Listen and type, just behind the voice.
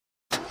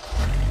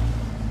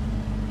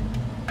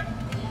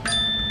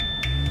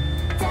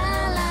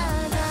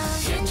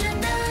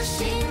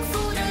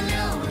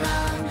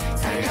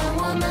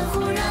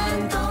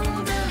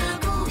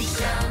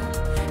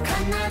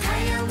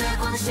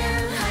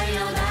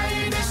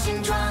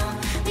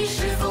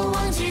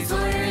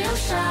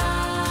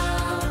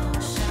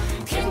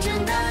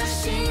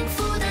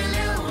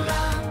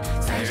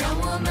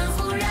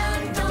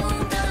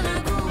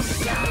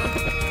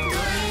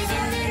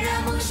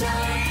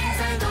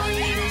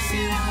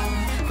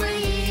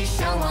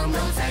望都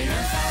在远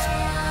方。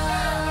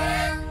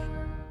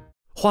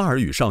花儿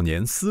与少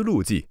年丝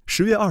路记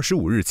10月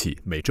25日起，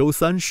每周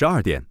3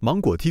 12点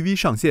MangoTV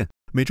上线，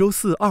每周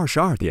4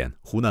 22点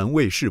湖南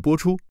卫视播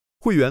出。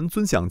会员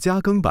尊享加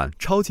更版、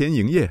超前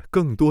营业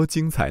更多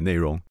精彩内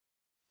容。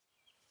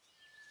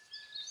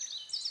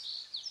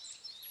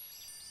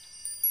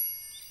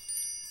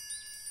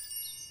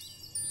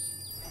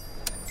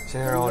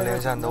先让我连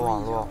一下你的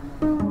网络。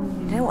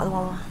你连我的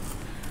网络？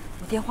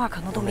我电话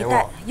可能都没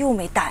带，又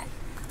没带。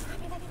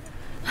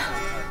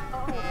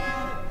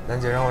兰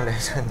姐，让我连一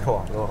下你的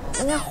网络。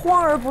人家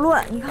慌而不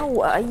乱，你看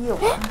我，哎呦，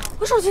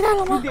我手机带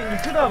了吗？你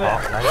知道呗。好，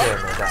兰姐也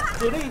没带，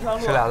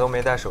这俩都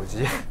没带手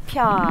机。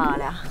漂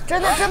亮，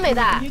真没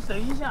带。你等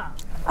一下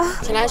啊！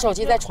请来手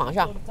机在床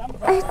上。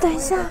哎，等一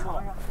下。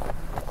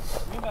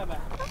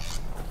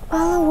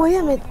啊，我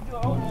也没。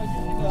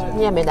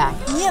你也没带。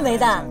你也没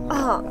带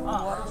啊？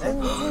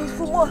你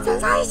父母，咱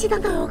仨一起当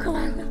导游可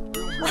完了。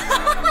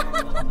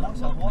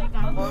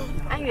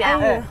安宇，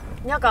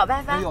你要搞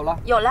办法？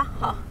有了，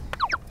好。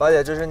八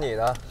姐，这是你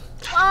的。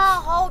哇，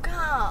好好看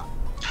啊！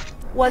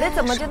我的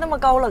怎么就那么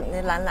高冷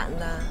呢？蓝蓝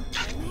的。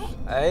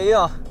哎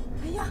呀，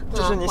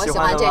这是你喜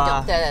欢的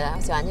吗？对，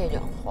我喜欢这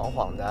种黄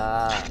黄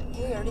的。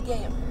有人的电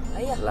影。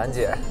哎呀，兰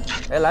姐，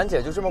哎，兰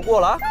姐就这么过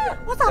了？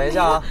等一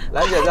下啊，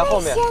兰姐在后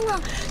面。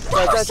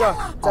在这儿。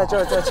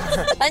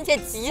兰姐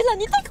急了，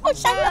你太给我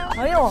删了。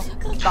哎呦，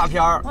大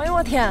片儿。哎呦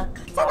我天，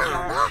在哪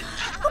儿呢？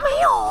都没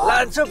有。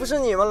兰，这不是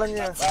你吗？兰姐，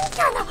今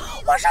天的，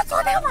我是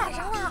昨天晚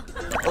上的。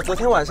我昨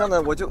天晚上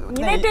的我就。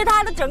你那对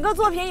他的整个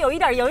作品有一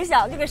点影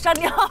响，就给删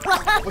掉了。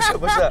不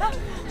是。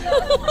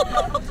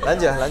兰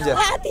姐。拉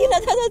低了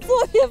他的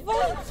作品分。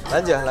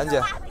兰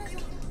姐。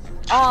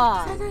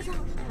啊。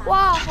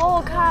哇，好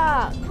好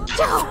看！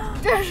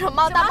这是什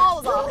么大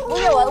帽子？不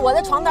是我的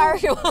床单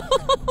是吧？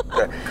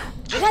对。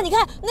你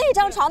看那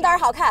张床单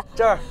好看。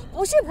这儿。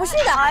不是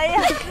的。哎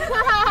呀，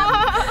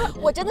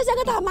我真的像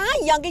个大妈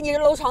一样给你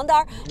搂床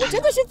单，我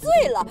真的是醉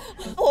了。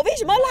我为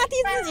什么要拉低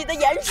自己的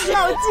颜值？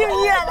老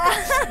敬业了。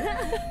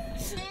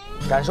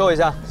感受一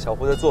下小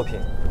胡的作品。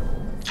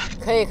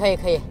可以。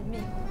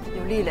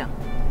有力量。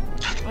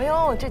哎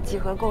呦，这几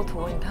何构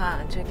图，你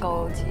看这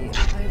高级，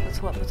哎，不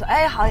错，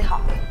哎，好，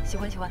喜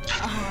欢啊，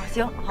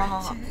行，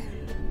好，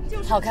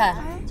好看。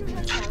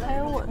哎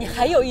呦我，你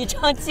还有一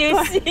张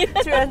惊喜，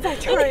居然在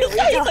这儿有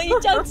一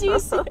张惊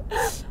喜。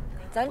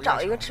咱找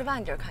一个吃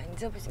饭地儿看，你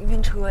这不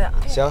晕车呀？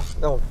行，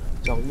那我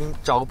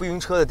找个不晕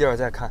车的地儿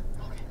再看。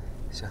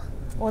行。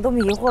我都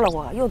迷糊了，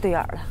我又对眼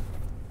了。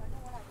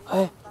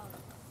哎。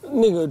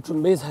那个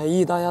准备才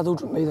艺，大家都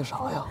准备的啥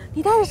呀？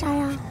你带的啥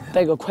呀？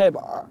带个快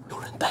板，有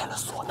人带了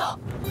唢呐。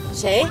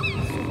谁？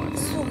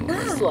唢呐。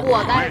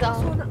我带的。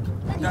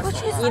你会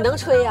吹？你能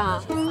吹呀？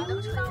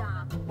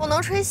我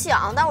能吹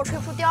响，但我吹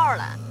不出调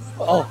来。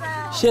哦，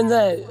现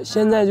在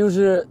就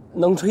是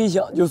能吹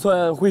响，就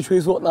算会吹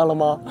唢呐了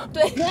吗？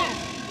对。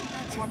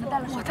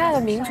我带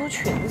了民族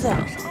裙子，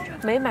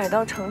没买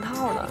到成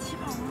套的，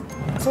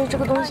所以这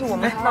个东西我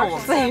们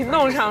自己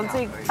弄上，自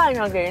己扮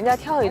上，给人家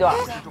跳一段。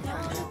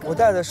我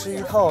带的是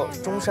一套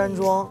中山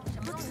装，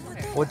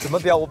我怎么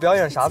我表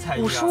演啥才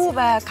艺？武术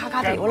呗，咔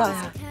咔丢了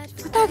呀。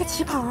我带个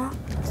旗袍。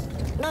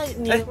那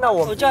你那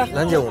我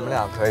兰姐，我们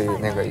俩可以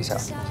那个一下。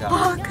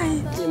啊，可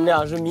以。你们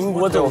俩是民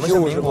国走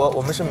秀，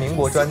我们是民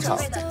国专场。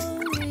啊，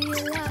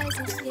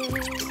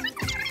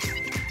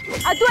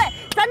对，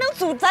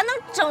咱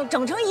能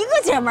整成一个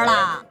节目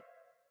了。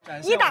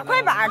你打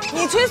快板，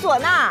你吹唢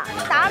呐，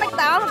打，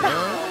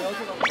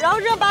然后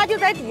热巴就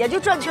在底下就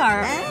转圈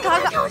儿，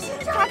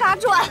咔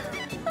转。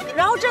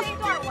然后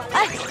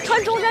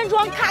穿中山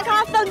装，咔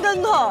咔翻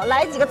跟头，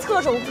来几个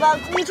侧手翻。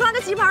你穿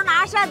个旗袍，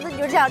拿着扇子，你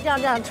就这样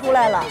出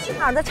来了。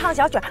啊，再唱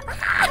小曲儿。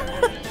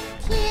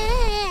天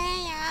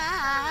涯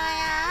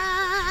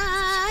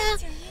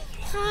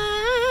海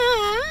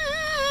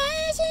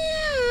角。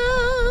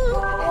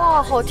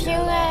哇，好听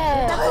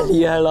哎！太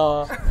厉害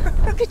了。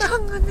给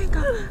唱个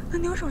那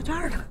牛手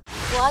绢的。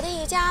我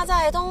的家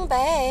在东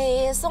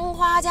北松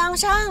花江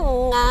上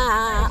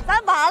啊！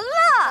咱完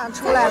了，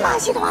出来了，马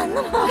戏团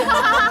呢？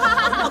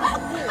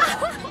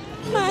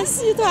马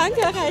戏团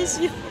可还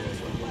行。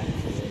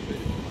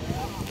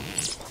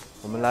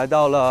我们来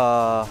到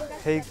了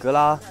黑格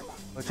拉，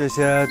这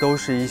些都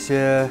是一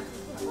些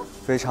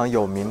非常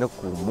有名的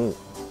古墓，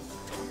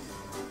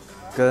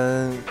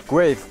跟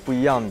grave 不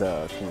一样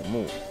的古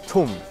墓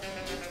tomb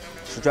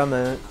是专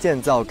门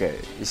建造给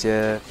一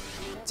些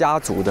家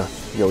族的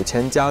有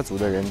钱家族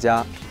的人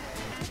家，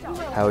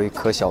还有一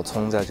棵小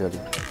葱在这里。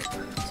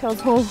小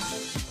葱。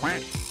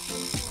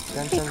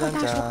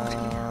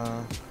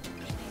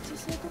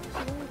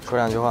说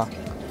两句话，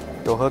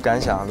有何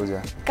感想啊，陆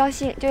姐？高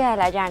兴，就爱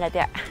来这样的地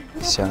儿。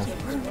行，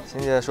欣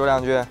姐说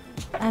两句。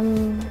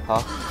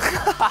好。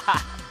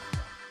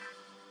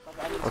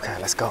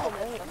OK，let's go。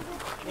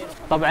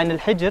 طبعا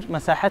الحجر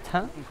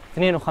مساحتها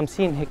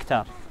 52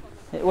 هكتار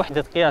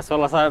وحدة قياس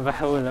والله صعب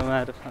احولها ما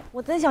اعرفها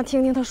我真想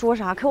听听他说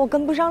啥，可我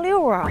跟不上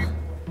溜啊。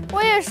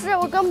我也是，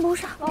我跟不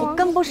上，我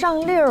跟不上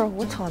溜儿，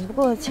我喘不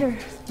过气儿。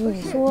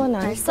你说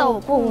难受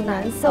不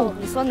难受？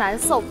你说难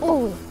受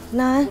不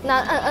难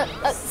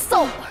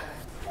受？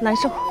难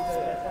受。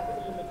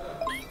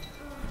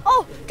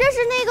哦，这是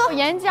那个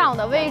演讲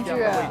的位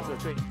置。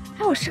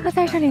哎，我适合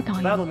在这里导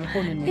游，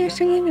那个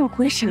声音有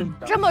回声。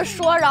这么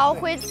说，然后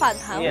会反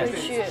弹回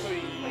去。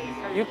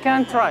You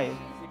can try.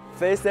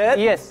 Face it.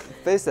 Yes.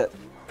 Face it.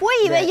 我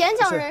以为演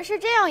讲人是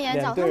这样演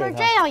讲，他们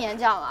这样演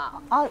讲啊。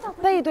啊，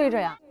背对着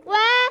呀。喂，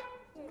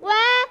喂，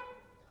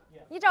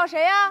你找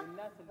谁呀？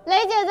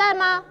雷姐在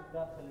吗？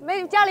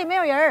没，家里没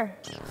有人儿。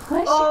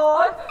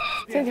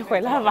这你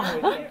回来吧。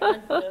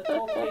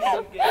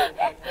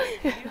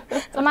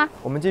走吗？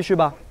我们继续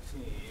吧。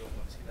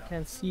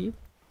 Can see.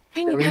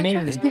 哎，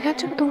你看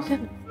这个东西。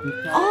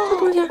哦，这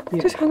东西，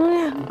这啥东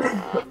西？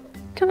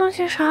这东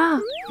西啥？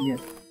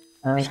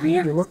啥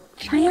呀？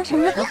啥呀？啥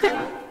呀？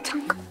唱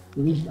歌。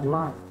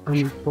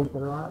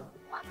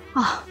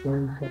啊，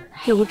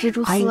有个蜘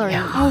蛛丝而已。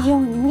哎呦，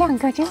你们两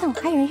个真的，我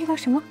还以为遇到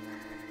什么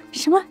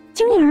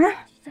精灵儿。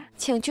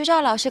请剧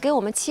照老师给我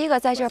们7个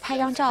在这儿拍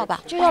张照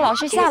吧。剧照老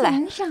师下来，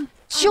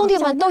兄弟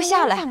们都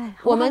下来，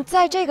我们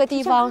在这个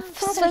地方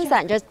分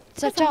散着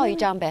再照一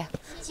张呗。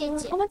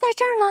我们在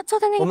这儿呢，坐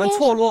在那个。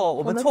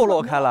我们错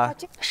落开来。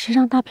10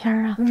张大片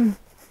啊。嗯。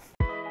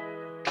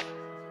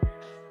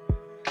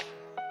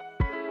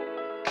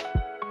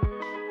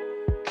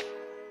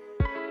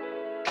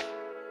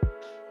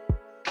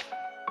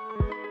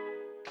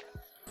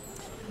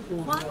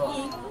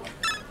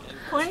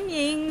 欢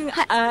迎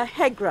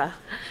，Hegra。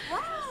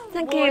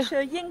Thank you。我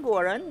是英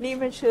国人，你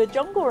们是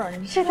中国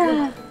人。是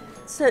的。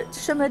是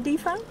什么地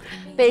方？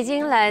北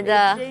京来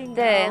的，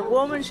对。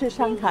我们是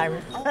上海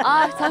人。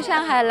啊，从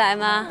上海来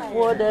吗？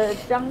我的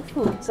丈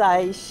夫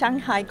在上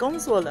海工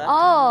作了。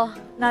哦。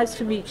Nice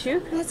to meet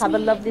you. Have a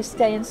lovely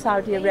stay in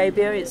Saudi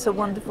Arabia. It's a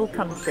wonderful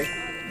country.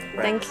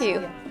 Thank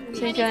you.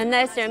 Children,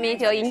 nice to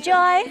meet you.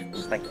 Enjoy.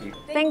 Thank you.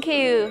 Thank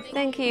you.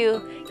 Thank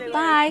you.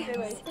 Bye.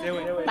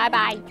 拜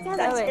拜。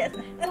再见。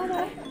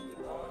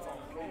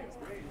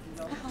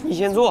你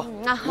先坐，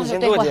你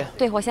先坐姐。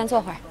对，我先坐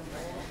会儿。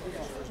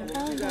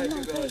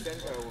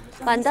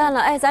完蛋了，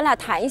哎，咱俩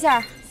谈一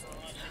下。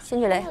辛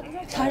芷蕾，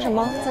谈什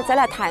么？咱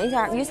俩谈一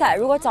下。雨伞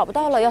如果找不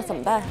到了要怎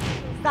么办？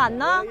伞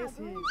呢？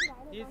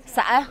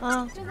伞。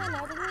嗯。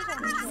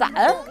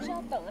伞。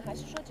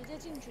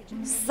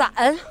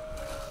伞。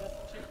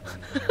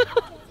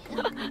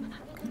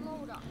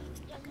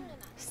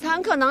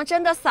伞可能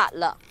真的散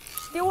了，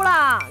丢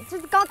了，这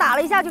刚打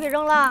了一下就给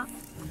扔了。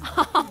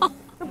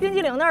这冰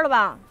激凌那儿了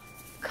吧？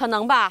可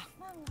能吧，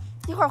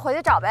一会儿回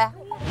去找呗。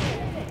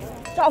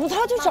找不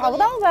到就找不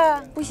到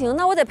呗。不行，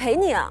那我得赔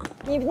你啊。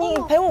你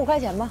赔我5块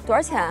钱吧。多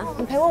少钱？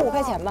你赔我5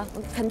块钱吧。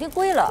肯定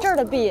贵了。这儿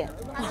的币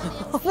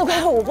，4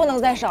块5不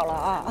能再少了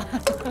啊。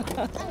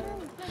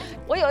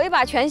我有一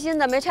把全新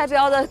的没拆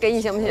标的，给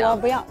你行不行？我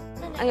不要。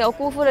 哎呦，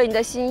辜负了你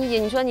的心意！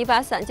你说你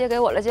把伞借给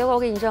我了，结果我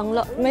给你扔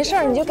了。没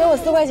事，你就给我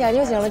4块钱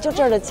就行了，就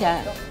这儿的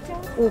钱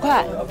，5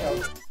块。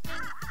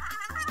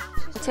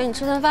我请你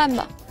吃顿饭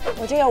吧。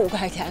我就要5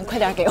块钱，快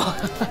点给我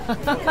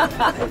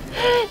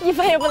，1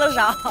分也不能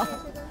少。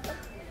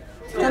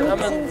咱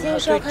们今天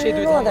是要看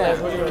日落的。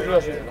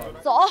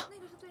走，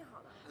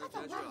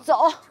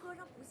走。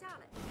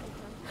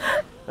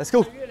Let's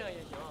go。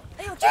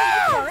 哎呦，这个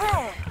好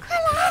哎！快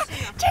来，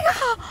这个好，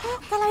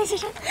咱俩一起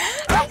上。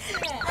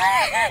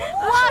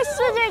哇，是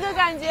这个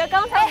感觉，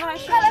刚才还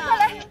是。快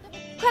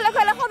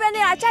来，后边那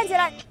俩站起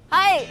来。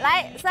哎，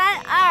来，3、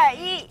2、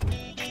1。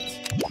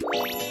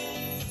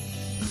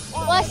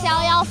我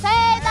想要飞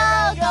得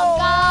更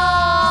高。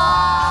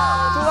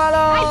出来了。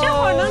哎，这会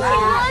儿能听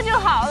歌就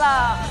好了。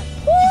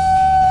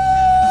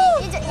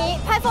你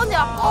拍风景。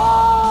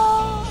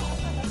哦。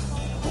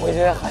我现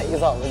在喊一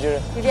嗓子就是。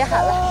你别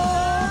喊了，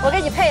我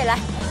给你配来。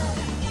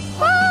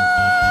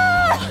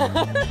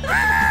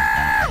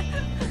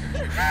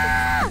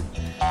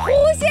 胡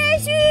先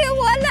煦，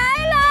我来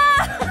了！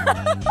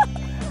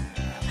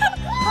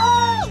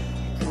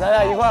咱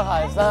俩一块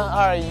喊，3、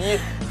2、1。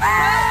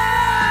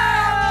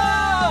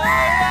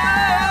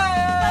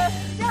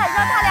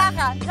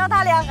让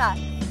他俩喊，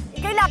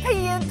你给俩配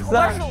音土拨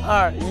鼠。3、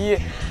2、1。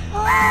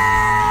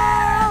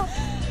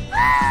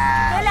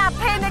给俩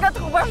配那个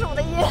土拨鼠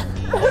的音。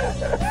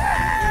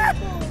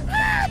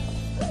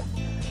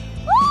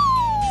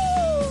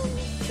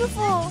舒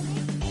服，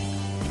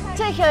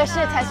这个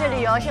才是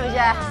旅游，是不是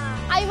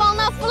 ？I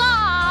wanna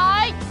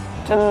fly。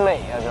真美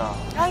呀，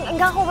这。你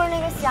看后边那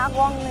个霞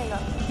光那个，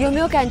有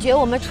没有感觉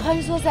我们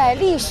穿梭在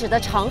历史的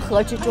长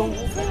河之中？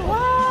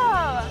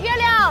哇，月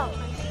亮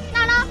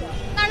哪儿呢？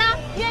哪儿呢？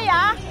月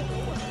牙。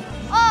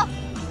哦。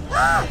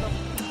啊！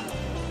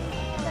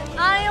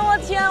哎呦我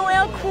天，我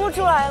要哭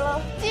出来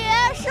了。姐，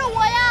是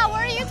我呀，我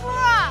是鱼兔，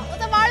我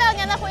再玩2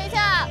年再回去。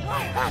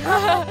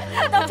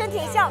倒真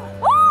挺像。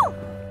哦。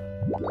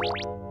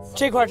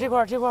 这块。哎，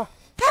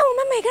我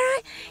们每个人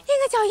印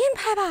个脚印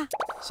拍吧。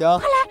行。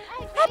快来，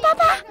哎，爸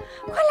爸，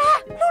快来，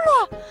露露。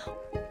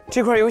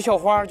这块有小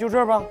花，就这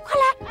儿吧。快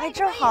来，哎，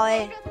这儿好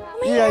哎。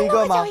一人一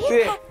个吗？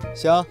对。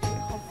行。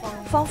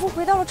仿佛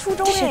回到了初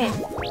中哎。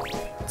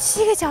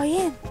7个脚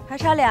印，还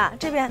差俩，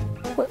这边。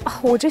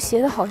我这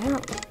鞋子好像。啊，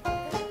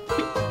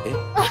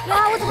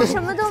我怎么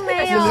什么都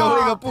没有？只留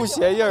了一个布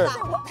鞋印儿。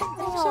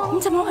你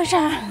怎么回事？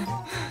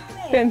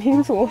扁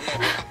平足，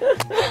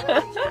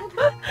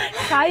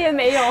啥也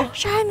没有，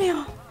啥也没有，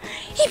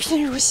一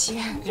贫如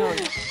洗。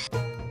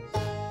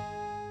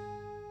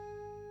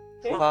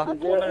好，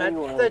我们来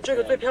在这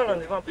个最漂亮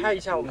的地方拍一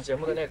下我们节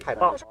目的那个海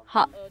报。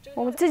好，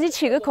我们自己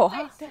起个口号。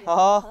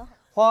好，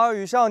花儿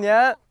与少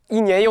年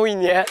，1年又1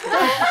年。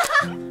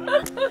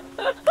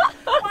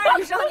花儿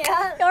与少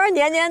年，要是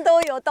年年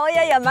都有，导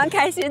演也蛮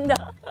开心的。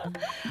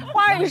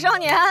花儿与少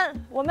年，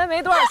我们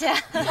没多少钱，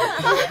没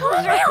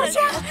有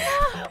钱。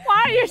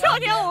花儿与少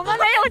年，我们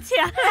没有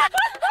钱。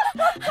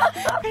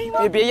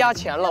别压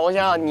钱了，我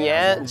想想，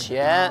年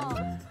钱，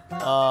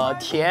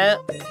甜。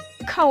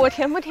看我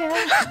甜不甜？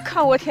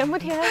看我甜不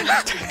甜？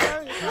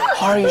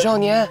花儿与少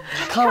年，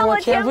看我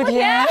甜不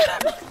甜？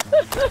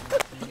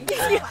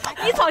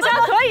你好像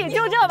可以，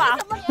就这吧。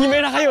你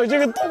为啥还有这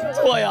个动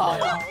作呀？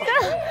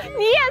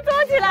你也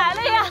做起来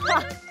了呀？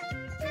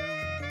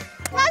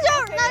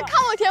那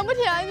看我甜不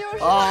甜就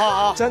是。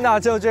好，真的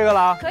就这个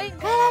了。可以，来。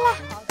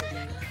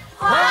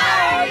花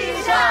儿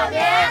与少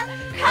年，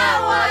看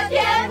我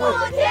甜不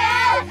甜？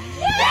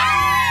耶！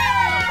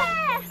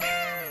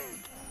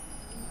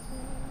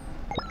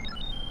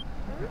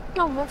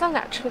那我们在哪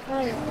儿吃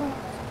饭呀？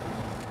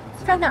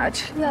在哪儿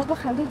吃呀？不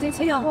海陆姐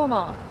请客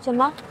吗？什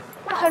么？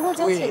海陆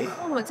姐请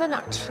客吗？在哪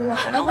儿吃啊？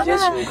海陆姐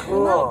请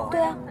客。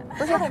对啊，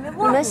不是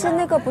你们是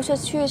那个不是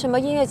去什么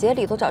音乐节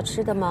里头找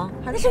吃的吗？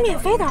那是免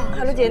费的。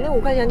海陆姐，那5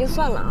块钱就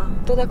算了啊，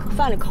都在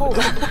饭里扣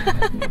了。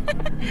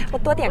我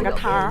多点个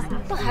汤儿。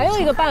那还有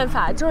一个办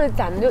法，就是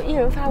咱们就1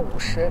人发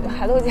50，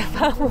海陆姐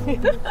发50。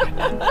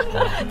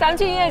咱们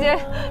去音乐节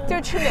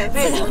就吃免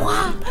费的。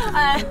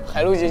哎，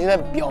海陆姐现在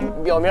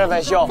表面在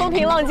笑，风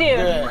平浪静。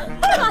对。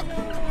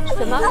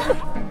什么？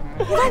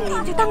一看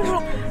你就当住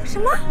了。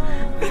什么？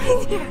没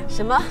听见。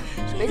什么？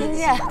没听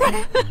见。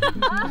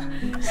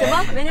什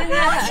么？没听见。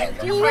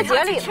音乐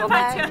节里头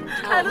呗。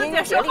音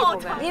乐节里头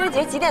呗。音乐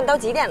节几点到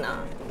几点呢？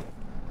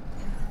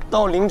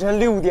到凌晨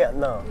6点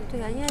呢。对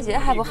呀，音乐节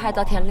还不嗨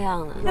到天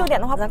亮呢。 6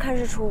点的话，咱看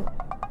日出。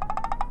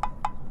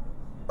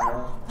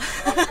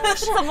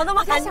怎么那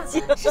么安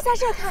静？是在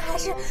这看还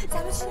是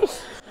咱们去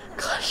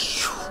看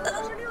书？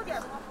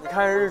你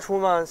看日出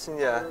吗，欣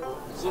姐？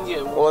欣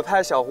姐，我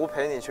派小胡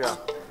陪你去啊。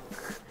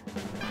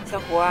小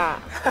胡啊。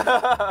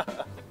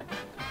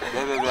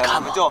别，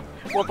看吧，就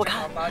我不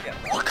看。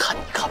我看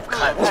你看不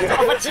看？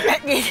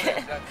你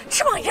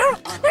吃网友，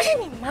那是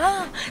你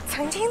妈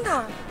曾经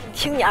的。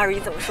听你二姨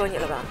怎么说你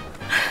了吧？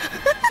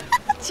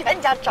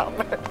全家长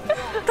辈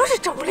都是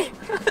妯娌。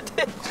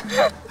对，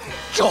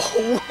妯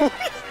娌。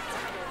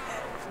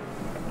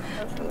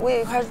我有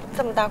一块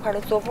这么大块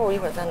的桌布，一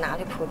会儿咱拿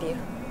去铺地上。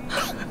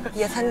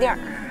野餐垫儿。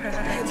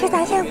其实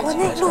咱现在国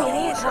内露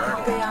营也挺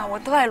好。对呀，我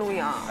都爱露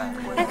营。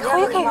哎，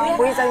回去可以约，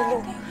回去咱就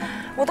露。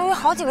我都有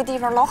好几个地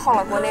方老好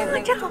了，国内那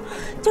个。正好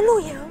就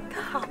露营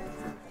特好。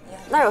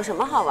那有什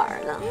么好玩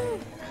的？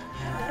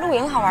露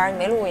营好玩，你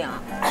没露营？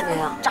没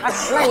有。扎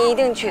实，那你一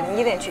定去，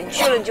你得去。你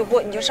去了你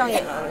就上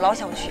瘾了，老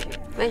想去。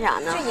为啥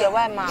呢？去野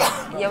外嘛，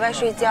野外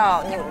睡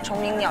觉，虫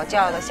鸣鸟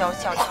叫的，小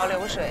桥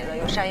流水的，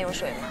有山有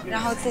水嘛。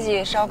然后自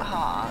己烧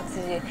烤，自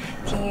己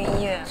听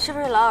音乐。是不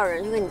是老有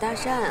人去跟你搭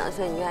讪啊？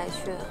所以你就爱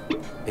去？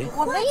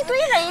我们一堆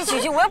人一起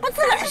去，我又不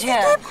自个儿去。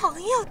带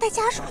朋友、带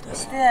家属都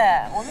行。对，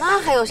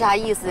那还有啥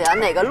意思呀？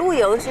哪个露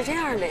营是这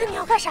样的呀？你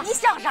要干啥？你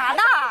想啥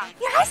呢？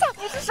你还想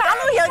你是啥露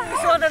营？你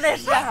说的那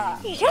是？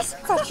你这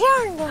咋这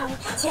样呢？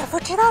姐夫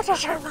知道这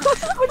事儿吗？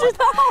不知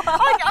道啊。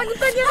哦，你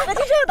断电合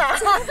计这的。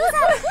姐夫在，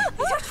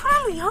你就出来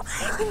露营，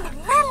你明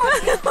白了？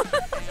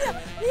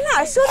你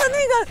俩说的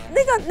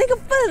那个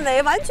氛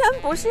围完全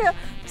不是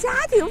家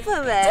庭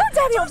氛围，就是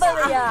家庭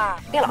氛围呀。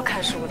别老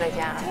看书在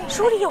家，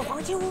书里有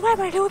黄金屋，外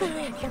边溜达溜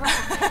也挺好。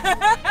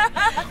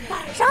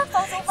晚上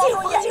进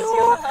黄金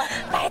屋，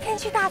白天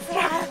去大自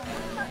然。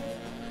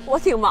我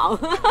挺忙。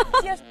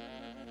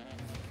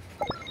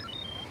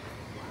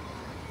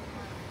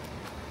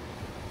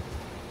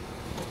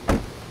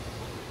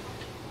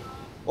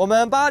我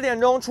们8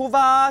点钟出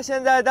发，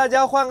现在大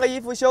家换个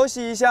衣服休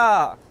息一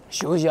下。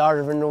休息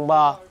20分钟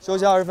吧。休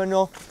息20分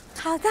钟。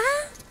好的。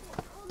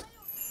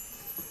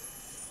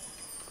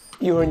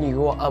一会儿你给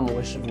我按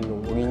摩10分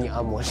钟，我给你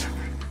按摩10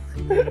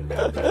分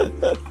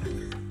钟。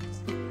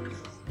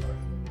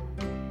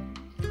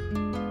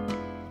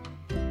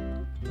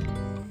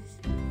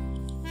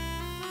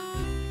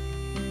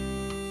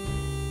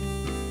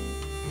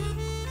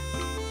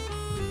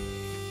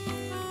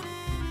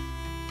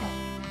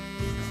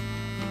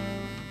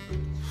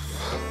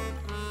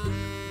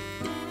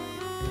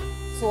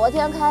昨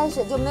天开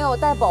始就没有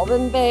带保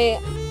温杯，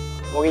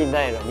我给你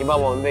带着，你把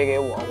保温杯给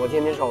我，我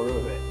天天烧热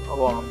水，好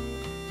不好？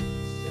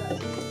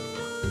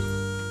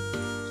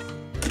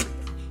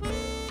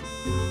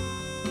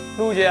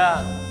陆姐，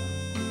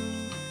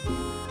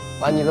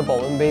把你的保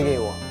温杯给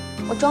我。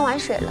我装完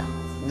水了。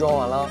你装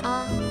完了？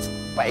啊。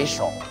白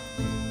烧。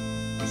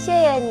谢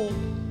谢你。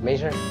没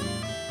事。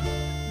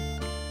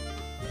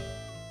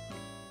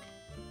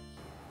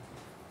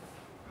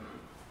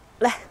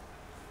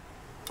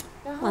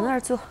那儿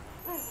坐。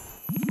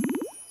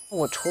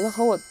我除了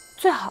和我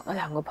最好的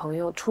2个朋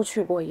友出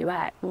去过以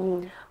外，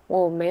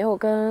我没有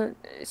跟，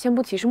先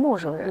不提是陌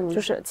生人，就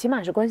是起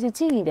码是关系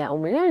近一点，我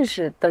们认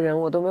识的人，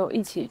我都没有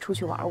一起出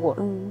去玩过。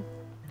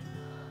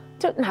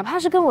就哪怕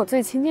是跟我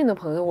最亲近的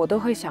朋友，我都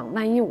会想，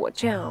万一我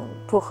这样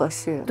不合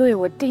适，对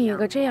我定一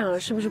个这样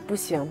是不是不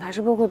行？他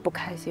是不是会不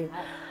开心？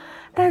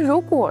但如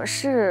果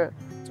是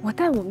我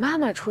带我妈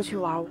妈出去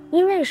玩，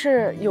因为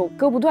是有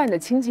割不断的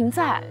亲情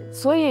在，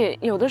所以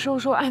有的时候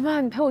说，哎妈，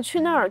你陪我去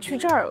那儿去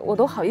这儿，我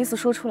都好意思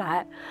说出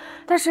来。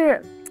但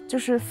是就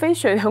是非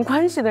血缘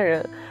关系的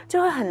人，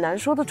就会很难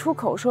说得出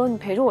口，说你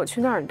陪着我去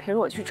那儿，你陪着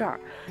我去这儿，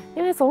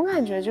因为总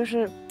感觉就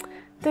是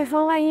对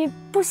方万一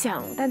不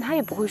想，但他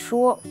也不会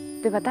说，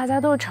对吧？大家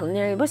都是成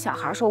年人，也不是小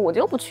孩，说我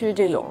就不去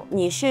这种。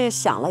你是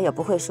想了也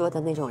不会说的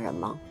那种人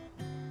吗？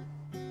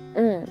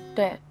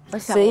对，我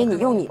想。所以你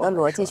用你的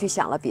逻辑去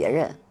想了别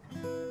人。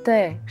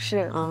对，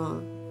是。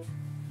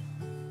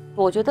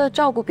我觉得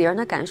照顾别人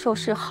的感受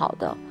是好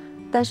的，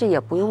但是也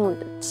不用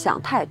想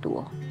太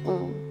多。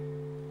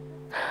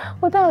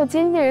我带我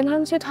经纪人他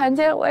们去团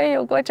建，我也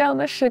有过这样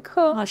的时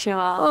刻。是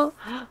吗？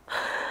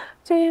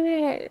就因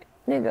为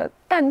那个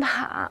蛋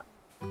挞，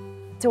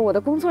就我的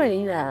工作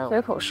人员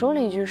随口说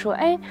了一句说，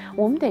哎，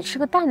我们得吃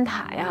个蛋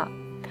挞呀。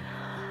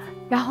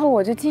然后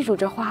我就记住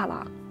这话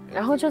了。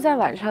然后就在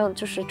晚上，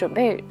就是准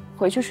备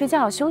回去睡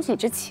觉休息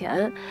之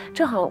前，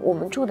正好我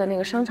们住的那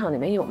个商场里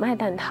面有卖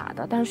蛋挞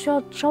的，但是需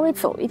要稍微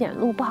走一点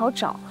路，不好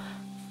找。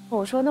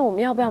我说那我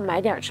们要不要买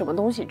点什么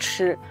东西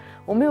吃？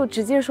我没有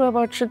直接说要不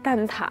要吃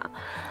蛋挞，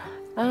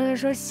然后他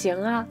说行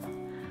啊。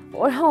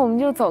然后我们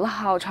就走了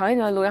好长一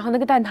段路，然后那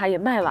个蛋挞也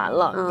卖完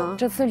了。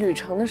这次旅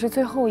程的是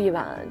最后一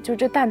碗，就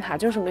这蛋挞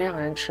就是没让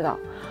人吃到，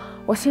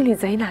我心里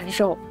贼难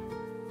受。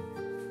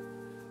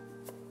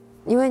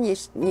因为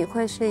你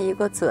会是一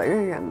个责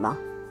任人嘛，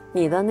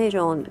你的那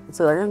种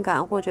责任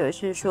感，或者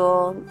是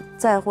说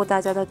在乎大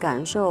家的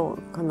感受，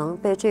可能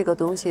被这个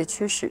东西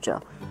驱使着，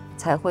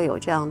才会有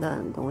这样的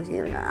东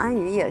西。安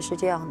宇也是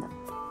这样的，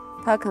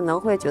他可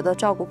能会觉得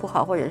照顾不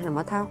好或者什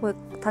么，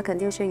他肯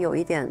定是有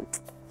一点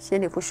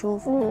心里不舒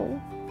服。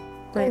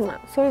对嘛，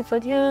所以昨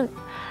天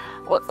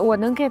我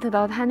能 get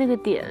到他那个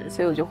点，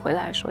所以我就回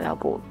来说，要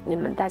不你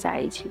们大家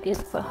一起定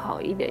会好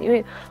一点，因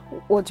为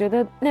我觉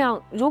得那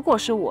样，如果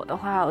是我的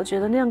话，我觉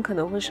得那样可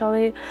能会稍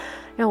微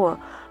让我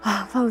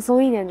放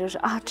松一点，就是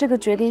这个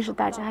决定是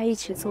大家一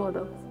起做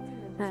的。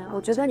我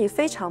觉得你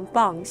非常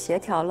棒，协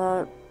调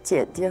了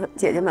姐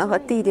姐们和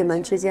弟弟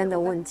们之间的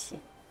问题。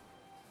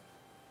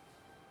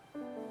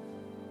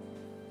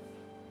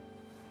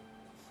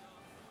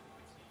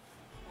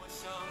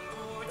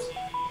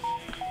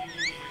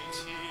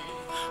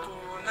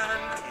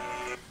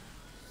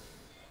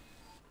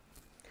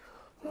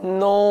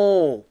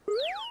No，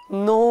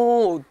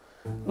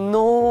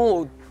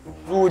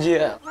 陆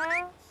姐，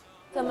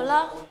怎么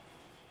了？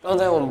刚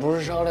才我们不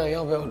是商量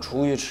要不要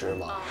出去吃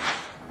吗？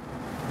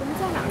我们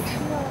在哪儿吃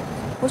啊？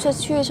不是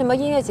去什么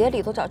音乐节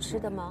里头找吃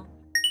的吗？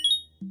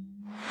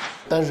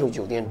但是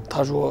酒店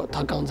他说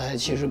他刚才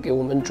其实给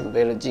我们准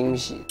备了惊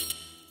喜，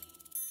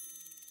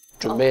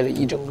准备了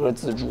一整个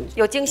自助。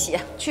有惊喜，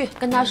去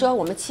跟他说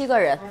我们7个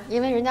人，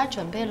因为人家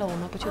准备了，我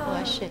们不去不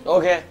合适。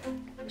OK。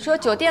说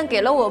酒店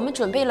给了我们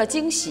准备了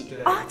惊喜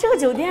这个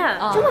酒店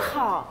真的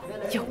好，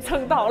有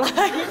蹭到了，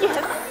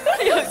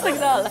有蹭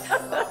到了。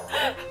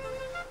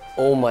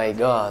Oh my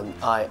God!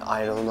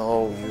 I don't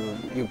know.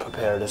 You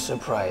prepared a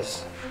surprise.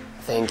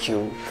 Thank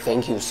you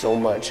so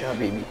much,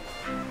 baby.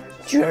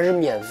 居然是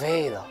免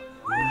费的，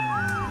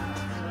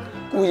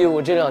估计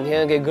我这2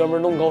天给哥们儿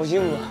弄高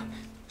兴了。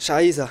啥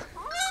意思啊？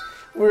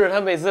不是，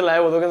他每次来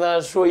我都跟他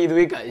说一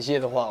堆感谢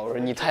的话，我说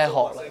你太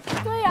好了。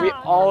对呀。We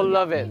all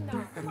love it.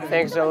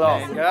 Thanks a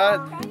lot.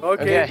 Good.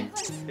 Okay.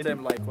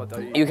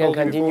 You can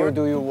continue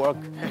do your work.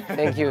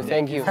 Thank you.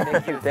 Thank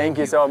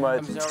you so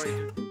much.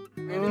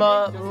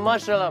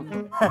 Mashallah.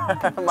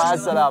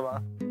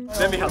 Mashallah.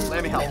 Let me help.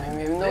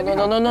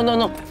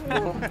 No.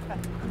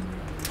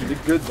 You did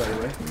good, by the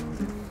way.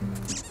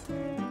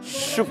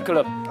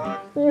 Shukran.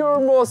 You're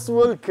most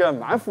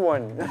welcome. عفواً.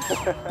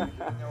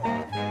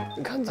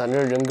 你看咱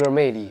这人格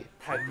魅力。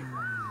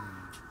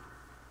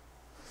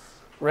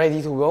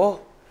Ready to go？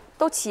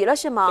 都齐了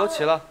是吗？都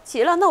齐了。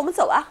齐了，那我们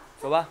走啊。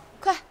走吧。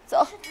快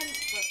走。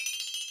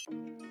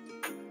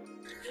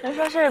人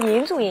说是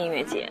民族音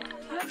乐节，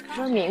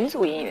说民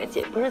族音乐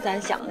节不是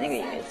咱想的那个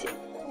音乐节。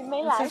你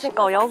没来。这是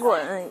搞摇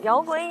滚，摇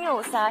滚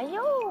有啥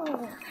用？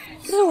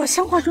这是我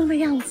生活中的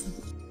样子。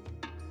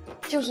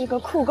就是个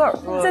酷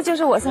girl，这就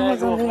是我生活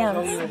中的样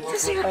子。这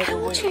是个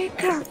country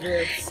girl，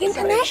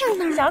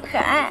 international 小可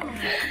爱，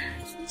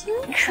真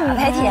可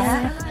爱，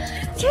甜，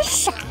真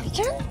傻，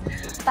真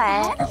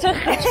白，真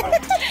黑，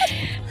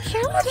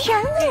甜不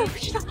甜的也不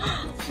知道。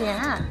甜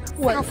啊，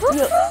我有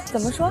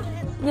怎么说？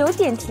有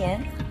点甜。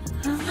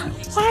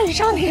花儿与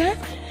少年，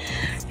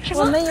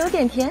我们有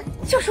点甜，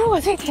就说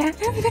我最甜，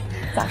对不对？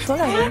咋说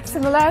来着？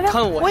怎么来的？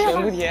看我甜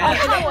不甜？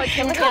看我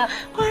甜不甜？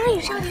花儿与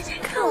少年，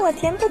看我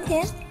甜不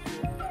甜？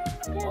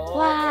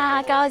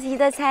哇，高级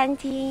的餐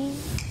厅，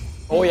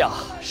狗养，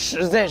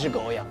实在是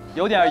狗养，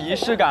有点仪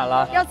式感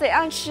了。要怎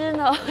样吃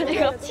呢？这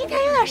个今天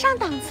有点上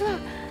档次，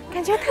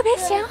感觉特别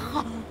显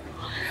好。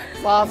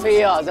发飞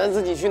呀，咱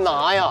自己去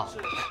拿呀，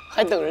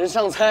还等人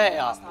上菜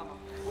呀。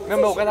没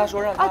有，我跟他说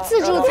让他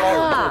自助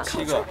餐啊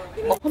7个。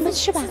我们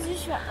吃吧。啊，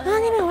那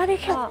边有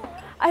BBQ。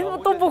哎，我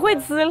都不会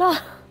吃了。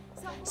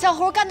小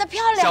胡干得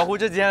漂亮。小胡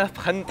这几天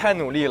太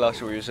努力了，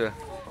属于是。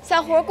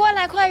小胡过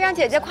来，快让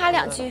姐姐夸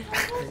2句。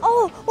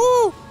哦，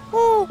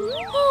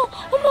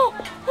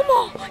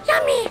亚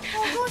米！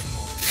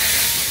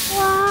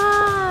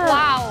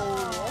哇哦，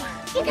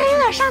今天有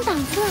点上档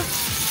次。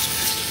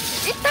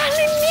意大利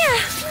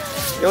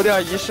面，有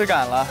点仪式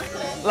感了，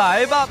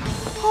来吧。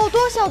好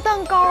多小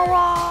蛋糕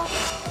啊！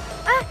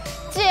哎，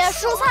姐，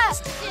蔬菜，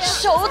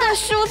熟的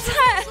蔬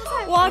菜，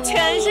哇，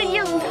全是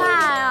硬菜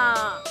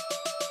啊！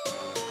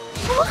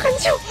我们很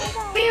久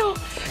没有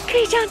可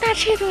以这样大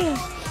吃一顿了。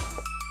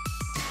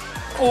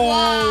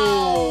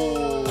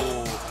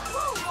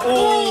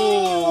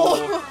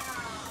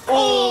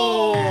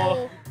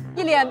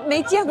一脸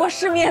没见过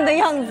世面的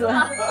样子。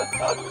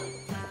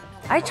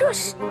哎，这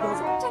是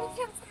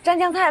蘸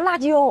酱菜、辣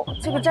椒，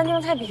这个蘸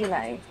酱菜必须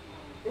来。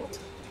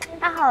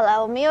太好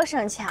了，我们又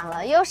省钱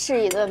了，又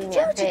是一顿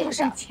免费的。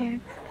省钱。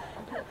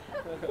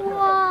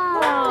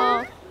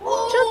哇，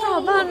这咋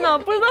办呢？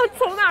不知道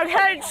从哪儿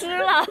开始吃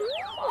了。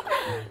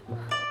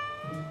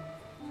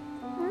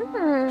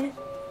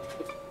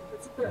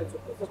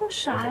这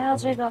啥呀？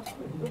这个？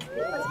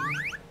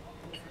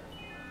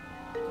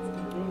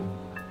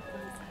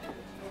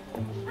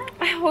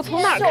哎呀，我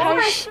从哪儿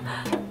开始？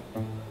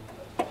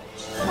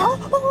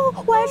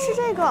我爱吃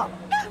这个，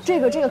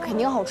这个肯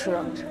定好吃，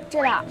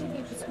这俩，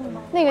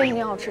那个肯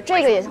定好吃，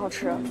这个也好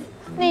吃，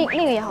那个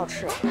也好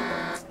吃。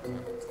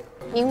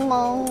柠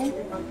檬，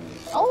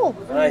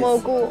蘑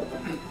菇，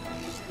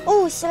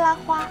西兰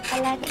花 ，I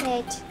like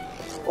it。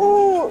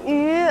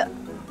鱼，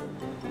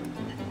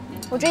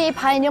我这一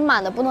盘已经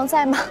满的不能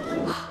再满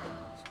了。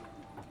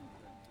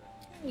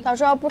早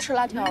知道不吃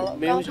辣条了，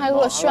刚才给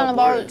我炫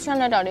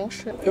了点零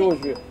食。哎我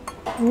去，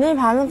你那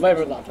盘子外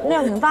边咋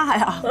量挺大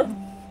呀，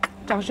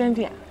长身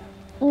体。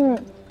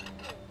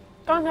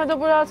刚才都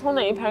不知道从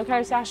哪一盘开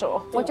始下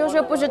手。我就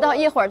是不知道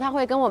一会儿他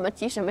会跟我们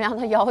提什么样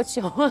的要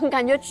求，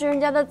感觉吃人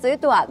家的嘴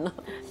短呢。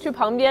去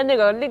旁边那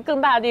个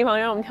更大的地方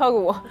让我们跳个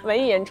舞，文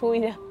艺演出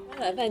一下。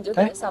晚饭就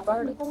可以下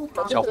班了。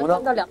小胡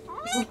呢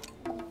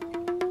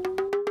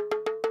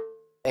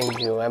？Thank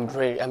you, I'm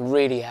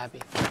really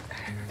happy.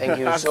 Thank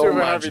you I'm so super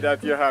much. happy that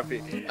you're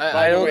happy.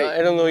 I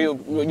don't know you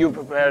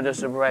prepared the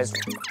surprise.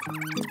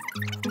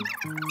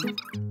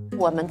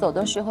 我们走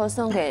的时候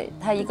送给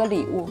他一个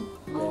礼物，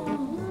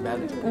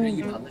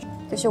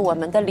就是我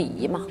们的礼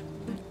仪嘛。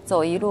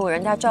走一路，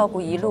人家照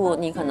顾一路，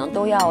你可能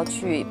都要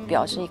去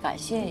表示感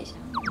谢一下。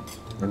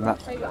明白。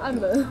还有个暗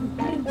门。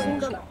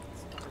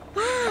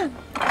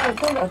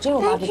这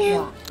有 BBQ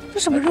啊？这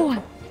什么肉啊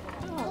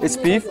 ？It's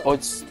beef or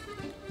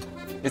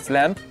it's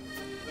lamb?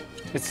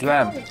 It's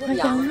lamb.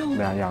 羊肉。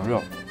羊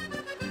肉。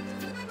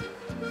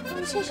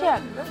谢谢。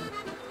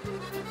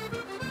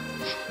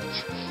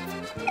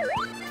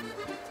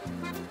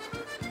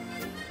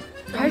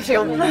还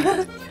行，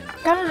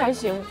干还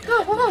行，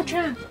很好吃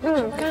啊。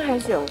干还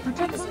行，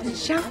很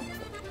香，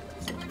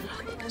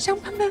香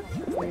喷喷。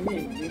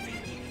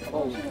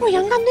我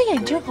羊肝对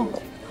眼睛好。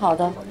好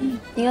的，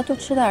应该多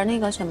吃点那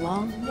个什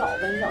么，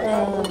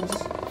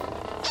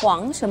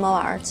黄什么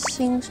玩意儿，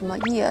青什么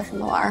叶什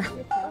么玩意儿，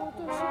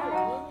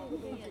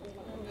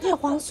叶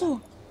黄素。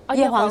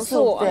叶黄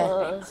素，对。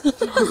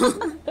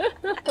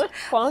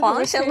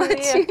黄什么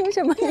青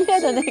什么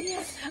叶的那个。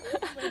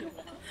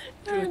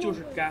这个就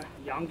是肝，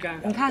羊肝。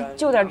你看，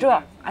就点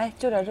这，哎，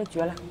就点这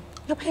绝了。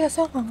要配个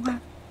酸黄瓜，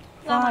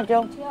酸辣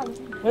椒，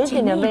有一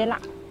点点微辣，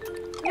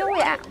优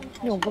雅，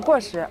永不过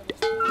时。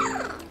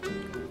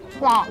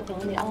哇，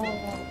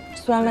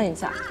酸了一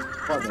下。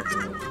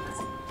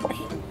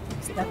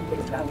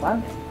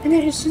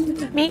那是新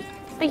的米，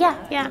呀。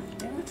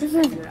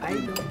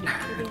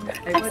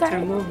I watched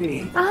your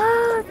movie.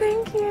 Ah,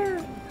 thank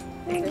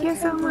you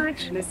so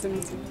much. Nice to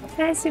meet you.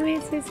 Nice to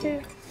meet you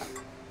too.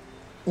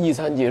 一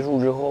餐结束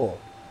之后，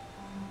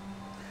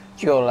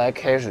就要来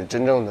开始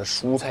真正的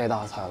蔬菜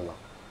大餐了，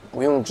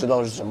不用知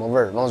道是什么味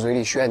儿，往嘴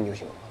里炫就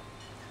行了。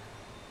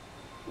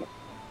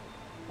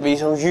维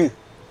生素，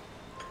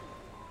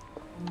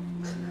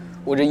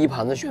我这一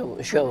盘子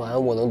炫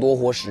完，我能多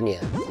活10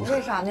年。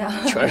为啥呢？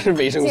全是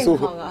维生素。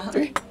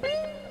对。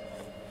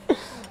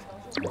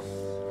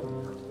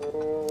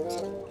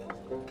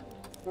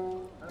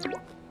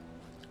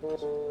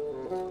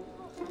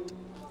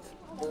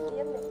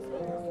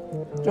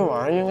这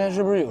玩意儿应该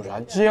是不是有啥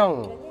酱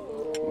啊？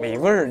没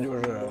味儿，就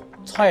是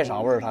菜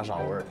啥味儿它啥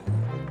味儿。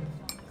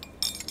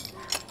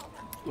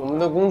我们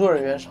的工作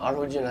人员啥时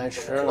候进来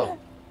吃呢？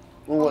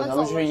如果咱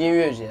们去音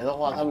乐节的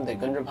话，他们得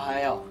跟着拍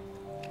呀。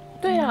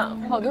对呀，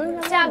好多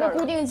人加个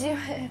固定机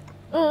位。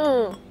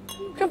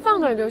这放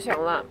那就行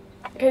了。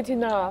可以听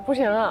到不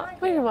行啊？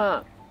为什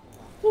么？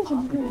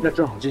那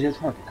正好这些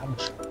串给他们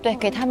吃。对，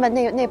给他们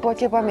那波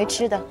这波没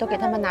吃的都给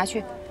他们拿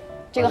去，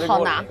这个好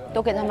拿，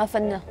都给他们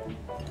分着。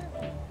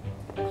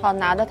好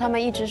拿的，他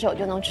们一只手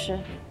就能吃。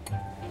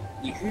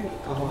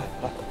快，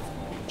来，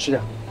吃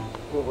点。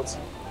我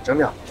整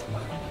点。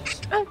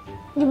哎，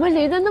你们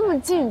离得那么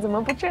近，怎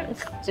么不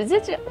直接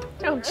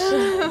这样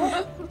吃？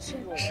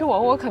是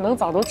我可能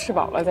早都吃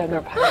饱了，在那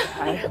儿排。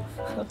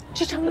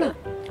吃撑了，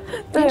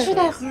对，连吃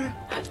带喝，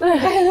对，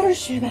大家都是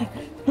虚的。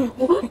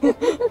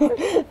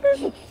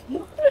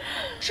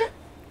吃。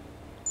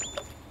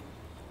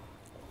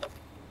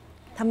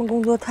他们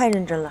工作太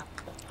认真了，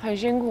很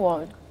辛苦。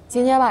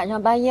今天晚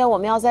上半夜我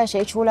们要在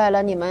谁出来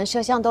了，你们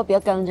摄像都别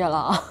跟着了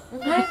啊！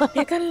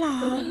别跟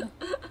了。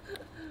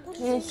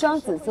因为双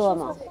子座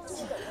嘛，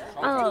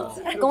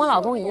跟我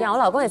老公一样，我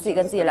老公也自己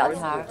跟自己聊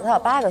天，他有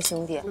8个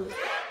兄弟。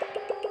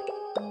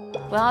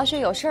我要是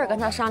有事儿跟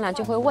他商量，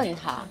就会问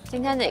他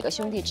今天哪个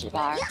兄弟值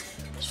班，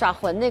耍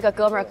混那个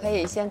哥们儿可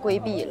以先规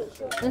避了。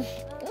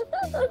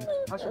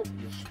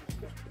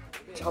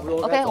差不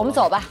多。OK， 我们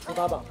走吧。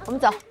我们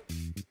走。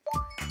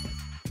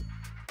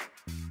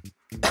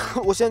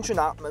我先去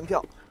拿门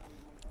票。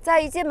在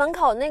一进门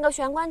口那个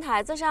玄关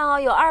台子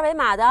上有2维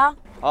码的。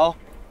好。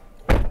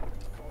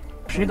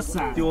谁的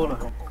伞丢了？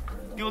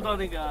丢到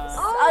那个。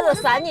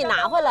伞你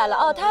拿回来了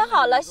哦，太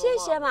好了，谢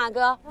谢马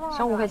哥。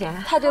省5块钱。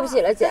太对不起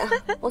了，姐，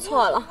我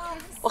错了，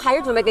我还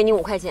是准备给你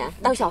5块钱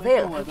当小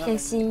费了。偏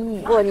心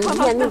意。不，你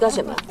偏那个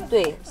什么？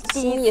对，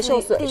心意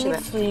受损是吧？第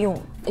一次用。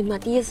哎呀妈，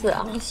第一次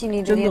啊！心里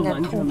有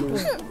点痛苦。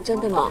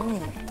真的吗？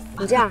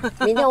你这样，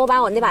明天我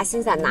把我那把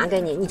新伞拿给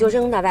你，你就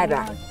扔在外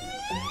边，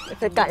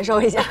再感受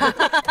一下。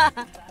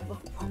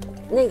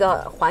那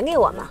个还给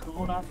我嘛，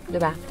对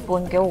吧？不，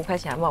你给我5块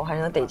钱吧，我还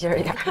能得劲儿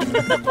一点。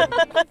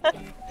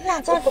你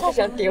俩这不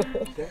想丢？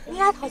你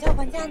俩讨价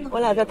还价呢？我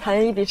俩在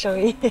谈一笔生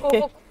意。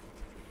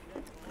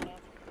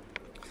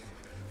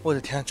我的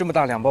天，这么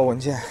大2包文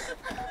件。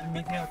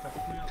明天要找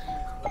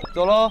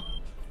走喽。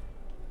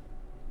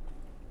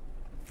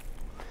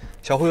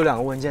小胡有2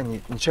个文件，你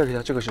check 一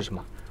下这个是什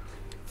么？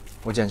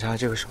我检查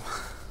这个是什么。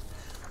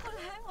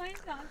我也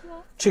想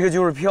说，这个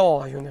就是票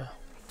啊，兄弟。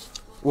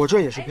我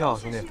这也是票，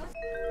兄弟。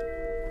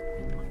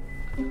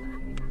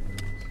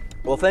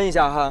我分一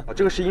下哈，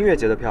这个是音乐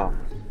节的票，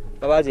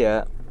爸爸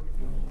姐，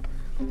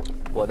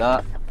我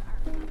的，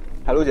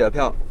海璐姐的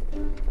票，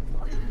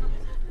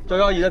赵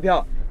昭仪的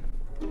票，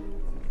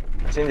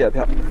欣姐的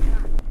票。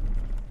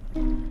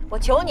我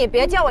求你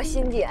别叫我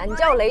欣姐，你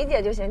叫我雷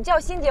姐就行。你叫我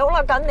欣姐，我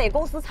老赶哪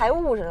公司财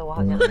务似的，我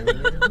好像。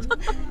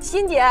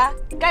欣姐，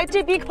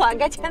这笔款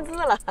该签字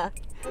了，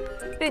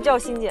别叫我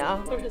欣姐啊。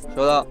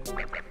收到。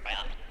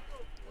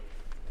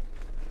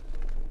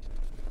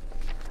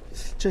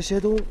这些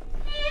都。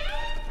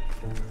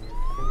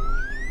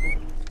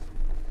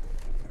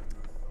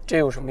这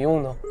有什么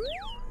用呢？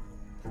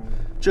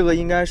这个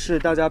应该是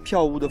大家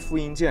票务的复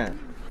印件，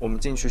我们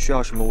进去需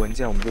要什么文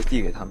件，我们就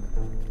递给他们。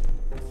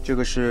这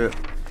个是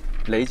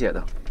雷姐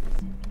的，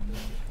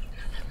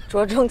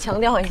着重强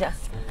调一下。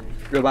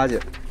热巴姐，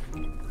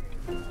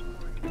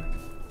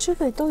这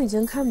个都已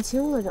经看不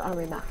清了，这2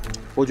维码。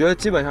我觉得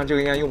基本上这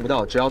个应该用不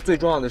到，只要最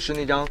重要的是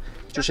那张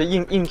就是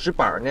硬纸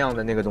板那样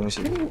的那个东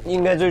西。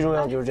应该最重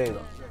要就是这个。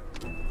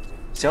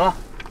行了，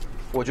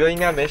我觉得应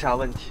该没啥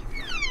问题。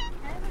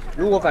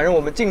如果反正我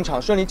们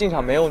顺利进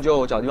场没用，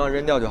就找地方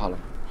扔掉就好了。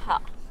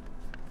好。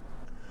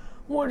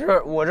我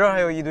这儿还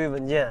有一堆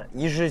文件，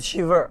仪式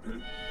气氛。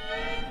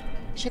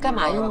是干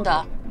嘛用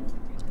的？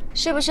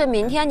是不是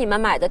明天你们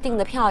买的订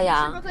的票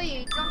呀？是不是可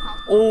以正好？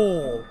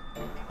哦，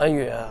安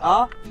宇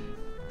啊，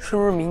是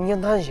不是明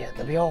天探险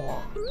的票啊？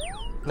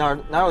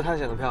哪有探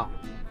险的票？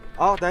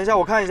好，等一下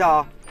我看一下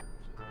啊。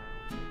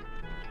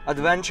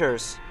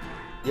Adventures,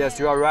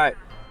 yes, you are right.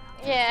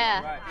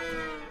 Yeah.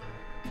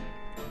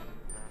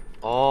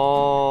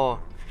 哦，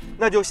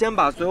那就先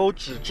把所有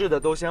纸质的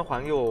都先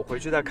还给我，我回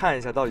去再看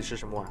一下到底是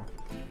什么玩意儿。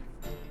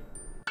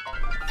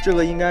这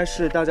个应该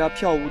是大家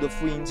票务的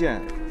复印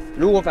件，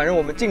如果反正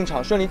我们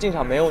顺利进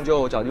场没用，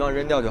就找地方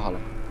扔掉就好了。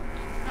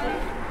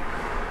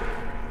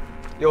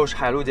又是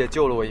海璐姐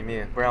救了我一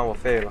命，不然我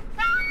废了。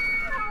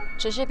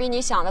只是比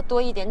你想的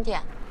多一点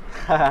点。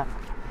哈哈，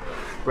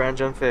不然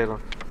真废了。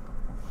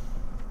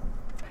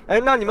哎，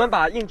那你们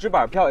把硬纸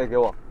板票也给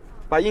我，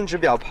把硬纸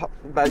板。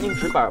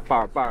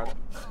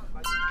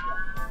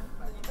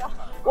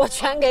我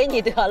全给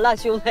你得了，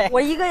兄弟，我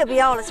一个也不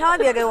要了，千万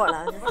别给我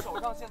了，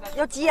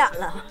要急眼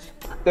了。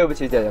对不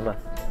起，姐姐们。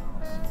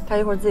他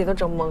一会儿自己都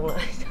整懵了，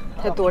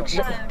太多纸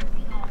了。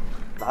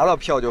拿了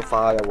票就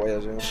发呀，我也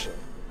真是。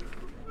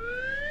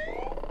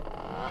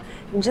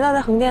你知道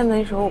在横店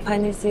那时候我拍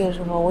那戏的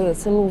时候，我有一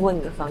次路过你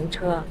的房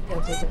车。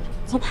对。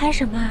我拍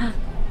什么啊？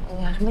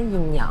哎呀，什么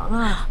隐娘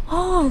啊？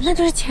哦，那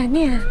就是前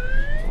年。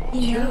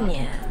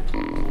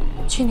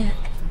去年。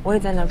我也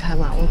在那儿拍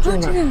嘛，我住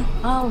那儿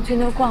啊，我去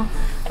那儿逛，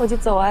我就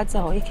走啊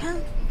走，一看，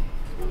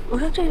我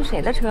说这是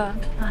谁的车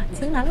啊？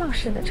金兰老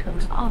师的车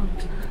哦。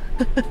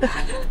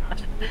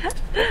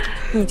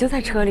你就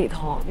在车里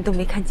头，你都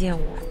没看见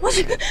我。我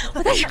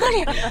在车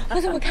里，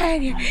我怎么看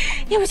见你？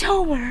你不敲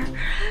我门？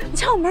你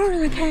敲我门，我就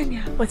能看见你。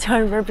我敲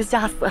你门，被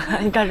吓死了！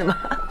你干什么？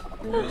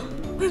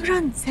我也不知道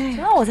你在。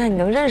知道我在，你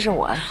能认识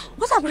我？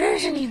我咋不认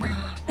识你呢？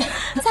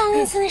咱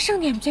那次那盛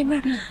典见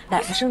面，哪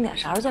个盛典？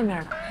啥时候见面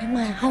的？哎呀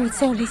妈呀，还有一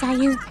次有雷佳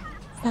音，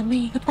咱们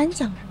一个颁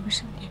奖什么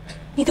盛典，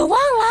你都忘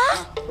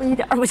了？我一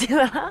点不记得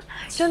了。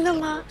真的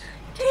吗？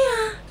对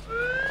呀，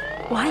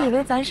我还以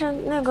为咱是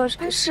那个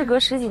事隔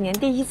10几年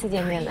第一次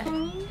见面呢。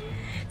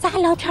咱还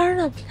聊天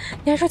呢，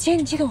你还说姐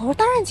你记得我，我说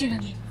当然记得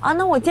你啊。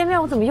那我见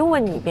面我怎么又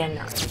问你一遍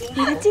呢？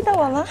你还记得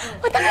我吗？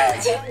我当然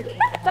记得，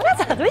咱俩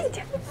咋对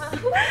见？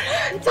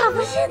咋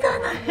不记得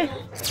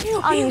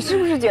呢？啊，你是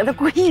不是觉得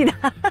故意的？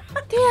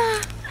对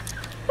呀，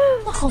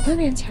那好多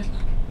年前了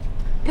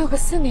，6个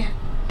4年，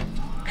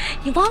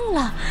你忘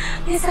了？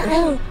那次还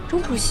有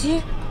钟楚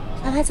曦，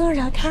咱还坐着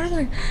聊天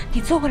呢，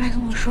你坐过来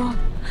跟我说，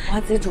我还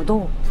自己主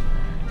动。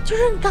就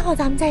是刚好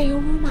咱们在一个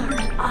屋嘛。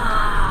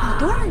啊，好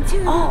多人记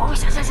得。哦，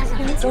想，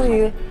终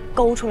于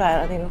勾出来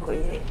了那个回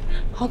忆。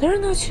好多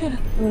人都去了。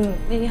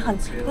那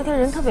天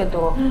人特别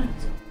多。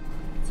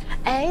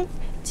哎，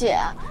姐，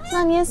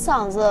那你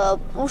嗓子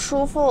不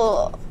舒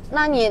服，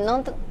那你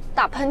能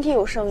打喷嚏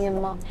有声音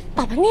吗？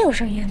打喷嚏有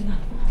声音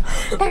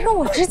的，但是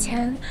我之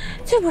前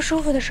最不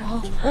舒服的时候，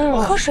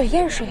喝水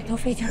咽水都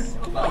费劲儿。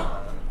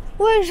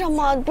为什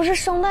么？不是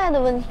声带的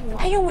问题吗？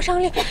它用不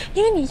上力，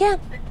因为你咽。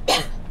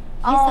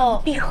你嗓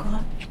子闭合，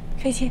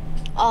费劲。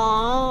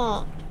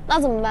哦，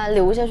那怎么办？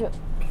流下去，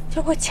就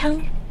过腔，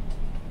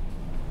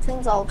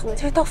真遭罪，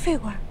就到肺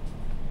管。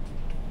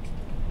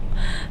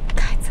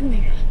开这么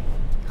远，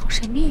好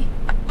神秘。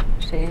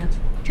谁呀？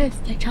这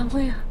演唱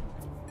会啊！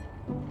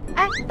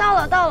哎，到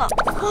了。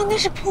哇，那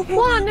是瀑布。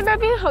哇，那边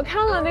变好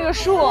看了，那个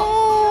树。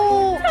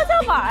哦，跳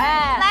跳板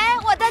哎！来，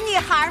我的女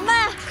孩们，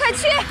快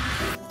去！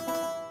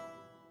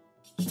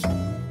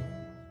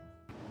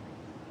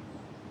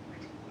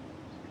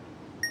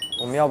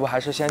我们要不还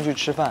是先去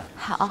吃饭？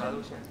好。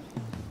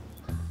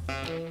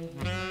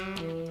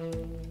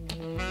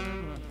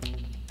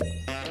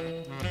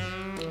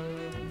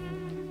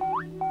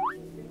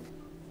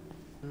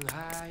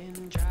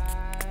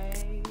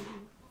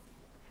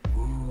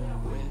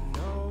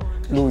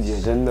陆姐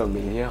真的每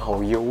天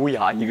好优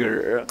雅一个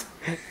人啊，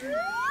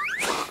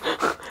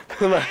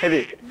他们还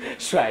得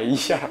甩一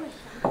下。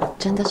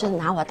真的是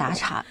拿我打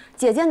岔，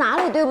姐姐哪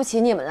里对不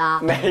起你们了？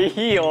没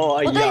有，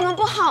哎呀，我对你们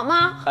不好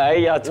吗？哎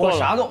呀，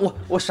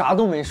我啥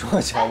都没说，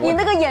乔你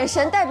那个眼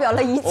神代表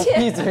了一切。我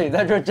闭嘴，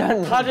在这站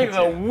着。他这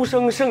个无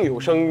声胜有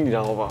声，你知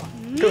道吧？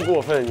更过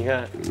分，你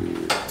看。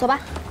走吧。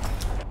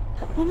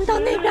我们到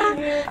那边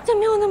就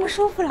没有那么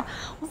舒服了，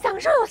享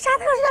受有沙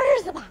滩的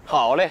日子吧。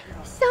好嘞。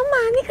小马，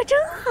你可真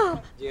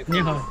好。你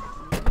好。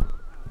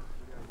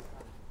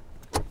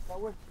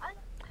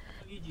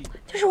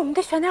就是我们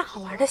得选点好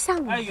玩的项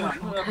目，拍出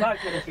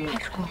来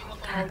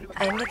看。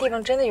哎，那地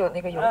方真的有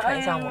那个游船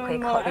项目可以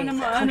考虑一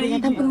下。考虑一下，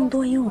但不能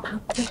多，因为我怕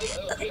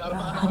贵，好不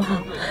好？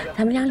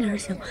咱们2人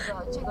行。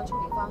这个处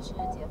理方式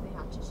姐非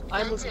常支持。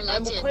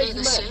兰姐，那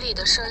个行李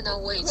的事儿呢，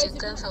我已经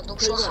跟房东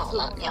说好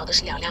了，要的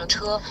是2辆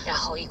车，然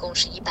后一共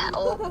是100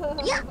欧。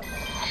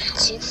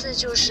其次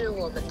就是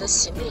我们的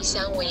行李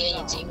箱，我也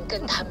已经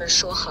跟他们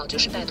说好，就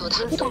是拜托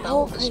他们都帮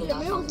我们送到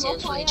房间，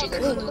所以这个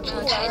可能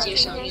从台阶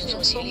上运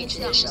送行李这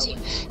件事情，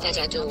大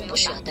家就不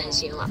需要担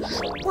心了。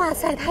哇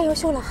塞，太优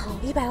秀了，好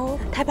，100欧，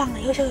太棒了，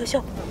优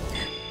秀。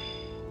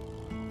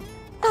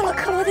到了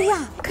克罗地亚，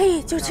可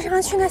以就经常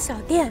去那小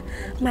店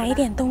买一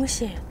点东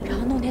西，然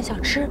后弄点小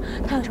吃，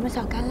看有什么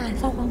小橄榄、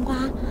小黄瓜，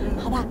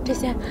好吧，这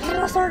些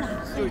啰嗦的，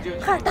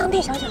喝点当地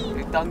小酒，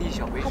当地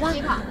小杯，好吧。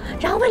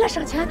然后为了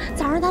省钱，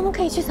早上咱们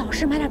可以去早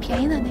市买点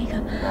便宜的那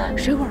个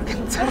水果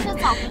跟菜，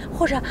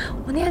或者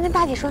我那天跟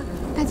大姐说，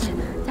大姐，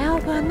咱要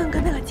不要弄个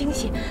那个惊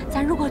喜？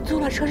咱如果租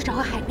了车，就找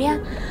个海边，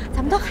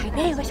咱们到海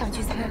边有个小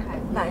聚餐，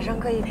晚上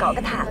可以搞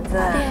个毯子。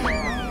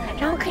对。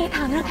然后可以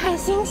躺着看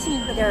星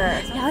星，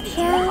聊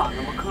天，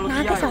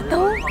拿个小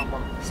灯，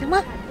行吗？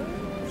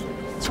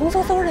穷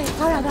嗖嗖的，也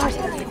花不了多少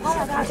钱。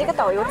这个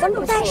导游真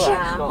不错啊。但是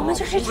我们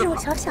就是这种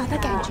小小的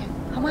感觉，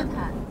好吗？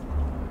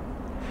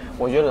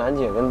我觉得兰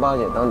姐跟八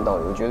姐当导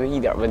游绝对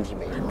一点问题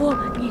没有。不，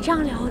你这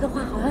样聊的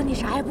话，好像你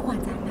啥也不管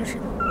咱们似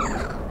的。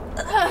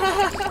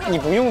你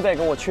不用再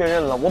跟我确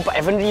认了，我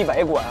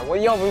100%管。我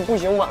要不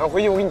行，晚上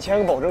回去我给你签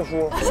个保证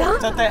书。行，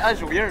再带按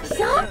手印的。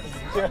行。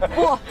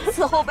不，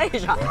伺候背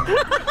上。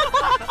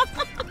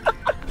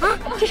啊，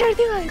这事儿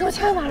定了，你给我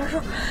签个保证书，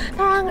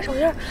到时候按个手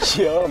印。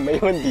行，没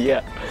问题，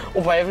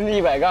我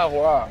100%干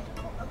活。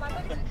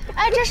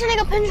哎，这是那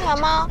个喷泉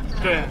吗？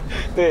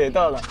对，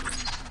到了。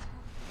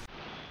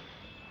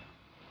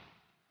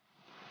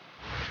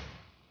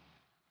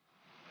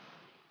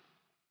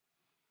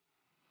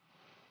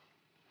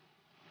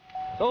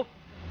走。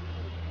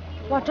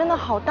哇，真的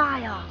好大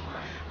呀，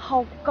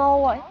好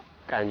高啊！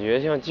感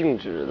觉像静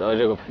止的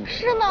这个喷泉。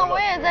是呢，我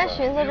也在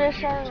寻思这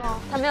事儿呢。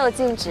它没有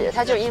静止，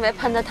它就是因为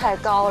喷得太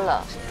高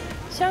了，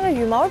像个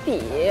羽毛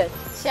笔，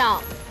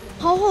像，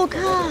好好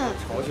看，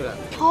吵起来了，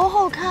好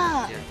好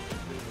看，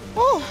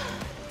哦。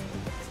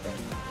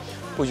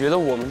我觉得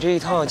我们这一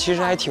趟其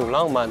实还挺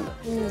浪漫的。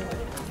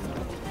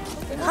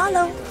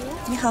Hello，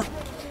 你好。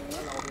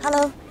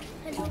Hello。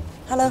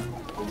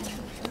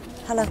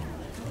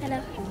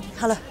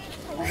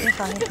你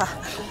好，你好。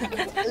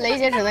雷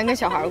姐只能跟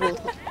小孩沟通。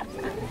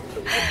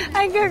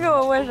挨个给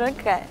我握手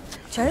可爱，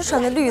全是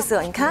穿的绿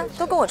色，你看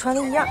都跟我穿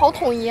的一样，好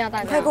统一啊！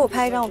大家，快给我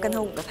拍一张，我跟他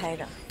5个拍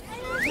着。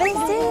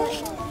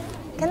Lucy,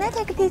 can I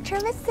take a picture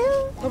with you？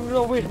 他不知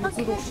道为什么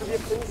自动识别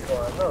喷泉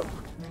呢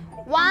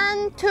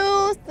 ？1,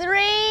 2,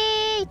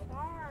 3,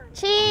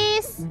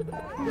 cheese。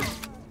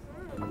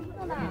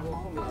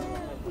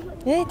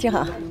哎，挺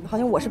好，好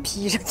像我是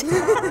P 上去。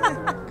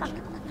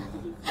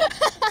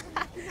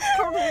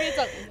偷偷给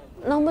整。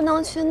能不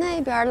能去那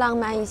边浪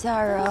漫一下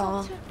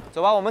啊？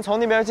走吧，我们从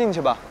那边进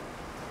去吧。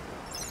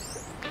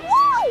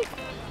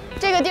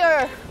这个地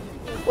儿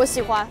我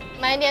喜欢，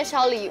买点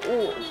小礼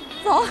物。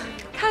走，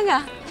看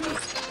看。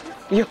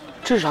哎呀，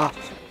这是啥？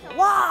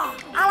哇，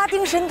阿拉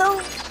丁神灯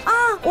啊！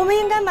我们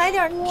应该买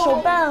点手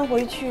办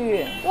回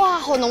去。哇，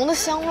好浓的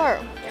香味儿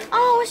啊！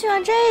我喜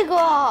欢这个。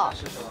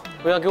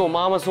我想给我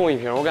妈妈送一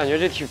瓶，我感觉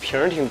这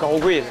瓶挺高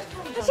贵的。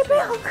它这杯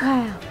好可爱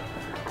啊！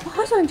我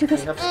好喜欢这个。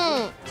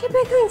这杯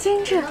更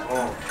精致，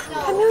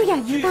还没有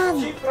眼睛大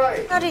呢。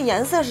它这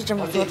颜色是真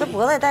不错，这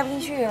脖子也戴不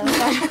进去啊。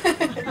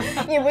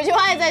你不就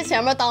爱在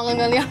前面当啷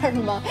个亮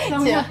吗，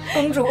姐？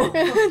公主。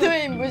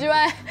对，你不就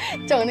爱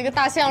整那个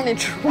大象那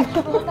出吗？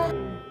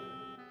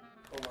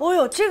哦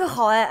呦，这个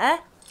好哎哎，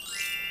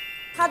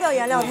它掉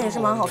颜料它也是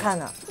蛮好看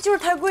的，就是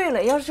太贵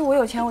了。要是我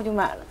有钱我就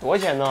买了。多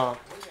少钱呢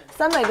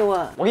？300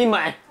多。我给你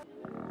买。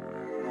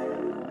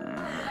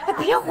哎，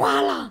别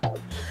花了，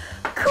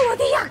克罗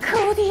地亚，克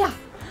罗地亚。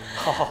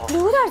好，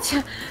留点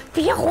钱，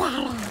别花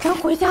了，咱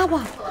回家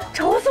吧，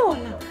愁死我了。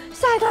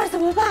下一段怎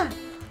么办？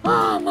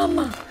啊，妈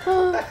妈。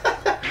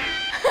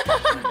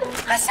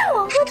还向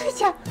王哥退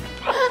钱。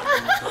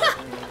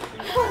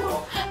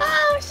啊，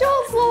笑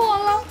死我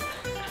了。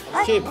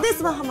哎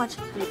，this one how much？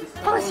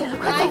 放下了，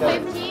快走吧，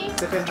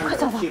快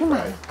走吧，不买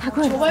了，太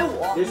贵了。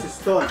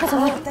快走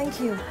吧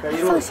 ，Thank you。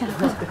放下了，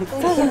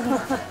放下了，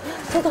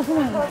走，不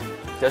买了。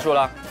结束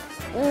了。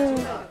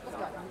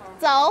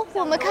走，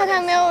我们看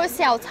看没有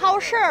小超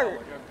市。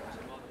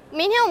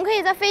明天我们可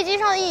以在飞机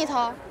上 eat。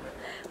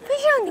飞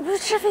机上你不是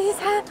吃飞机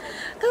餐，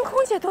跟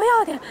空姐多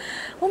要点，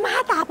我们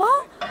还打包。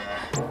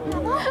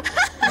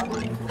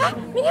哎，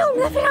明天我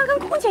们在飞机上跟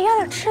空姐要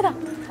点吃的，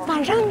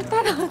晚上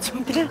待到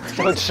9点。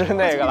就吃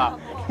那个了。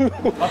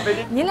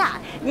你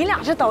俩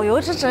这导游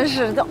这真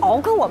是都熬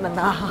过我们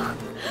呢。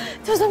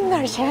就这么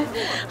点钱，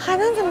还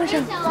能怎么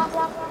整？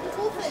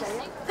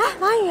哎，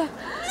王宇，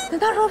等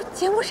到时候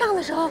节目上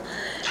的时候，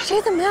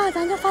谁怎么样，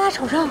咱就发他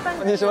丑照。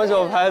你什么时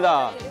候拍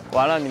的？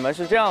完了，你们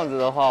是这样子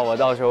的话，我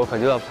到时候可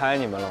就要拍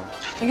你们了。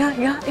你看，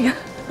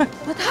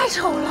我太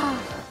丑了。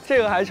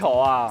这个还丑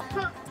啊！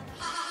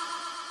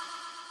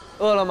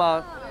饿了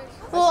吗？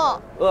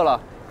饿了，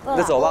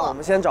那走吧，我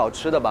们先找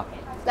吃的吧。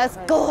Let's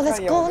go,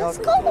 let's go, let's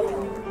go。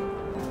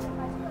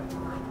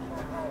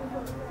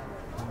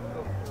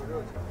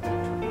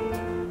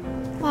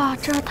哇，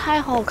这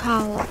太好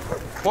看了！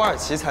土耳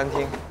其餐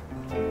厅。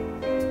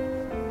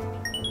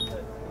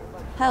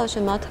还有什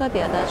么特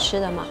别的吃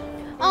的吗？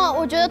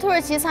我觉得土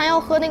耳其餐要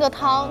喝那个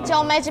汤，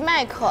叫麦吉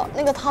麦克，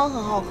那个汤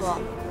很好喝。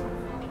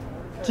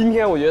今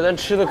天我觉得咱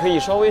吃的可以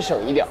稍微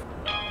省一点，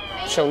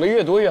省的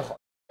越多越好。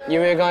因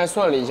为刚才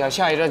算了一下，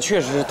下一站确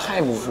实是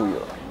太不富裕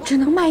了，只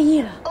能卖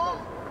艺了。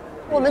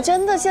我们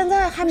真的现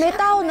在还没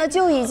到呢，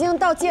就已经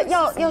到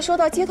要说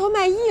到街头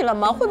卖艺了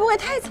吗？会不会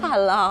太惨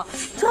了？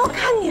主要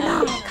看你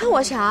了，看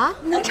我啥？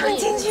能唱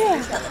京剧。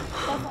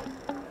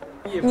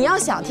你要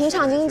想听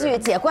唱京剧，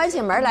姐关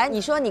起门来，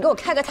你说你给我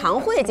开个堂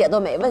会，姐都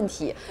没问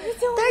题。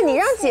但是你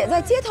让姐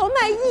在街头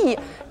卖艺，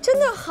真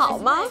的好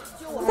吗？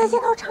在街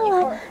头唱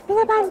完，人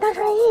家把你当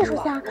成艺术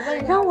家，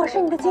然后我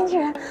是你的经纪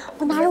人，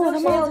我拿着我的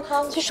帽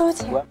子去收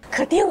钱，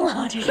可定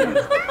了这是。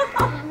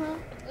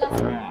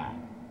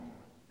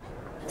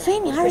所以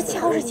你27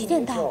号是几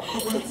点到？好吧。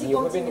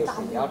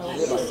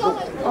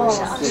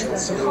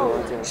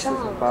上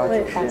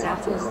为大家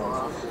分享。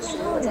所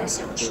以我在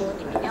想说，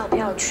你们要不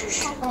要去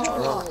寻找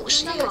任务？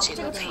是一个这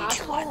个可以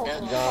去玩的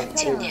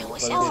景点，我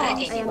先发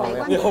给你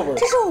们。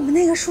这是我们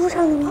那个书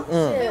上的吗？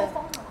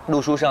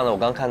路书上的我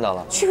刚看到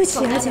了。去不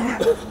起啊，姐。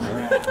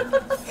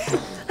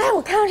哎，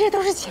我看到这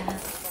都是钱。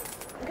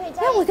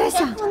哎，我在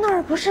想，那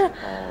儿不是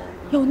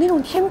有那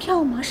种天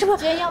票吗？是不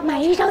是买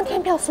一张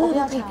天票，所有都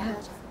可以看？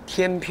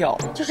天票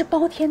就是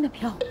包天的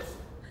票。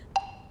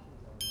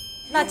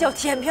那叫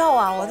天票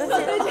啊！我的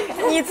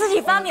天，你自己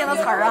发明的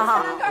词儿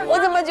啊！我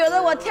怎么觉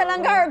得我天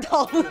栏杆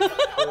疼？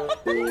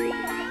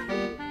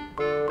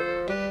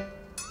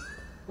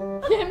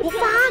我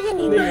发给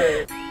你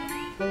们。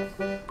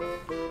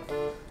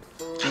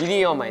一定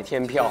要买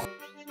天票。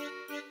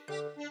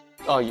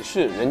哦，也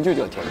是，人就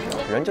叫天票，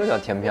人就叫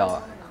天票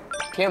啊。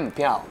天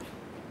票。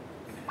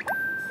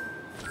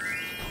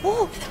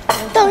哦，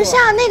等一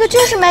下，那个就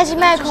是麦吉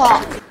麦克。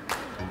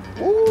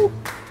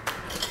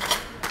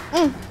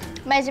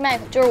麦吉麦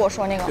克就是我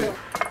说那个。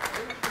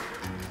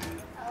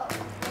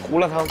胡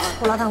辣汤。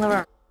胡辣汤的味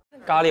儿。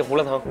咖喱胡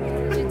辣汤。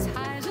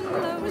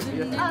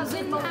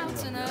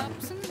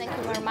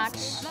very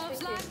much。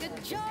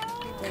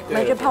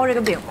没去泡这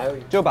个饼，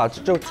就把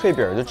这脆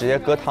饼就直接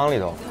搁汤里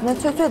头，那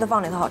脆脆的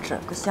放里头好吃，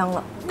可香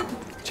了。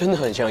真的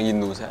很像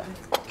印度菜，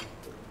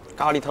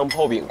咖喱汤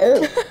泡饼。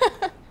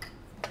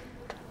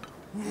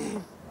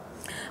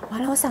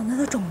完了，我嗓子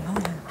都肿了，我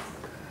觉得。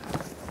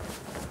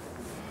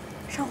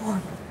上火。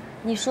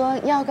你说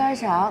要干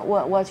啥？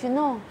我去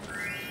弄。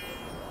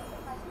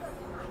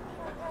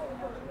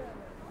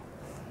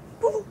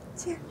不，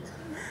姐，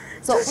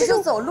走不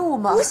是走路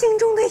吗？无形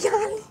中的压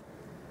力。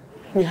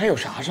你还有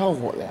啥上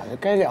火的呀？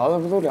该聊的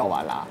不都聊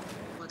完了？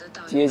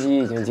接机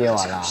已经接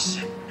完了，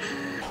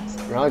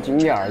然后景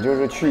点就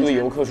是去一个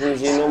游客中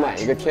心能买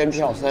一个天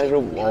票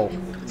35欧。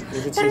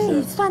但是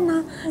你算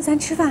呢？咱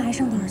吃饭还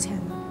剩多少钱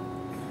呢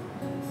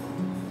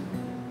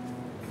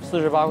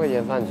？48块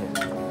钱饭钱。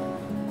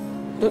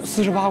那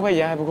48块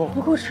钱还不够？不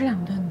够吃2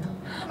顿的。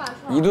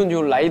一顿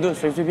就来一顿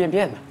随随便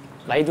便的，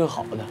来一顿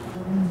好的。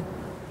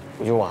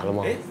不就完了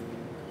吗？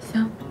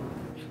行。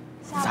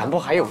咱不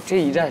还有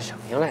这一站省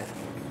下来的？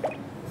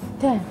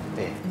对，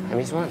还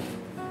没算呢。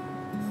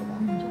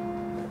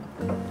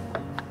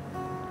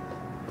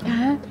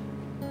啊？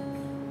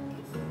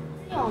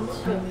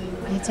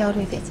别焦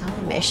虑，别焦虑，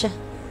没事，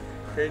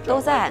都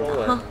在呢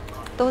哈，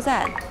都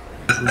在。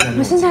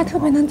我现在特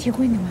别能体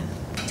会你们，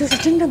就是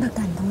真正的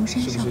感同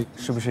身受。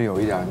是不是有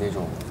一点那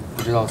种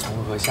不知道从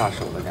何下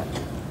手的感觉？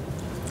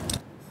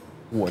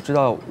我知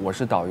道我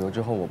是导游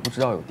之后，我不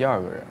知道有第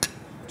2个人，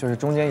就是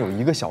中间有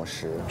1个小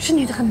时是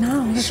你的很难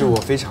熬的，是我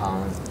非常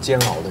煎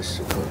熬的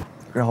时刻，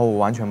然后我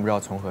完全不知道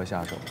从何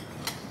下手。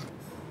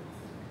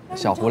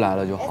小胡来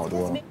了就好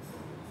多了。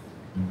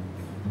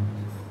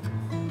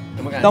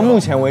到目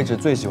前为止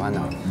最喜欢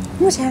哪？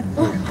目前，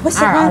我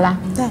喜欢了，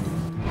对。又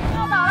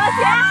倒了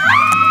钱！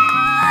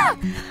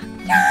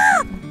呀！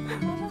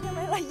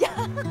没了呀！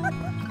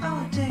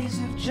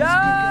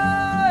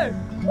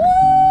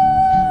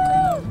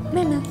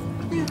妹妹，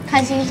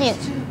看星星。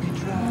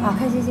啊，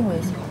看星星我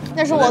也喜欢。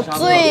那是我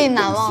最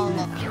难忘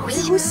的。流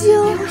星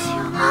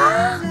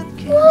啊！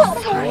哇，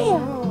可以！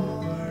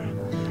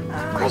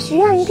快许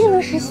愿，一定能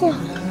实现。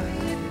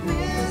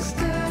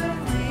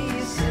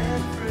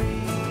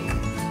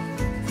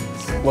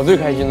我最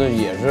开心的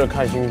也是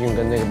看星星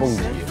跟那个蹦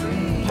极，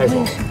太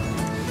爽了，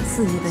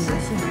刺激的游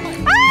戏。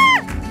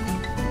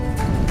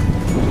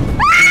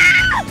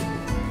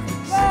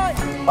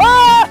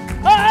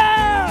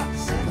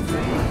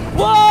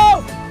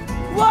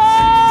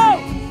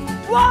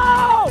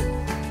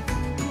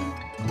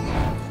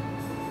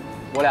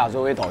我俩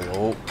作为导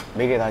游，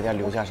没给大家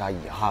留下啥遗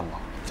憾吧？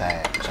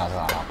在沙特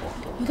阿拉伯，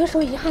有的时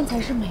候遗憾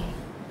才是美。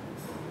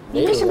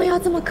你为什么要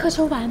这么苛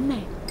求完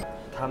美？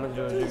他们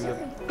就是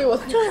对我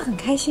就是很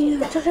开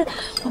心啊，就是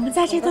我们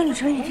在这段旅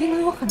程已经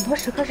能有很多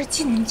时刻是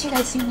能记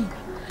在心里的，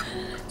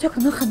就可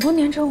能很多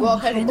年之后我们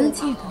还能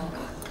记得，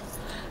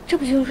这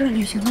不就是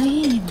旅行的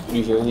意义吗？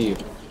旅行意义。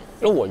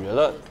那我觉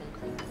得，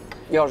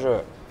要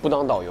是不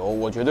当导游，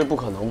我绝对不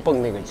可能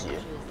蹦那个极，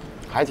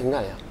还挺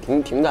感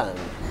恩，挺感恩的。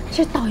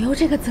这导游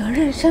这个责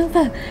任身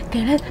份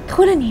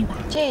推了你一把，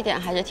这一点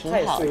还是挺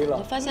好的。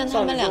你发现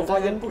他们2个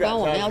人，不管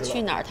我们要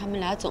去哪儿，他们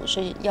俩总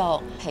是要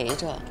陪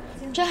着。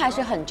这还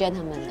是很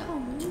gentleman 的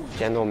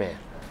 ，gentleman，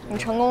 你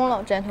成功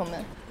了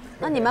 ，gentleman。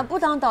那你们不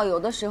当导游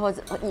的时候，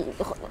你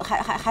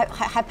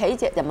还陪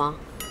姐姐吗？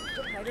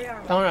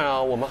当然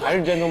啊，我们还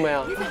是 gentleman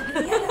啊。你看，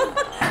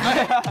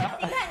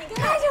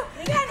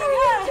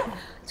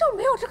就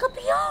没有这个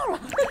必要了。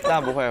那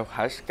不会，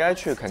还是该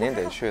去肯定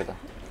得去的。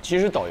其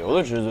实导游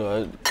的职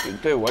责，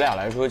对我俩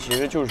来说，其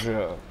实就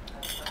是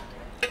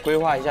规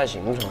划一下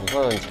行程，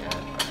赚钱。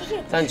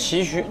但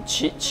其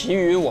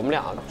余我们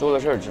俩做的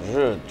事儿，只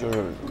是就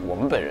是我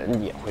们本人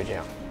也会这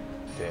样，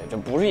对，这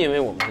不是因为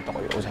我们是导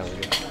游才会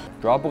这样，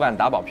主要不敢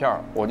打保票，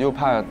我就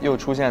怕又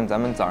出现咱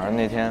们早上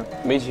那天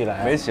没起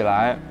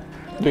来，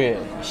对，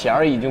弦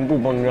儿已经不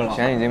绷着了，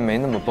弦已经没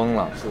那么绷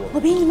了。是我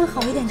比你们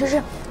好一点，就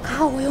是还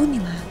好我有你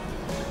们，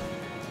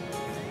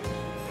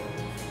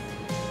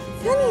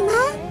有你们，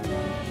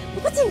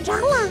我不紧张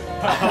了。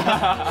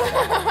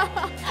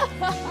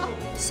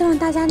希望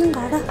大家能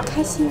玩得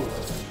开心。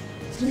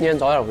今天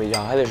早点回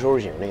家，还得收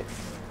拾行李。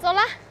走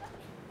了。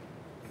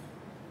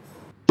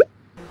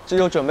这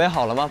就准备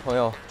好了吗，朋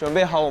友？准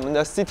备好我们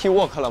的 City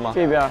Walk 了吗？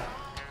这边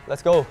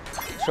 ，Let's go。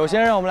首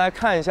先，让我们来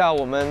看一下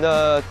我们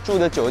的住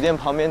的酒店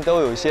旁边都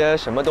有些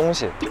什么东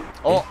西。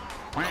哦，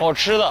好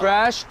吃的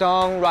 ，Fresh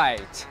Done Right。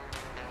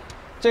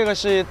这个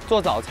是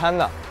做早餐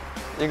的，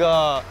一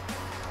个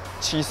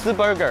起司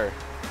burger。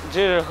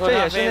这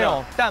也是那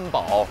种蛋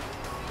堡。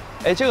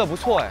哎，这个不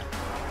错哎。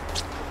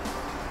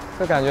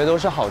这感觉都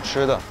是好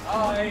吃的。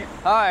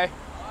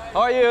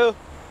Hi，How are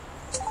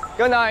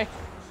you？Good night。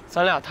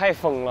咱俩太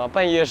疯了，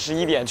半夜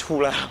11点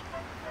出来了。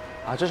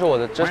啊，这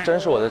真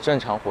是我的正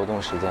常活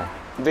动时间。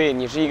对，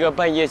你是一个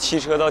半夜骑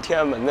车到天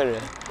安门的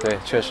人。对，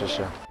确实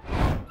是。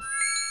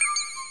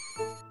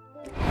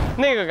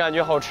那个感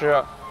觉好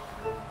吃。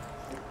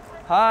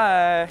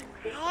嗨。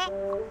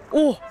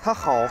哦，它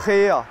好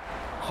黑呀，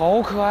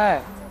好可爱。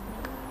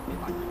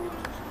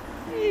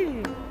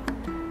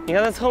你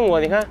看它蹭我，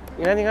你看，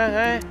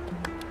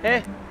哎，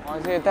哎，哇，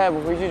这带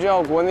不回去，这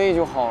要国内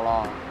就好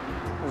了，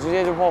我直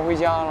接就抱回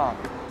家了。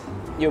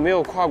有没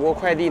有跨国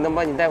快递能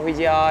把你带回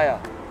家呀？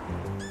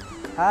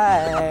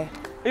嗨，哎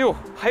呦，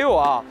还有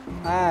啊，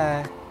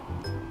哎，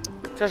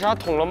这啥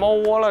捅了猫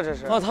窝了？这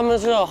是啊，他们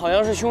是好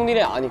像是兄弟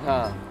俩，你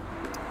看。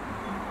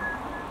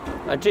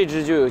啊，这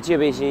只就有戒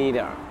备心一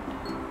点，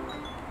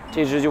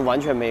这只就完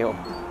全没有，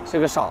是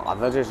个傻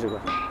子，这是个，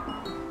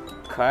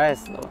可爱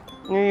死了。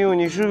哎呦，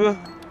你是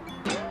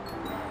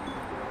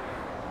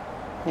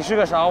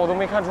个啥？我都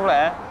没看出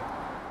来，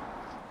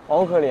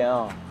好可怜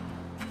啊！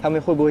他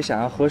们会不会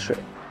想要喝水？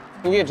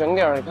你给整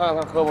点，你看看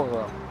他喝不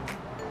喝。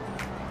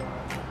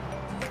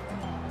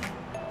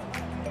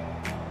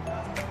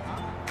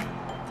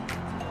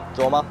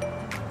走吗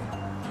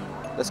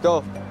 ？Let's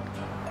go.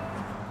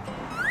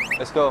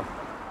 Let's go.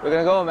 We're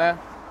gonna go, man.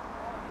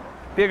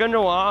 别跟着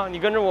我啊！你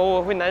跟着我，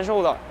我会难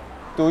受的。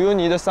Do you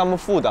need some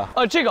food?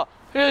 这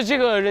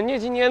个，人家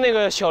今天那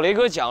个小雷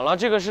哥讲了，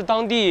这个是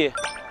当地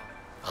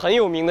很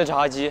有名的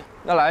炸鸡。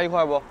那来一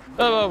块不？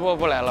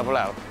不来了。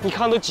你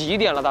看都几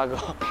点了，大哥？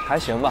还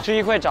行吧。吃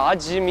一块炸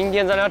鸡，明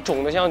天咱俩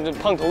肿得像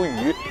胖头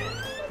鱼。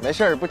没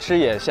事，不吃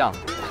也像。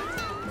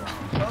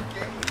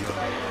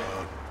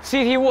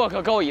City Walk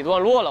告一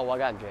段落了，我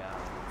感觉。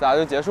咋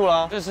就结束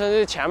了？这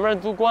是前面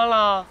都关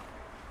了。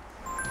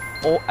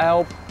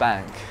OL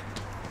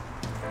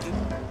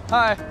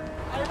Bank。Hi. I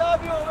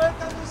love you.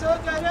 Welcome to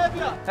Saudi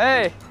Arabia.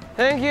 Hey,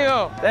 thank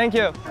you. Thank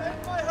you.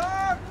 My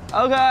heart.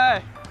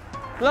 Okay.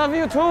 Love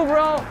you too,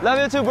 bro. Love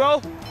you too,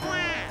 bro.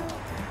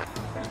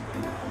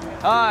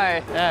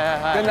 Hi.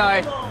 Good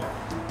night.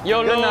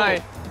 YOLO. Good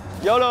night.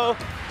 YOLO.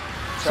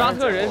 沙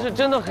特人是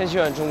真的很喜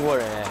欢中国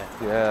人哎。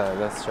Yeah,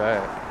 that's right.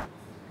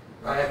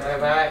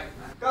 拜。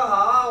干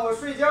哈？我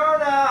睡觉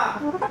呢。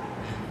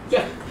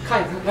这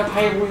看他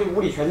拍一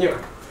屋里全景，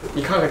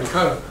你看看。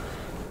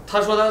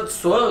他说他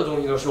所有的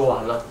东西都收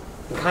完了，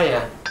你看一眼。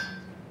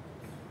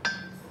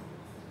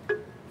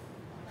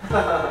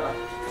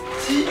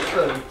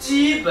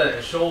基本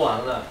收完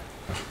了。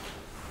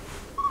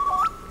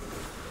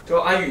这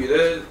安宇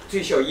的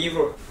这小衣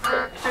服，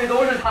这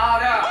都是他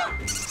的。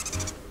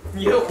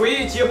你要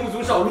回节目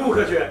组找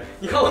look 去，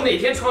你看我哪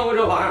天穿过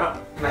这玩意儿？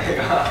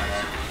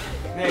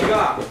哪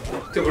个？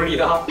这不是你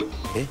的？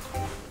哎，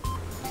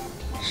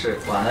是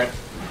晚安。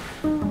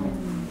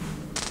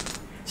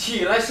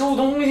起来收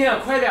东西，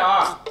快点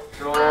儿！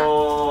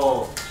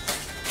收。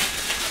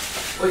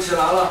我起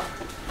来了。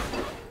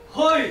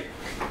嘿。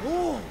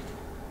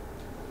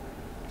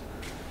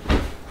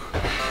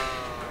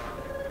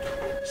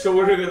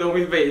收拾个东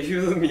西委屈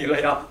死你了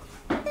呀！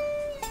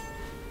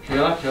行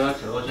了，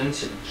我真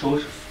起来收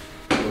拾。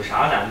有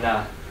啥难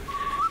的？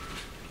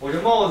我这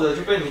帽子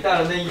就被你戴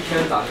了那一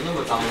天，咋就那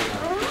么脏了呢？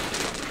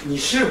你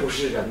是不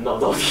是人呢？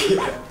到底？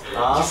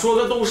啊？你说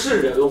的都是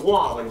人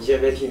话吗？你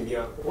现在听听。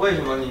为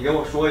什么？你给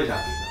我说一下。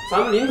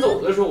咱们临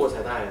走的时候我才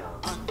戴的。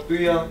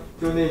对呀，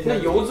就那天。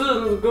那油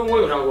渍跟我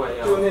有啥关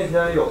系啊？就那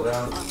天有的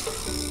呀。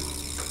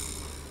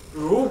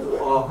如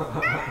果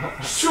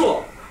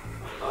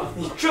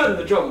你真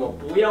的这么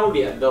不要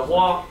脸的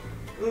话，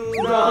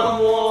那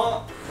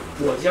么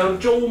我将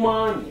咒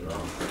骂你了。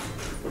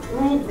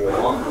如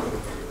果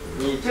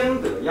你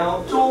真的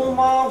要咒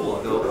骂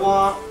我的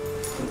话，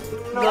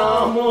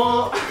那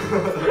么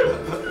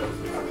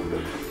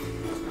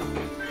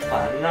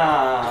烦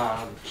呐，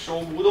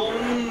收不动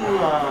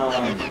了。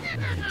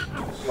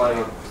欢迎，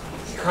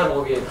看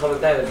我给他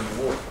们带的礼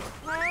物。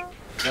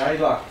来一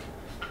段，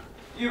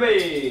预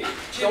备，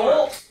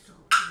走。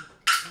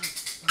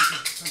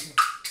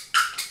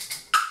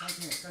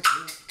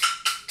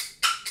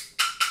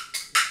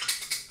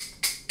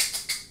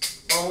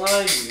王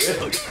安宇，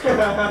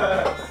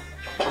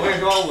我跟你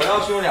说，我要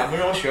是用2分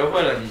钟学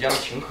会了，你将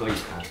情何以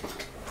堪？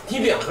你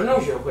2分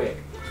钟学会，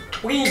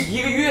我给你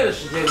1个月的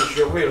时间，你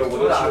学会了，我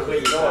都情何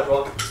以堪。跟我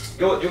说，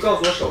你就告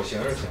诉我手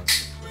型就行。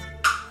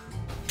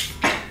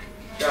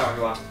这样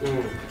是吧？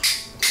嗯。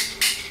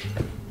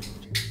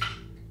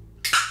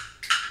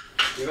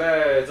预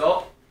备，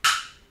走。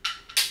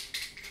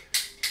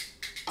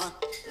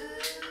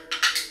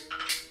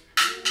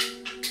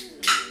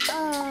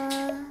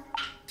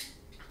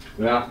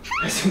怎么样？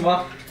还行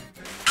吗？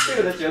这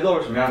个的节奏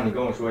是什么样？你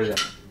跟我说一下。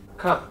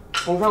看，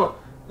从上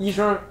一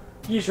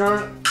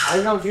声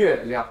弹上去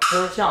，2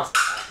声下踩。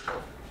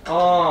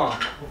哦，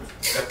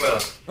学会了。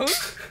我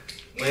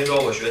跟你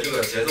说，我学这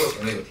个节奏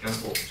型的有天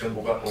赋，我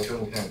真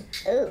不骗你。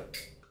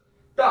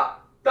哒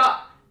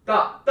哒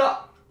哒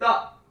哒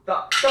哒哒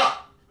哒哒哒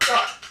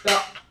哒哒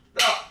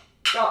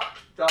哒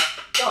哒哒哒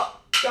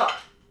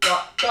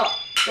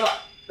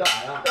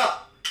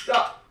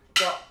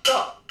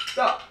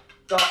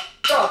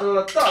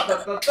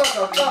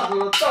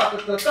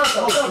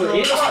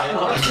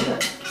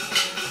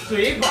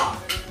嘴把，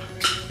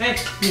哎，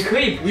你可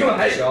以不用，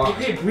还行，你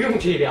可以不用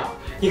这样，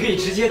你可以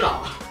直接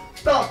打。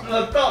快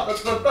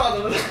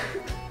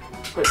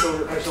收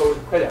拾，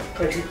快点，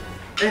快去。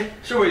哎，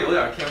是不是有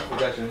点天赋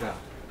在身上？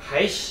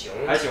还行，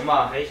还行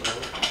吧，还行，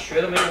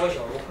学的没我小时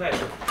候快。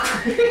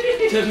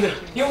真的，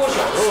因为我小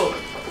时候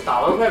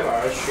打完快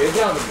板学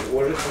架子鼓，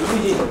我是头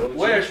一进球，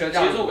我也学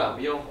架子鼓，节奏感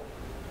比较好。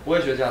我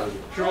也学架子鼓，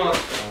是吗？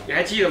你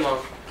还记得吗？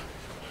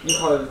你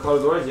考了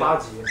多少级？8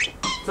级。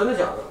真的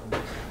假的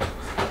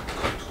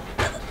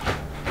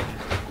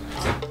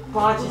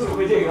？8级就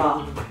会这个？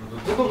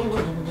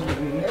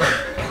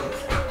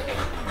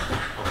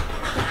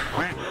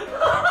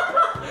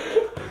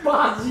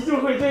 8级就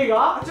会这个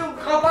啊？就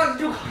考8级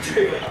就考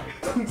这个。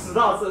动词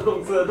大字，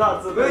动词大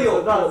字，没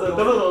有大字，咚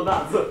咚咚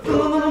大字，咚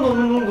咚咚咚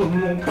咚咚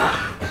咚咚哒。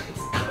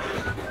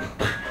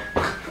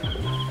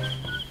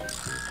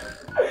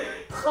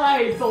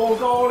太糟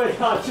糕了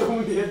呀，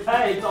兄弟，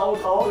太糟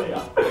糕了呀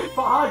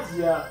！8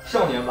级，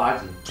少年8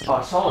级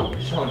啊，少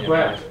年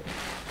8级。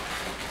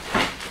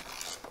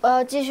我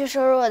要继续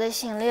收拾我的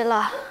行李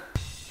了。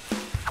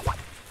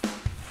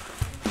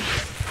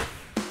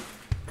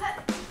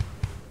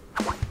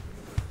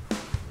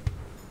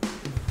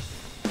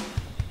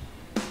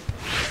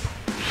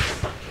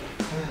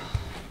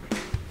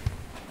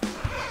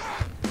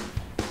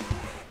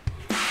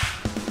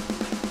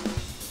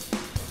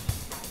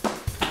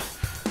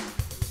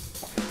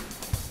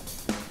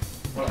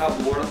 差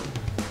不多了，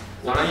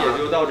咱俩也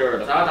就到这儿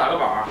了。咱俩打个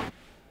板。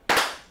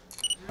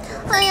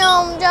哎呀，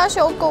我们家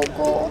小狗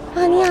狗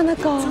啊，你养的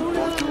狗？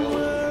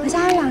我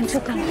家有2只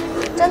狗。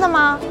真的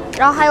吗？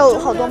然后还有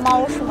好多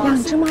猫是吗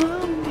？2只猫。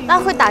那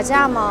会打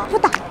架吗？不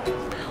打。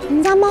我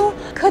们家猫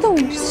可懂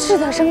适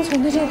者生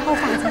存的这套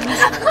法则了。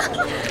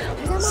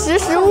识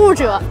时务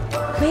者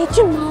为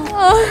俊猫，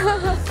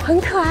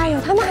很可爱哟，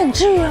它们很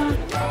治愈啊。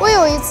 我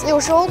有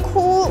时候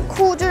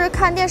哭，就是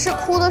看电视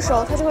哭的时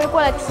候，它就会过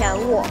来舔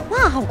我。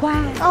哇，好乖。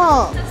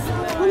嗯，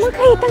我们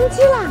可以登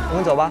机了。我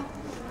们走吧。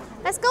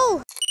 Let's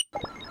go。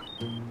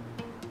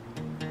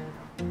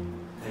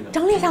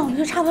整理一下，我们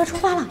就差不多出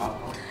发了。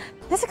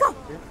Let's go。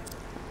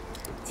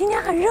今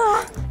天很热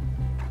啊。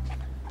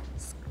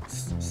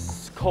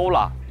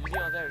Skola。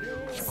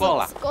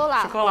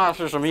Skola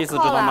是什么意思？知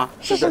道吗？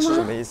是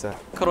什么意思？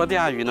克罗地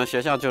亚语呢？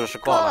学校就是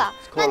Skola。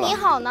那你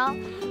好呢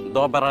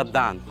 ？Dobar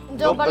dan。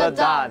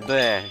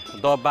 对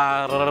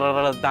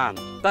 ，Dobar dan。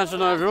但是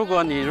呢，如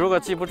果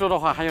记不住的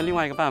话，还有另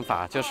外一个办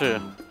法，就是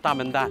大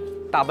笨蛋。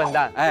大笨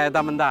蛋。哎，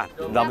大笨蛋。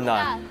大笨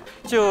蛋。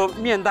就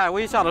面带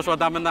微笑的说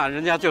大笨蛋，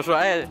人家就说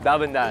哎，大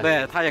笨蛋。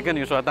对，他也跟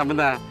你说大笨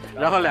蛋，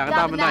然后2个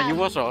大笨蛋一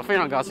握手，非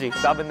常高兴。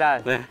大笨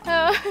蛋。对。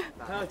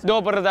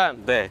Dobar dan。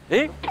对，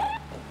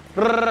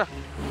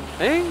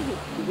哎，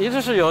你这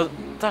是有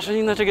大声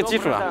音的这个基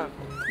础啊？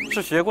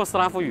是学过斯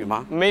拉夫语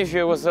吗？没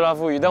学过斯拉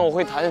夫语，但我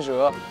会弹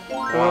舌。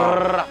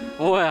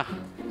哇呀，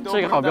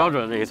这个好标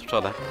准，这个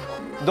说的。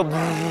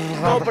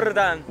Dobar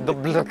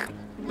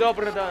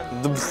dan。Dobar dan。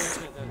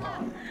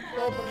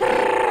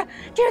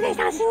这有点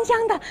像新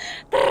疆的。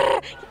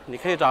你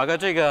可以找个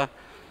这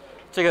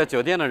个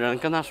酒店的人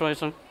跟他说一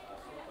声，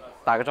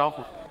打个招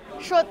呼。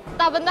说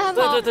大笨蛋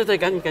吗？对，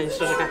赶紧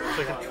试试看。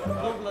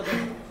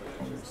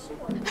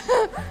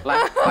来，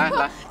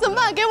怎么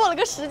办？给我了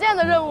个实践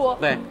的任务。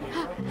对，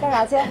干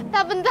啥去？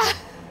大笨蛋。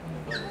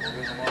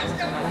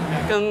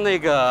跟那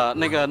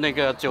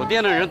个酒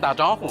店的人打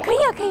招呼。可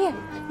以。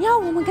你要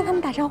我们跟他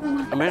们打招呼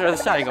吗？没事，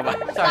下一个吧，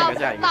下一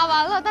个。打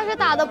完了，但是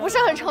打的不是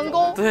很成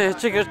功。对，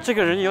这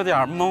个人有点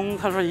懵，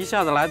他说一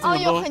下子来这么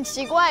多，很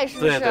奇怪，是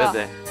不是？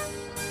对。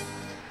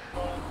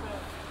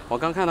我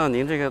刚看到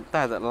您这个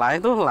袋子，来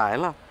都来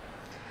了。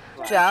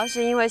 主要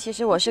是因为其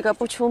实我是个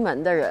不出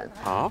门的人，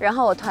好，然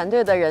后我团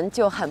队的人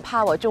就很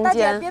怕我中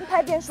间边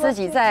拍边说自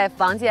己在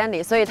房间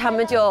里，所以他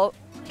们就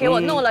给我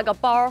弄了个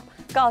包，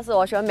告诉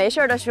我说没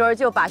事的时候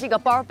就把这个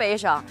包背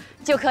上，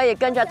就可以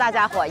跟着大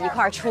家伙一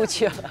块儿出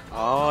去了。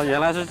哦，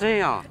原来是这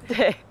样。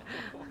对。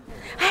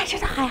哎，这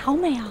个海好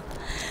美啊！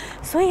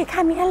所以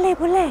看明天累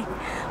不累，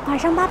晚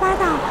上88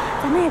到，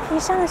咱们也可以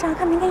商量，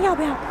看明天要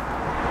不要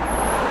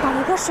搞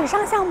一个水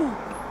上项目。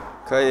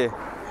可以。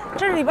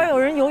 这里边有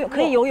人游泳，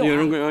可以游泳。有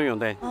人游泳，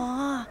对。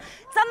啊，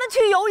咱们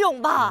去游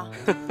泳吧。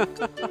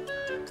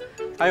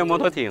还有摩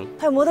托艇。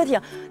咱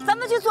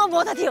们去坐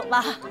摩托艇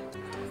吧。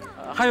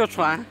还有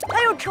船。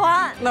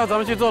那咱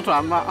们去坐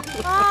船吧。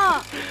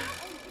啊！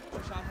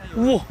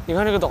哇，你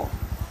看这个岛，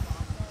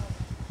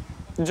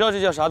你知道这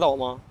叫啥岛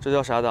吗？这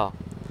叫啥岛？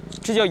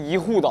这叫一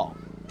户岛。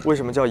为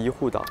什么叫一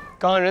户岛？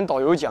刚刚人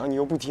导游讲，你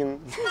又不听。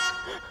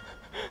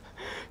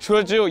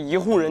说只有1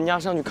户人家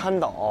上去看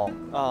岛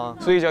啊，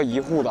所以叫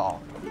一户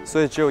岛。 所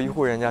以只有1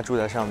户人家住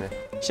在上面，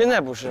现在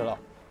不是了。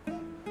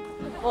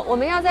我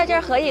们要在这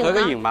儿合影吗？合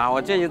个影吧，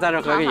我建议在这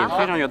儿合个影，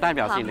非常有代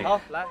表性的。好，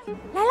来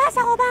了，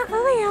小伙伴，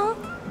合个影。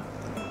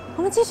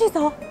我们继续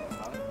走，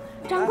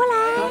转过来。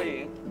合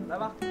影，来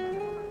吧。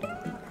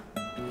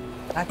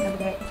来，看不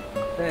看？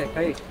对，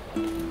可以。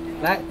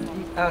来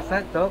，1、2、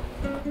3，走。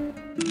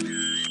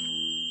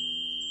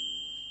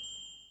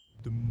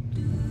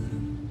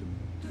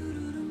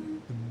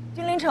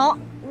君临城，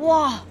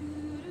哇！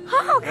 好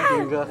好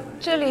看，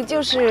这里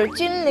就是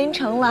君临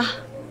城了，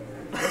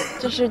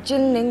这是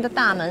君临的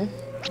大门。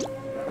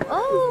哦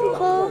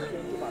呵，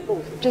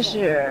这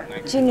是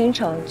君临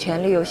城，《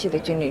权力游戏》的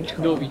君临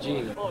城。肉比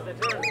君。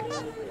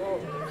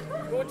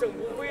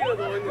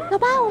老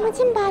爸，我们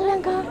进吧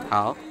，2个。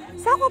好。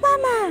小伙伴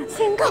们，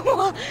请跟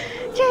我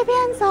这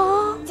边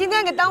走。今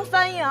天给当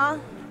翻译啊，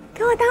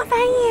给我当翻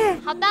译。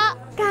好的，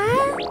感恩。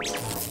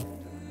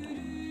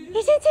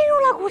已经进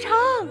入了古城，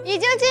已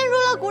经进入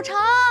了古城。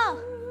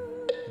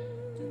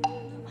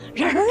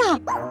人呢？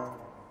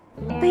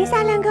等一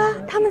下，亮哥，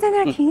他们在那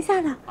儿停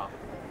下了。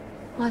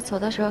哇，走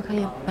的时候可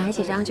以摆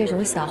几张这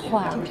种小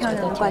画，挺漂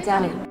亮的，挂家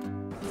里。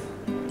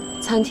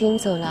餐厅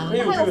走廊，很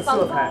有这个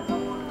色彩，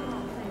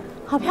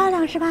好漂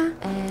亮是吧？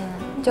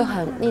就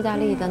很意大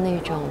利的那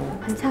种，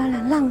很漂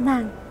亮，浪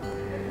漫。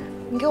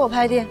你给我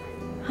拍的，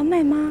很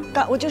美吗？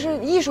我就是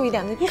艺术一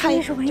点的，看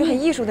艺术文艺，就很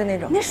艺术的那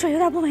种。那水有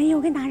点不文艺，我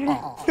给你拿着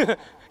来。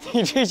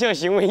你这像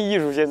行为艺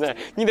术，现在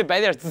你得摆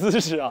点姿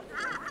势啊。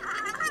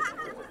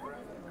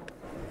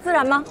自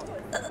然吗？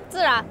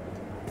自然，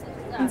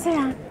很自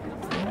然。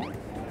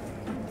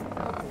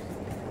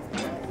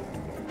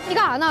你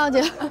干啥呢，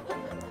姐？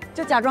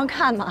就假装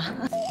看嘛。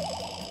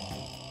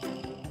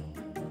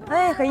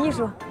哎，很艺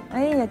术。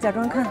哎呀，假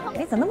装看。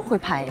哎，怎么那么会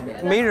拍呀？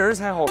没人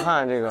才好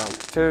看，这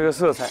个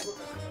色彩。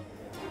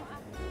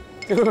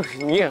就是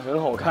你也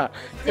很好看。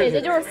姐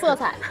姐就是色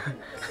彩。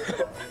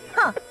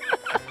哼。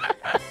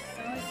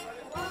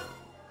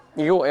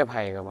你给我也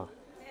拍一个吧。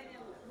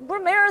不是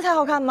没人才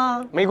好看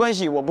吗？没关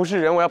系，我不是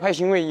人，我要拍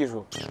行为艺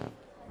术。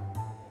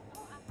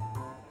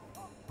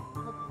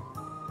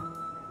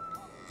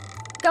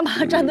干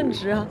嘛站那么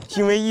直啊？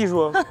行为艺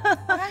术。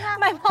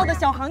卖炮的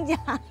小行家。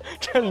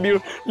这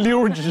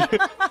溜直。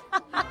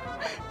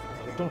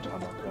正常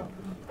的。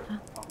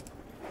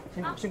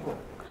辛苦。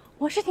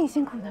我是挺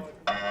辛苦的。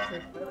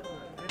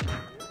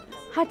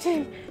他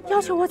这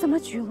要求我怎么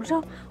举，我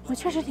说我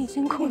确实挺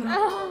辛苦的。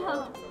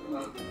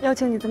要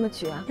求你这么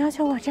举啊？要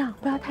求我这样，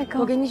不要太高。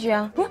我给你举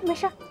啊。不用，没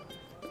事。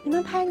你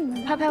们拍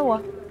你们，拍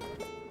我。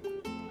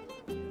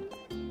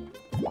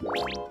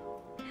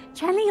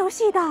权力游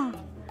戏的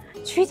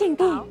取景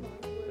地。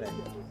对。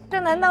这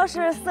难道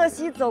是瑟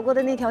西走过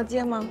的那条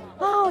街吗？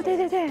哦，对，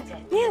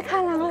你也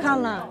看了吗？看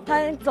了，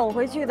他走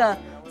回去的，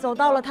走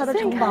到了他的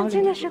城堡里。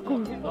真的是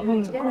古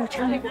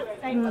城。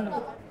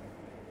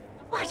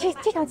哇，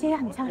这条街也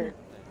很漂亮，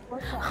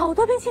好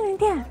多冰淇淋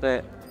店。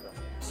对，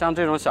像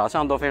这种小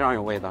巷都非常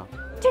有味道。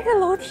这个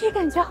楼梯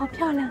感觉好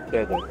漂亮。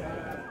对。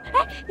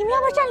哎，你们要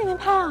不要站里面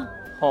拍啊？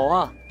好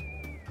啊。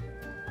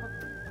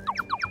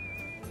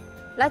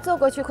来坐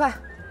过去，快，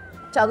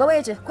找个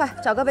位置，快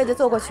找个位置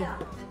坐过去。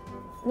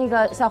那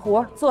个小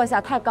胡坐一下，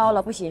太高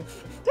了不行。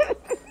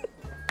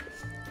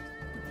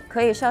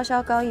可以稍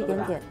稍高一点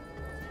点。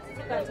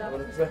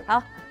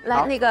好，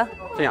来那个，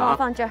这样啊，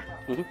放这儿。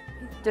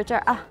就这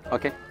儿啊。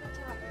OK。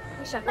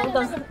闪光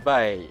灯。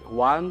备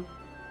 1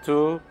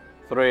 2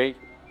 3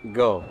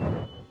 go。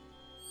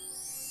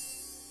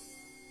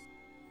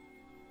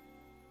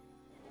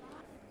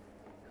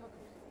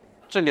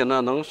这里呢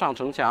能上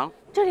城墙。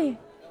这里。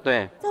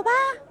对。走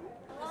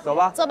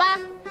吧。走吧。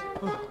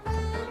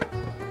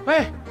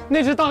哎，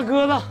那只大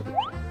鸽子。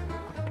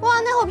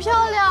哇，那好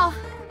漂亮。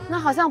那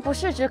好像不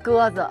是只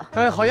鸽子。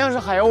哎，好像是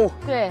海鸥。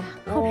对，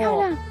好漂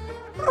亮。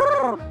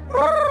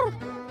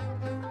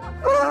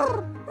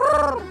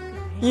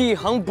一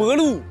行薄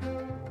露，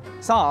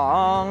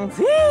上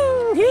青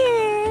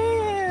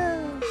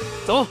天。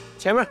走，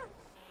前面。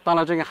到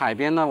了这个海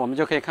边呢，我们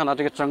就可以看到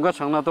这个整个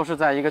城呢都是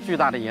在一个巨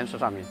大的岩石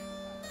上面。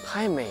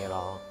太美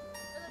了，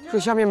这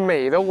下面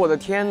美的我的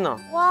天哪！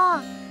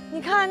哇，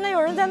你看那有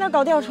人在那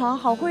搞吊床，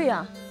好会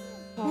呀。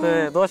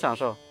对，多享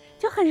受。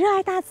就很热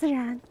爱大自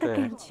然的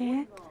感觉。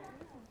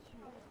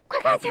快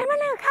看前面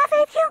那个咖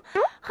啡厅，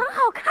很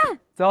好看。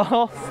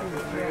走。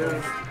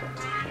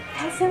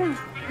开心了。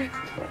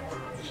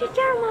是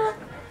这儿吗？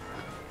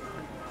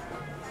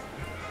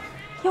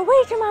有位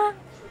置吗？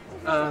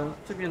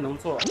这边能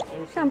坐。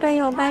上边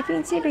有卖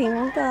冰激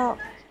凌的。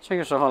这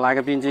个时候来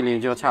个冰激凌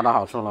就恰到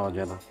好处了，我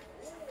觉得。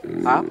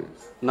啊，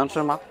能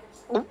吃吗？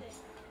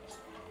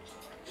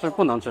是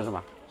不能吃是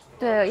吧？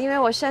对，因为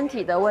我身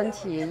体的问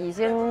题，已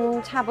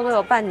经差不多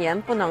有半年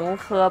不能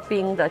喝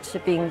冰的、吃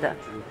冰的。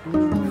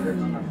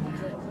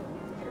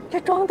这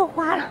妆都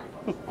花了。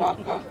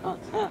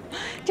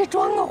这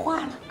妆都花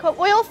了。可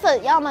我有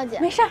粉要吗，姐？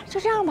没事，就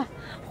这样吧，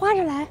花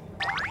着来。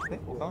哎，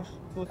我刚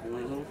说。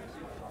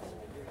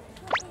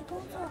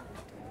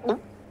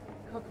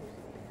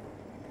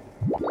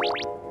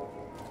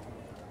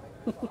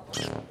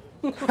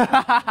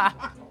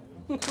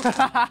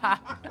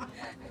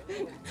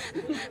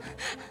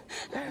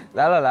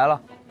来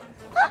了。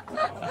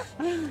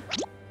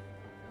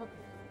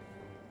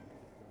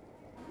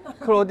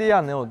克罗地亚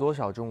能有多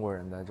少中国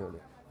人在这里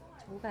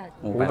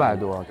？500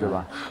多，对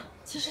吧？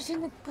其实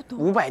真的不多。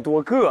500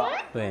多个。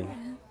对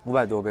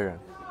，500多个人，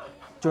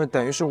就是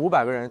等于是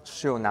500个人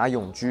是有拿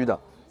永居的。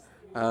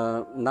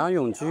拿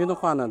永居的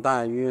话呢，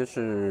大约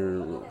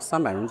是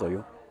300人左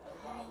右。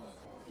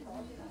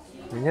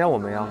明天我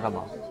们要干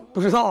嘛？不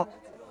知道，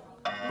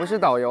不是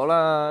导游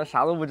了，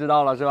啥都不知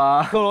道了是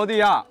吧？克罗地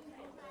亚，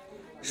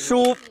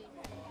舒。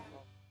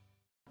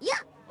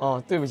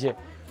哦，对不起，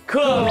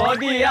克罗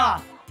地亚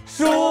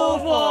舒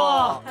服。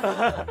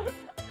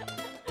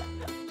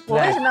我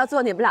为什么要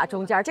坐你们俩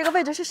中间？这个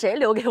位置是谁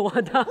留给我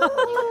的？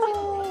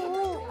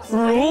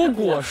如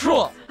果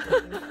说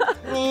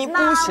你不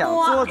想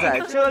坐在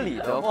这里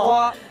的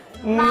话，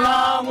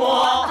那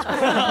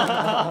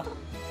么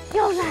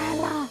又来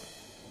了。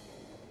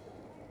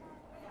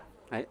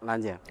哎，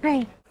兰姐，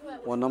哎，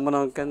我能不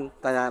能跟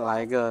大家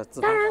来一个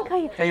自拍？当然可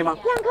以，可以吗？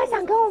亮哥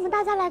想跟我们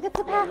大家来个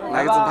自拍，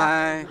来个自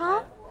拍。好，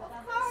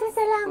谢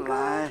谢亮哥。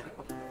来，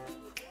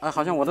哎，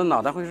好像我的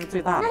脑袋会是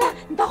最大的。来，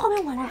你到后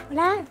面我来，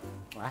来，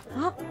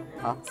好，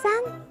好，3、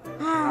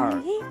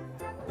2、1，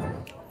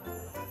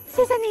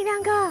谢谢你，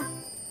亮哥。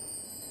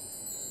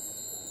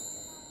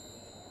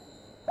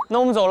那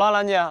我们走了，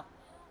兰姐。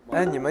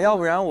哎，你们要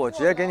不然我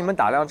直接给你们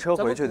打辆车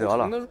回去得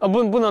了。啊，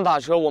不能打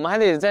车，我们还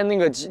得在那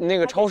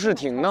个超市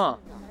停呢。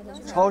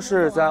超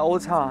市在欧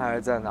畅还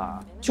是在哪儿？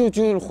就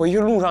回去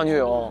路上就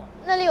有。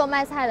那里有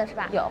卖菜的是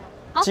吧？有。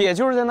姐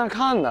就是在那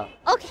看的。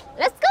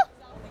 OK，Let's go，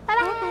 拜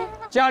拜。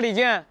家里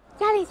见。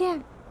家里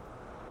见。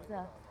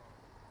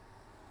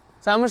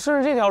咱们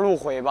顺着这条路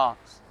回吧。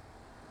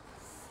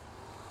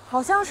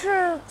好像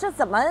是这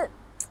怎么，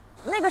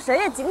那个谁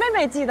也妹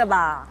妹记得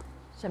吧？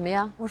什么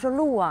呀？我说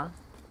路啊。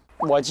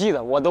我记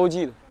得，我都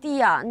记得。弟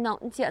呀，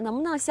姐能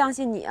不能相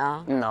信你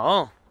啊？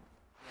能。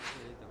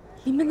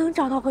你们能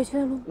找到回去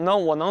的路？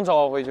能，我能找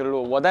到回去的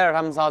路。我带着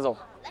他们仨走。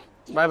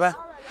拜拜。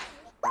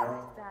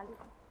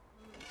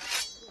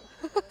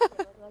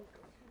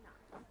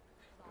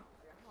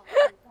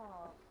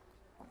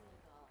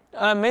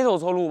哎，没走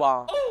错路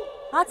吧？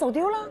啊，走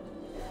丢了？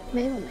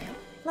没有。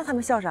那他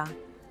们笑啥？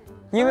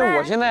因为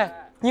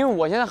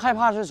我现在害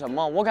怕是什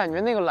么？我感觉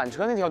那个缆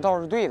车那条道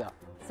是对的。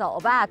走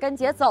吧，跟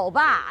姐走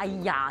吧。哎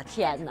呀，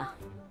天哪，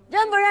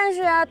认不认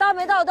识？到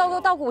没到？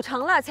到古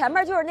城了，前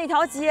面就是那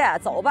条街。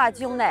走吧，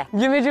兄弟。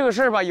因为这个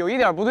事儿吧，有一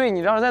点不对，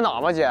你知道在哪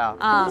吗，姐？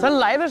啊，咱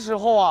来的时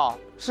候啊，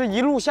是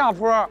一路下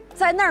坡，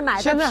在那儿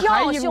买的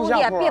票，兄弟，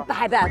别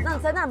掰掰，那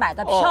在那儿买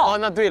的票。哦，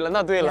那对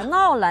了。别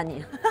闹了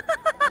你。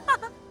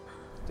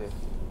对。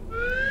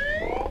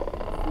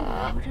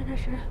我真的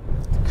是。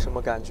什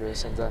么感觉？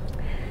现在？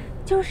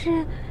就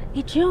是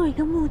你只有一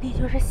个目的，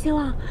就是希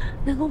望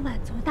能够满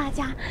足大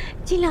家，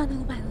尽量能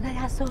够满足大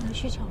家所有的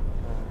需求。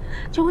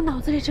就我脑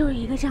子里只有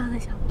一个这样的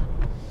想法，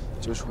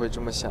就是会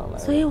这么想来。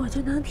所以我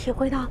就能体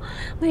会到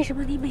为什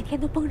么你每天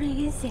都绷着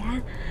一根弦，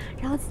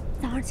然后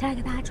早上起来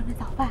给大家准备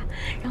早饭，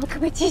然后特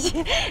别积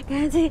极，感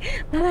觉自己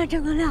满满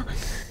正能量。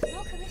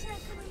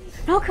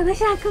然后可能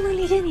现在更能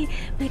理解你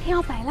每天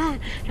要摆烂，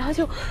然后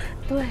就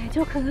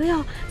可能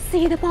要肆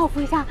意的报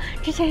复一下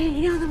之前一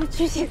定要那么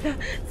拘谨的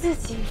自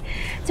己，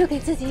就给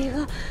自己一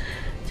个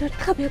就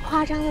特别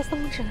夸张的松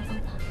弛的方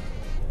法，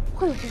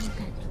会有这种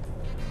感觉。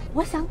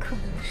我想可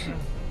能是，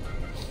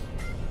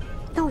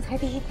但我才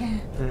第1天。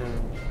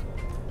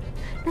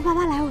那爸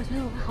爸来，我觉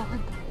得我会好很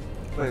多。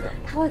会的。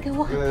他会给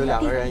我很多。因为有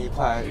2个人一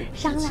块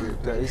商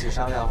量，一起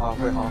商量的话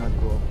会好很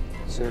多，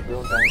所以不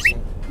用担心。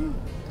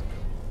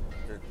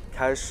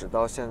开始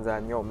到现在，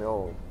你有没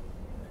有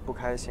不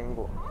开心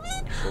过？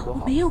我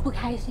没有不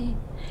开心，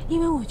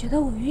因为我觉得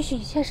我允许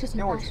一切事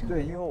情发生。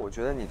对，因为我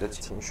觉得你的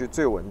情绪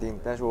最稳定，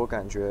但是我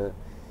感觉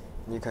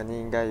你肯定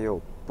应该也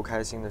有不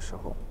开心的时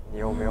候，你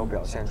有没有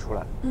表现出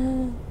来？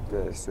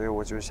对，所以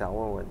我就想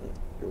问问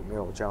你，有没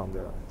有这样的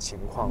情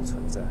况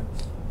存在？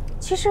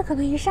其实可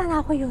能一刹那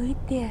会有一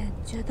点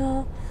觉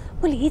得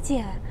不理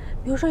解，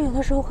比如说有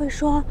的时候会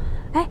说，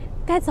哎，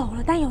该走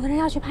了，但有的人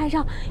要去拍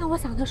照，那我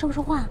想他说不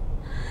出话。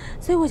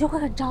所以我就会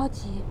很着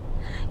急，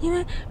因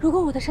为如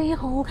果我的声音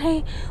很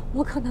OK，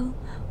 我可能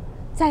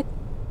在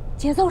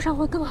节奏上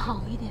会更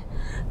好一点，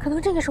可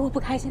能这个是我不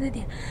开心的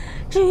点。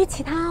至于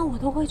其他，我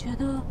都会觉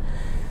得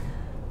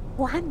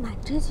我还蛮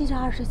珍惜这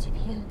20几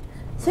天，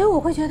所以我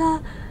会觉得，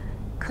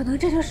可能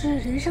这就是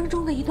人生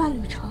中的一段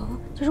旅程，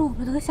就是我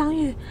们能相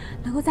遇，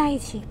能够在一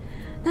起。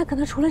那可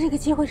能除了这个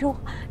机会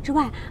之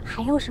外，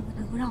还有什么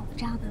能够让我们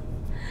这样的？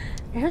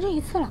人生就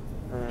一次了，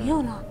没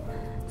有了，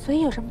所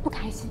以有什么不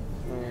开心？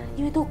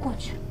因为都过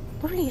去了，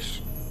都是历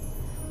史，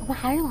我们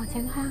还是往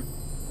前看。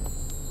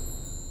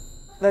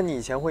那你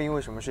以前会因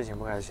为什么事情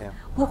不开心？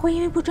我会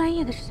因为不专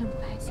业的事情不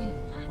开心，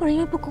或者因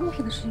为不公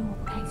平的事情我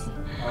不开心。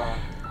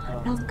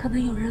然后可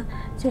能有人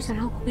就想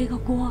让我背个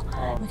锅，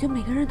我觉得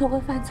每个人都会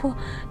犯错，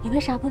你为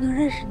啥不能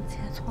认识你自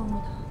己的错误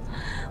呢？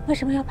为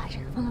什么要把这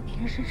个放到别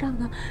人身上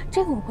呢？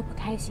这个我会不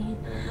开心，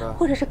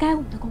或者是该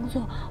我们的工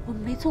作我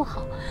们没做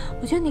好，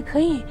我觉得你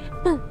可以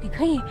笨，你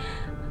可以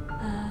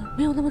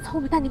没有那么聪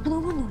明，但你不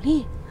能不努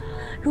力。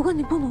如果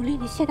你不努力，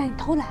你懈怠，你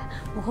偷懒，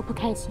我会不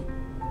开心。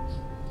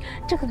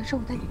这可能是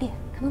我的点，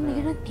可能每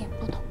个人点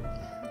不同。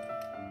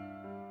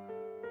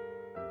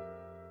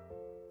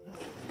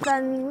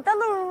怎的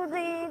路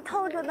里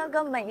透着那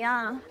个美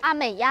呀，阿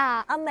美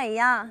呀，阿美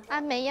呀，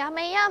阿美呀，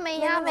美呀美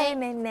呀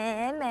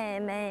美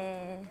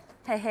美，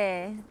嘿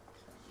嘿。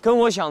跟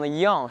我想的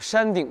一样，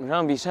山顶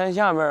上比山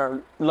下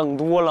面冷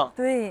多了。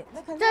对，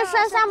这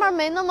山下面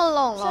没那么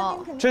冷了。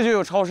这就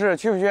有超市，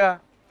去不去？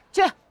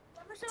去，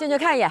进去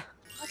看一眼。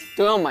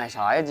都要买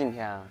啥呀？今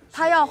天？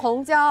他要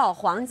红椒、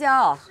黄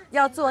椒，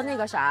要做那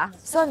个啥，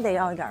蒜得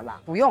要一点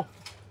吧？不用。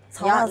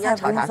炒大菜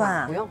炒啥？不用蒜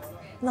啊？不用。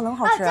那能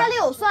好吃？家里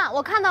有蒜，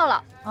我看到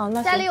了。啊，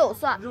那家里有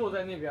蒜。肉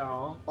在那边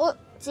啊。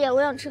姐，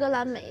我想吃个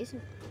蓝莓，行？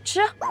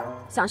吃，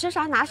想吃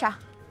啥拿啥。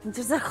你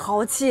这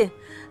豪气，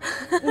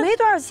没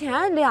多少钱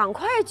，2.9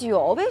块，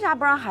为啥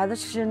不让孩子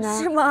吃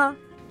呢？是吗？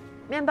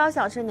面包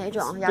想吃哪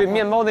种？对，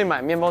面包得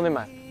买，面包得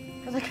买。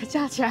刚才看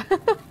价钱，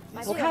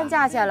不看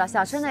价钱了，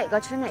想吃哪个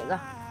吃哪个。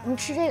你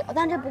吃这个，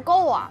但这不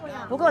够啊，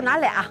不够拿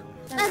俩。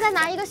那再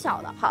拿一个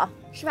小的，好，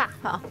是吧？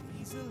好，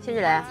辛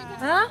芷蕾。啊，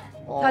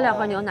要2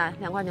罐牛奶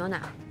，2罐牛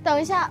奶。等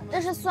一下，这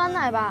是酸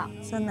奶吧？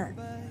酸奶，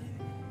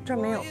这儿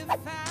没有。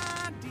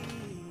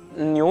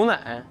牛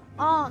奶。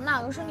哦，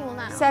哪个是牛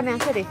奶？下面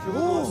这里，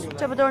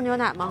这不都是牛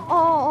奶吗？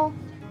哦，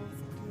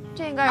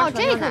这应该是。哦，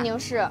这肯定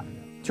是。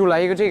就来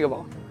一个这个吧。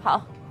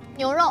好，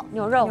牛肉啊，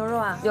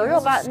牛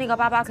肉那个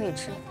88可以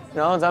吃。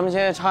然后咱们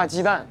现在差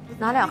鸡蛋，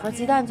拿2盒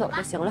鸡蛋走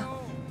就行了。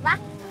来。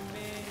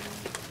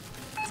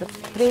So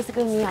please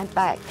give me a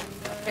bag.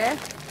 Okay.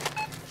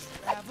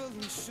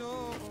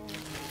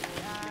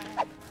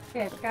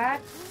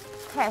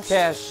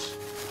 Cash.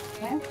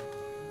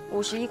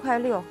 51.6块，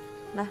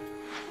来。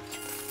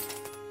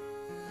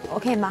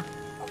OK 吗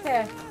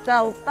 ？OK，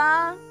 走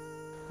吧。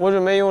我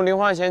准备用零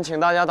花钱请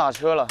大家打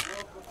车了。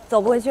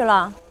走不回去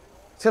了。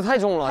这太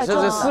重了，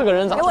这4个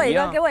人咋提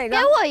啊？给我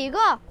一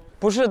个。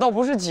不是，倒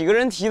不是几个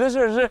人提的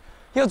事，是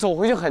要走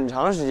回去很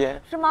长时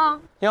间。是吗？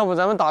要不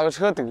咱们打个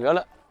车得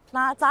了。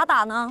那咋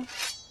打呢？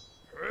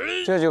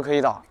这就可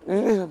以打。哎，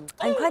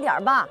你快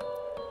点吧。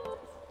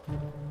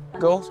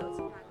Go。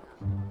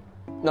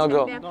Now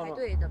go。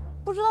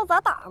不知道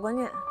咋打关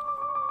键。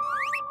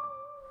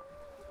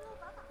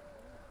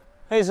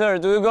Hey sir,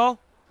 do you go?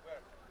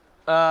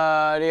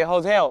 The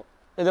hotel,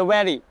 the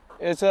valley.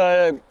 It's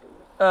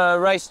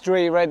right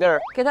street right there.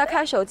 给他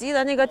看手机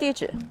的那个地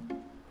址。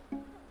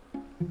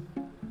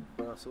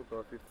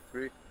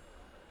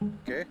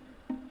Okay.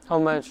 How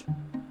much?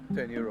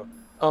 10 euro.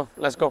 Oh,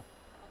 let's go.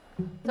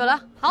 走了，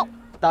好，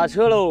打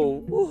车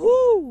喽！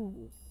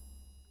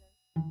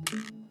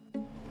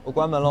我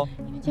关门喽。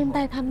你们先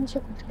带他们去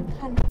古城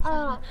看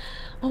啊！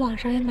我网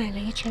上也买了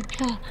一圈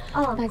票，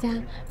大家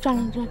转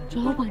了转，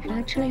主要晚上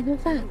还吃了一顿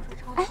饭。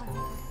哎，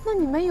那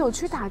你们有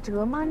去打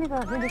折吗？那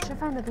个吃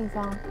饭的地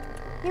方？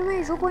因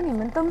为如果你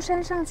们登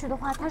山上去的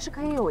话，它是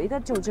可以有一个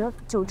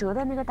9折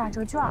的那个打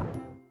折券。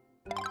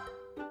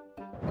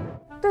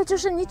对，就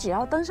是你只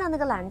要登上那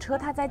个缆车，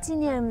它在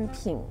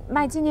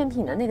卖纪念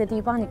品的那个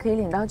地方，你可以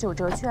领到9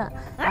折券，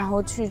然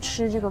后去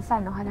吃这个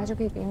饭的话，它就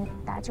可以给你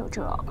打9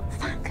折。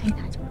饭可以打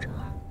9折。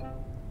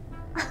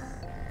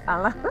完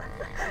了，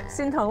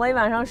心疼了，一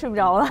晚上睡不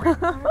着了。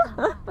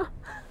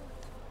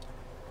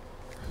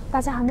大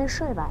家还没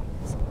睡吧？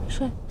没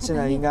睡。现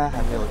在应该还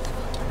没有。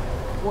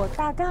我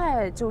大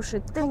概就是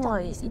订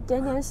了一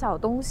点点小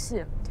东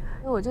西。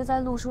我就在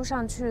路书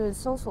上去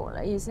搜索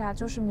了一下，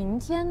就是明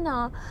天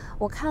呢，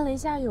我看了一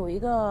下有一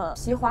个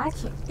皮划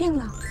艇，订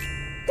了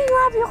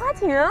皮划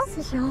艇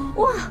，40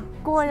欧。哇，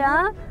果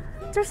然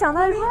就想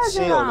到一块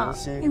去了。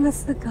订了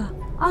4个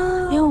啊，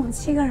因为我们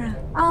7个人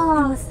啊，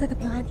订了4个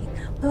皮划艇，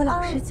我有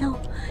老师教，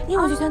因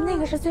为我就觉得那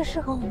个是最适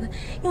合我们，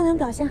又能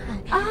表现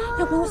海，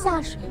又不用下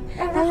水，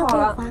然后又可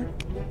以滑。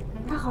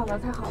太好了，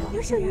太好了，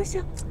优秀，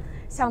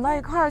想到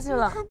一块去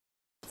了。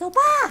走吧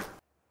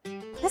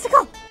 ，Let's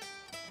go。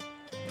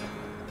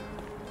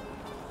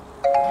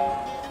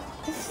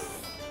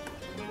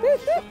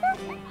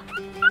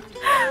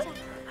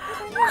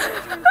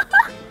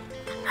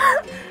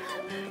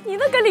你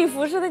那跟礼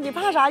服似的，你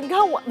怕啥？你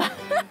看我们，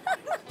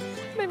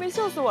妹妹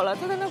笑死我了，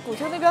她在那鼓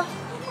秋那个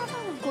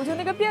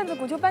辫子，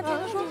鼓秋半天，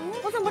她说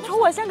我怎么瞅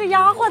我像个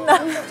丫鬟呢？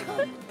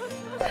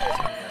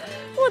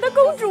我的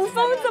公主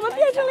风怎么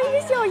变成了一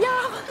个小丫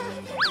鬟？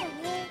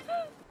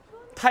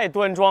太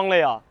端庄了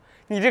呀！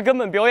你这根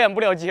本表演不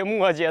了节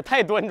目啊，姐，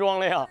太端庄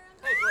了呀！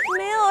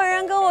没有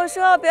人跟我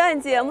说要表演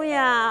节目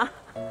呀，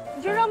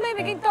你就让妹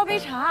妹给你倒杯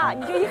茶，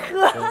你就一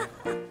喝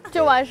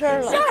就完事儿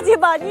了。下去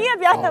吧，你也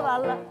表演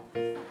完了，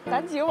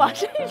咱几个往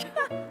这一站。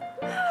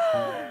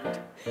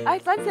哎，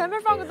咱前面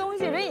放个东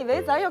西，人以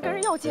为咱要跟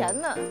人要钱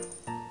呢。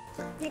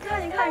你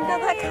看，你刚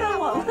才看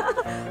我们。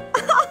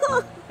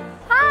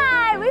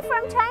Hi, we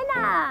from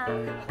China.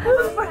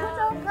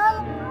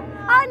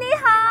 啊，你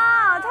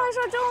好，他会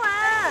说中文。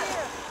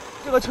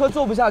这个车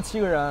坐不下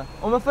7个人，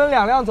我们分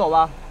2辆走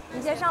吧。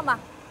你先上吧。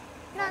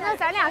那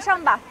咱俩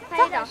上吧，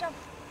走。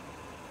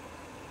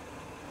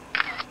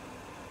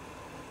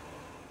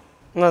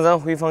那咱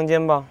回房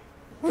间吧。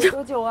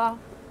多久啊？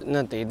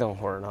那得等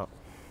会儿呢。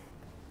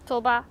走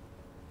吧。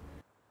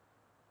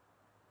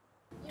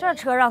这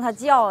车让他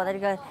叫啊，这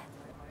个。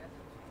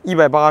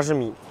180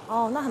米。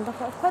哦，那很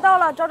快到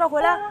了，找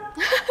回来。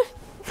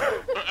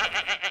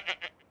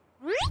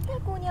那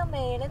姑娘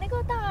没了，那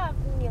个大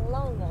姑娘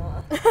浪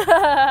啊。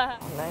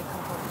来看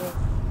看这。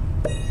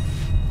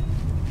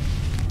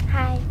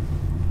嗨，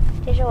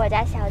这是我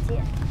家小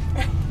姐。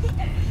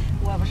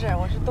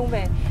我是东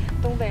北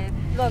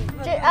乱。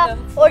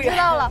我知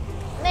道了，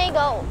那个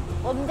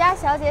我们家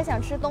小姐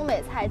想吃东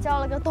北菜，叫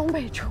了个东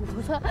北厨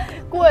子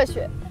过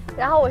去，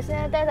然后我现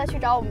在带她去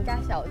找我们家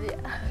小姐。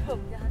我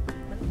们家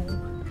门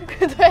童。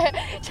对，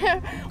这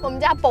是我们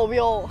家保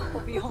镖。保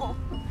镖，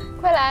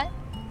快来，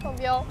保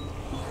镖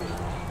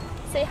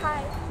 ，say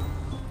hi。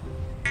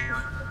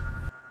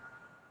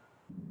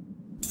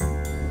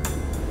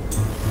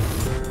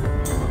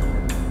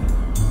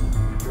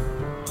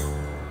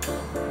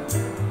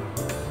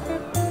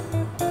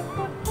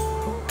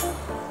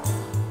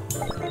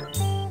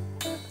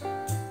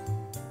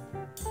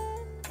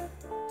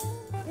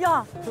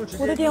呀，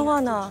我的电话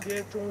呢？直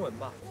接中文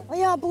吧。哎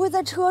呀，不会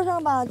在车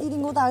上吧？弟弟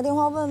给我打个电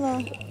话问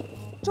问。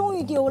终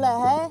于丢了，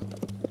还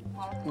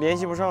联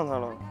系不上他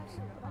了。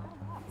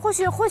或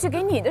许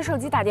给你的手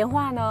机打电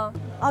话呢？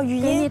啊，语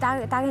音。给你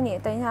打给你，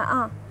等一下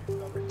啊。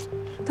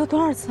都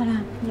多少次了？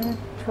你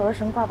扯个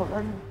绳挂脖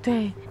上。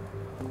对，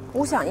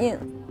无响应。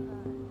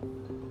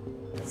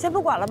先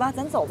不管了吧，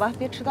咱走吧，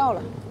别迟到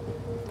了。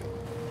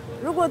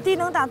如果弟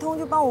能打通，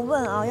就帮我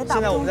问啊，要打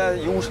不通。现在我们在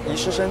遗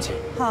失申请。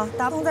好，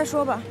打通再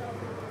说吧。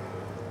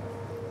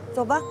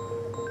走吧。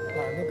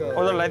那个。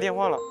我这来电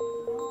话了。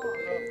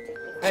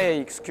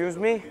Hey, excuse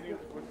me.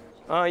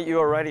 You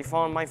already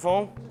found my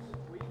phone?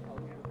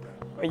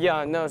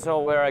 Yeah, no. So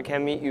where I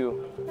can meet you?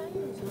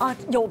 啊，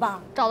有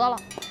吧？找到了。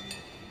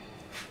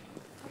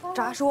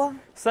咋说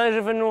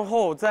？30分钟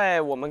后，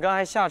在我们刚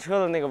才下车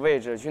的那个位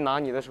置去拿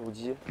你的手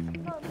机。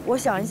我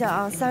想一下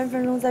啊，30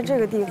分钟在这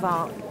个地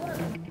方。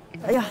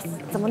哎呀，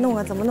怎么弄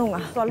啊？怎么弄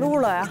啊？短路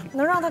了呀！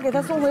能让他给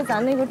他送回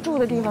咱那个住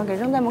的地方，给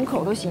扔在门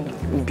口都行。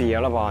你别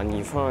了吧，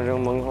你放扔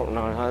门口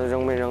那，他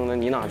扔没扔的，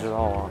你哪知道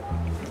啊？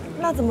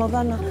那怎么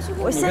办呢？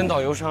你跟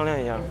导游商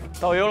量一下。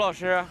导游老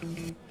师，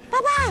爸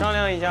爸，商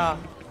量一下。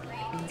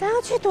咱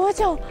要去多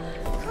久？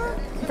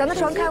咱的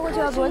船开过去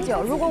要多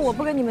久？如果我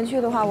不跟你们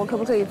去的话，我可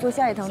不可以坐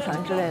下一趟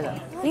船之类的？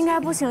应该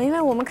不行，因为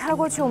我们开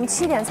过去，我们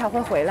7点才会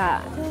回来。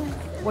对，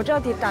我这要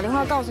打电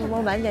话告诉他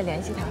们，晚点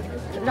联系他，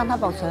让他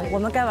保存。我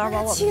们该玩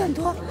玩我们。7点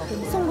多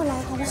送过来，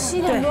好不好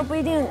？7点多不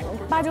一定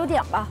，8、9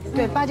点吧。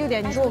对，8、9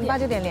点，你说我们8、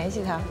9点联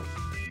系他。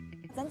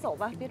咱走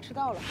吧，别迟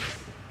到了。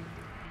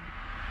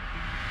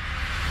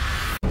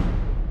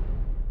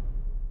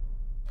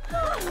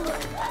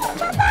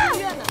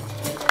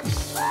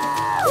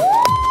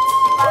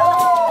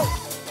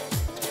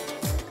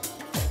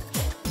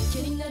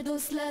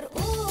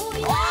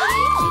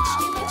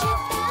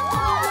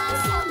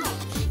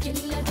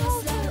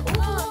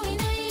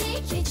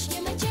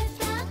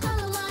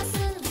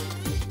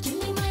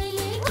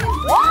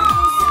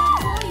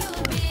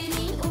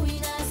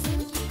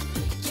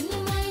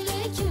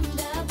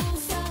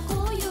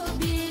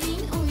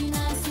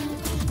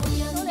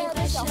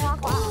爸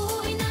爸！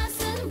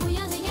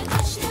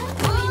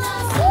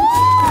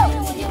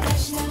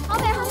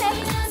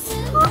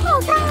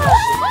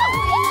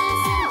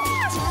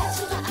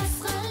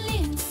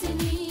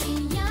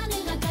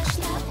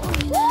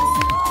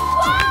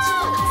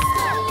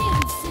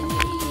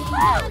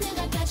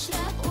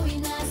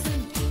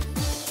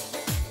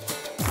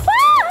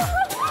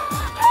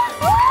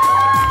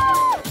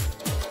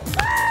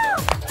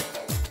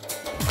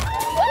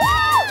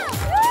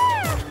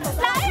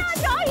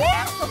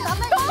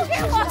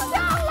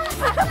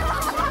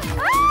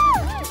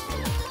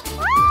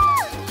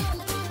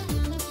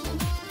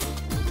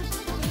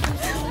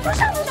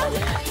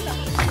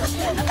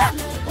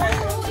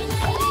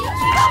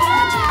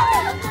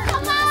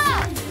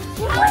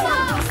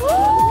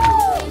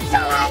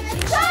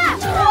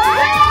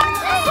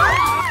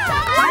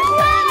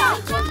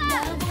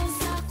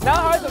男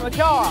孩怎么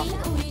跳啊？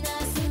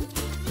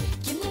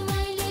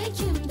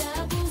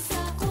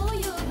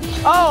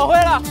哦，我会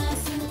了。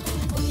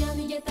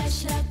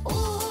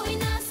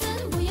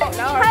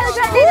还有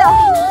这个，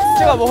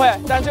这个不会，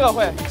但这个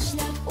会。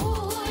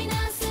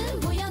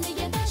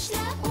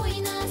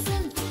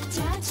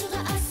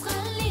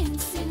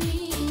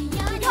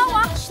你看我。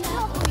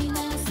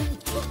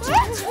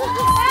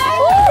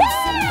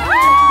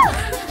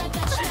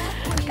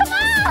Come on！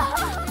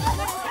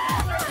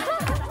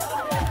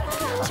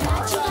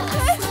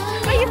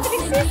 Are you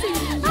feeling sexy？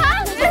 啊！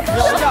扭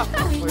一下，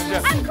回去。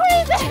I'm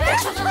crazy！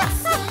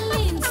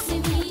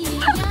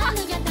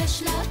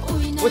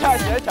 不太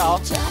协调。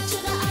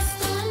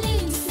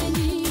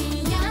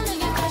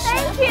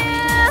Thank you，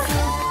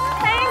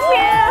 Thank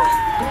you。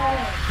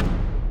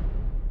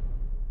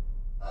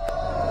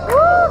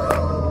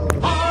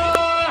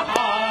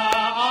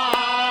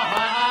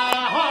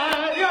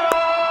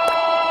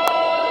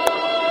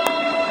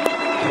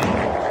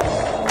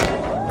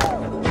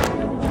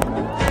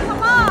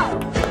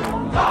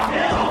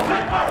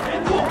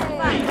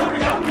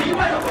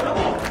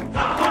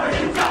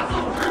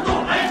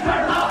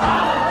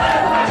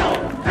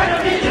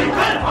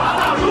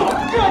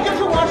这就是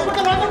我说的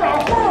那个老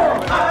户。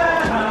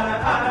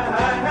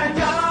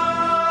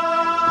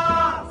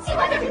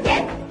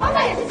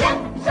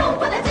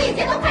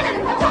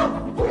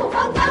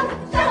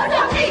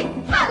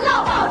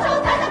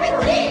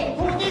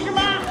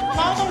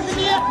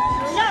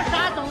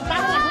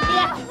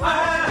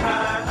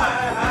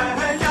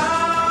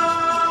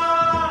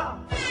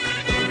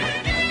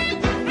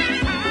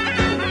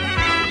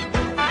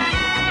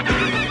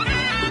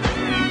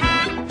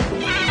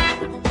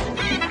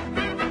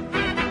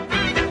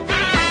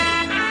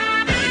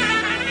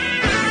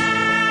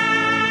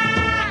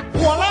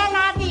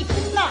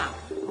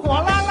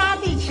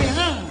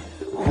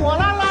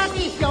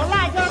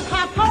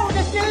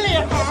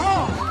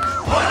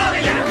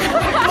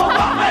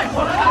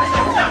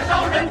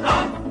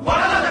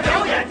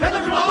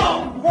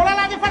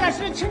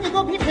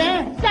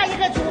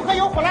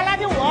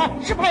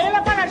吃赔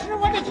了，范老师，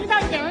我得去趟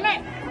营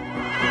来。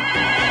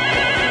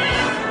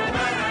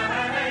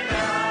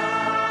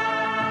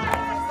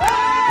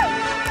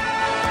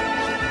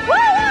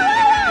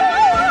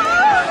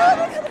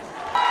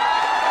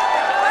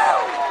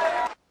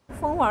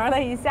疯玩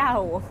了一下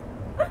午。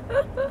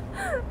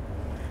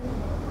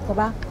走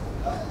吧，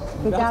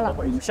回家了。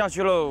下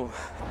去喽。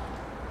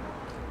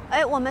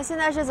哎，我们现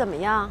在是怎么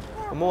样？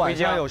我们晚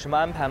上有什么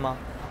安排吗？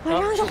晚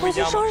上就回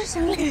去收拾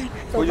行李。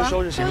回去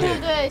收拾行李。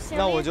对，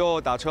那我就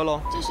打车喽。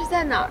这是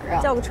在哪儿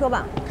啊？叫个车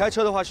吧。开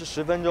车的话是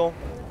10分钟。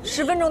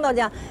10分钟到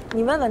家，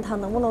你问问他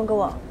能不能给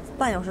我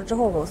半小时之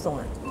后给我送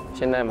来。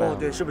现在没有。哦，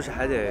对，是不是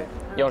还得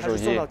要手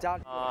机？送到家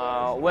里。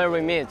Where we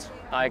meet,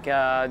 like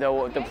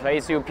the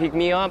place you pick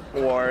me up,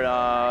 or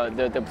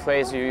the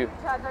place you.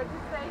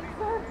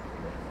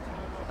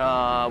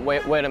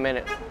 Wait a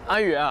minute，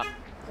 安宇啊，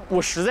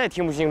我实在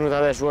听不清楚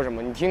他在说什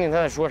么，你听听他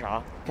在说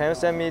啥。Can you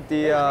send me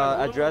the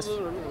address,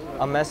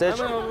 a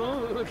message?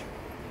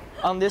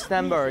 On this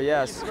number,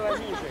 yes.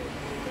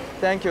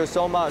 Thank you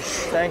so much.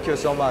 Thank you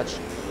so much.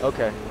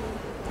 OK.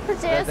 是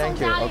直接送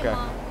家里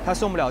吗？他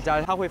送不了家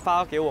里，他会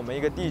发给我们一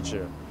个地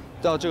址，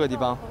到这个地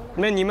方。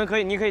你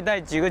可以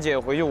带几个姐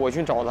回去，我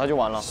去找他就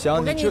完了。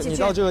行，你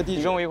到这个地址，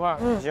你跟我一块儿。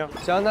行。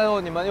行，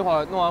那你们一会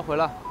儿弄完回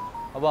来，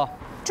好不好？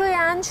注意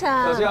安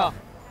全。就这样。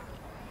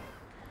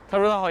他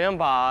说他好像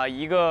把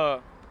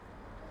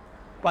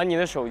你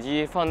的手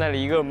机放在了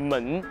一个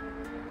门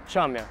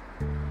上面，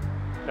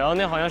然后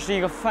那好像是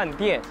一个饭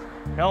店，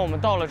然后我们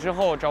到了之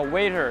后找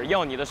waiter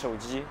要你的手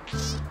机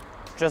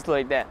 ，just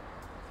like that，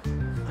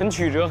 很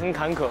曲折，很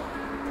坎坷。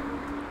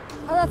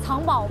他在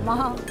藏宝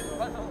吗？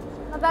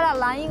那咱俩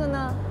拦一个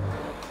呢？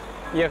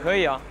也可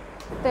以啊，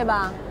对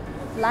吧？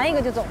拦一个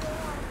就走。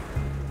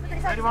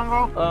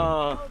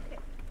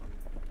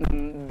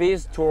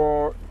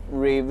Bistro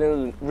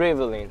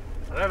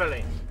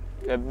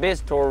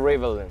Riveling。Bistro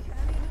Riveling.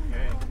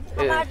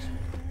 How much?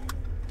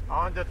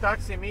 On the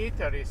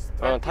taximeter is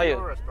 20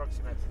 euros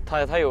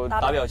approximately. 它有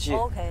打表器。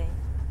OK.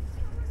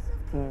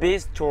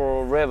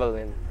 Bistro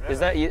Riveling. Is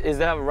that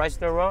a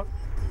restaurant?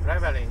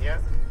 Riveling, yeah.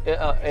 It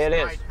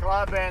is.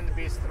 Club and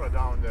bistro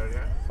down there,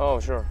 yeah. Oh,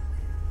 sure.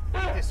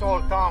 It's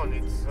Old Town.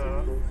 It's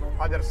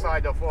other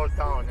side of Old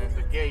Town and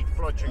the gate,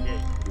 Fletcher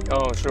Gate.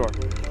 Oh, sure.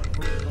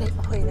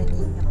 亏了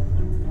你呀，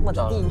我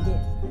的弟弟。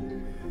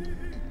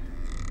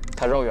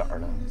他绕远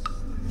了。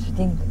指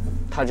定的。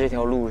他这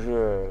条路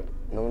是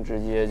能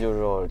直接就是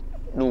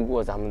路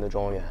过咱们的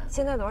庄园。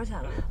现在多少钱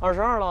了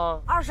？22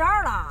了。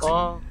22了。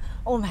啊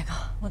 ！Oh my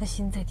god， 我的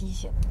心在滴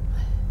血。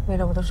为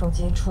了我的手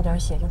机出点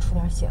血就出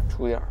点血。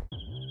出点。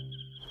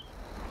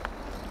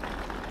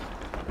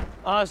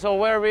So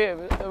where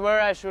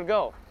I should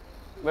go?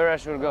 Where I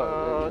should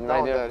go?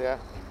 Down there, yeah.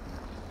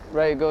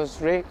 Right, go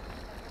straight.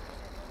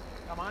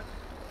 Come on.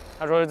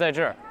 他说是在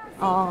这儿。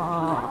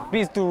哦。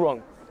Bistro Wrong.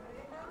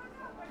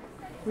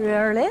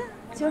 Really？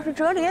 就是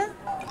这里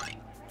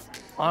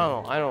 ？I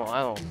don't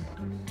know.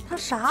 他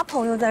啥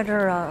朋友在这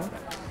儿啊？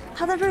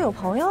他在这儿有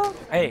朋友？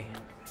哎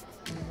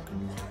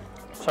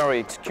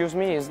 ，Sorry, excuse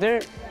me. Is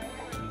there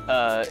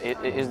a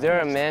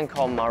man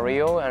called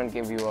Mario and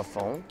give you a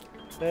phone?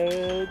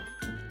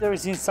 There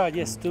is inside,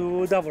 yes,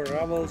 to double.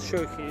 I will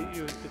show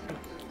you.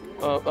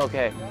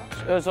 Okay.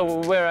 So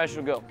where I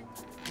should go?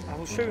 I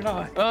will show you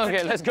now.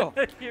 Okay, let's go.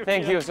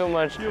 Thank you so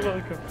much. You're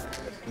welcome.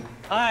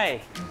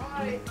 Hi.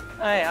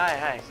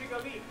 Hi.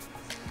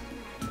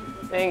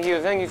 Thank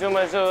you so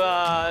much. So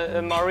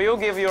Mario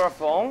give you a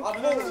phone? Oh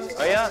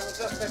yeah.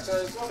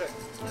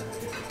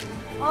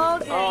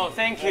 Okay. Oh,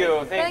 thank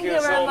you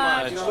so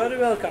much. You're very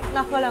welcome.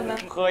 那喝两杯。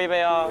喝一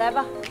杯啊。来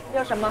吧，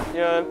要什么？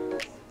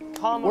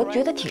我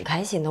觉得挺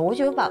开心的，我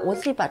觉得我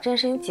自己把这件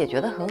事情解决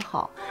得很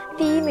好。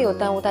第一，没有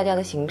耽误大家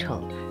的行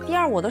程；第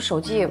二，我的手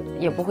机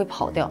也不会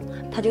跑掉，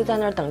它就在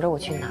那儿等着我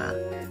去拿，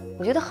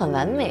我觉得很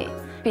完美，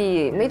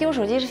比没丢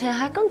手机之前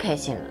还更开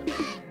心了。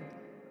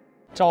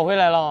找回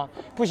来了，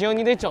不行，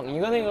你得整一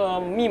个那个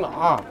密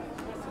码。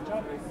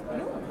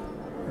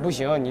不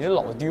行，你这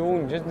老丢，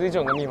你这得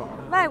整个密码。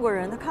外国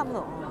人他看不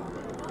懂，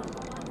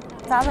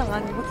咋整啊？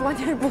你不关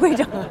键是不会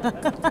整，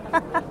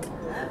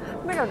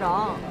没整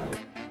着。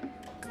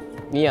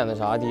你演的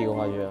啥？第一个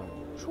话剧？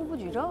初步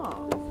举证，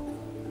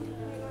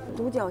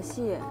独角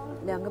戏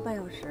2个半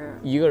小时。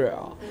一个人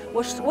啊？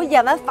我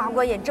演完法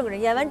官演证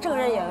人，演完证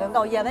人演原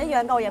告，演完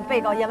原告演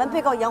被告，演完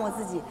被告演我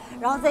自己，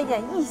然后再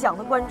演臆想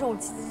的观众，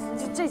就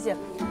这些，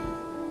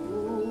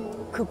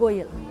可过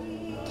瘾了。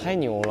太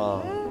牛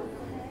了！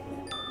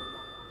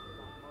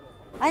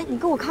哎，你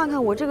给我看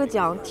看我这个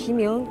奖提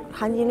名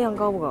含金量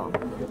高不高？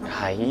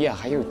哎呀，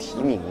还有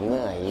提名呢！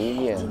哎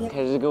呀，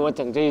开始给我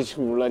整这一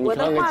出了。你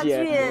看看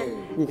姐，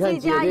你看最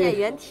佳演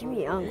员提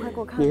名，快给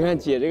我看看。你看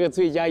姐这个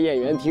最佳演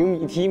员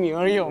提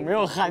名有没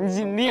有含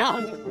金量？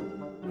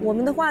我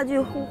们的话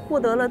剧获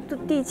得了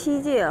第7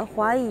届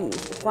华语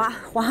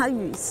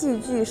戏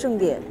剧盛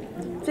典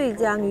最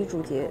佳女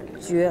主角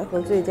和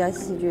最佳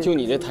戏剧。就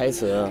你这台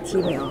词提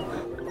名。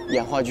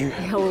演话剧，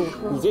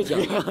你这奖，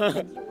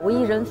我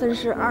一人分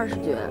饰20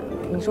角，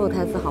你说我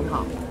台词好不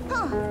好？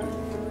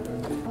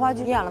话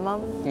剧演了吗？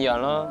演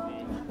了。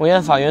我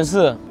演法源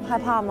寺。害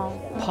怕吗？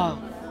怕。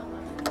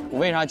我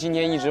为啥今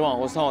天一直往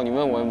后扫？你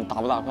问我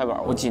打不打快板？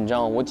我紧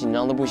张，我紧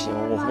张的不行，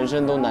我浑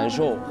身都难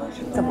受。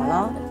怎么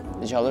了？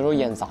小的时候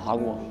演砸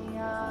过，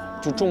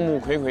就众目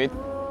睽睽，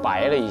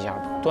白了一下，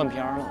断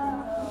片了。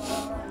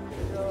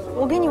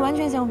我跟你完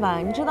全相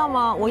反，你知道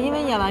吗？我因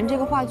为演完这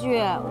个话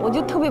剧，我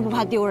就特别不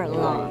怕丢人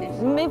了。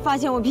你没发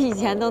现我比以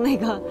前都那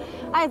个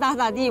爱咋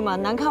咋地吗？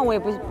难看我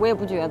也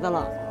不觉得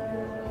了。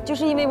就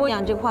是因为我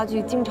演这个话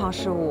剧经常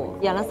失误，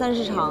演了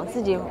30场，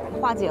自己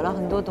化解了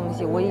很多东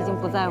西，我已经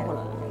不在乎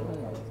了。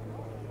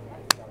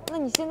那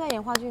你现在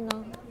演话剧呢？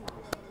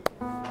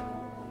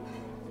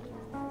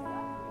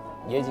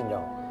也紧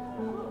张，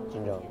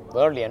紧张。我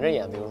要是连着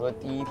演，比如说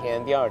第1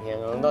天、第2天，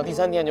可能到第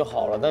3天就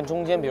好了，但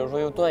中间比如说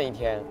又断1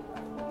天，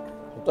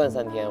断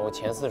3天，我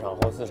前4场、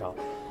后4场，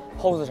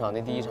后4场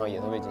那第1场也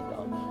特别紧张。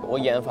我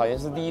演法源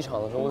寺第1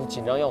场的时候，我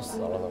紧张要死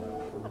了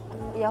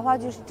都。演话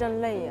剧是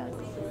真累呀，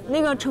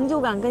那个成就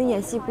感跟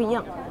演戏不一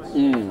样。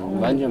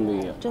完全不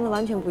一样，真的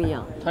完全不一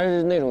样。它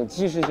是那种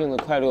即时性的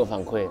快乐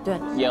反馈。对，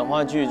演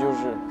话剧就是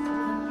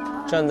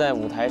站在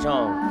舞台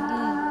上，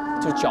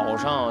就脚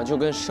上就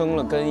跟生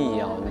了根一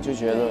样，你就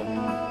觉得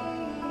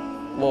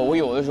我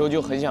有的时候就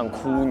很想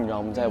哭，你知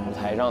道吗？在舞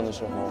台上的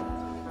时候，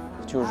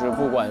就是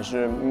不管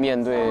是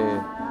面对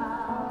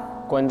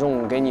观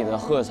众给你的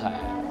喝彩，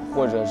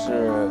或者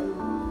是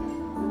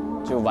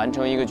就完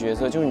成一个角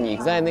色，就是你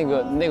在那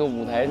个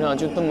舞台上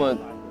就这么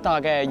大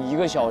概1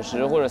个小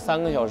时或者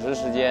3个小时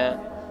时间，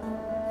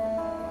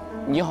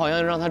你好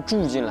像让他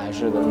住进来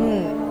似的。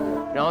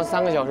然后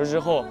3个小时之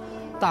后，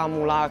大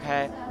幕拉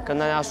开，跟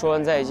大家说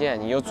完再见，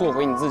你又做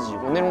回你自己，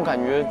那种感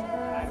觉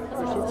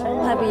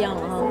太不一样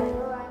了哈。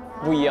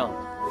不一样。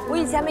我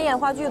以前没演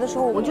话剧的时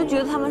候，我就觉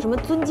得他们什么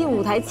尊敬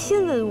舞台、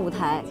亲吻舞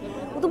台，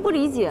我都不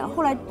理解。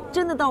后来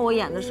真的到我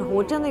演的时候，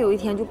我真的有一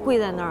天就跪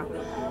在那儿，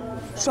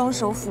双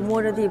手抚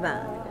摸着地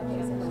板，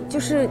就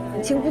是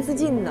情不自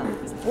禁的。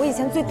我以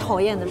前最讨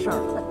厌的事儿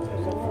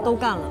都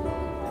干了。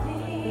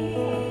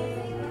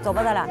走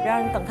吧，咱俩别让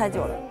人等太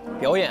久了。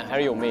表演还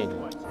是有魅力，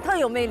特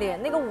有魅力。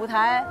那个舞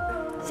台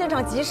现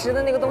场即时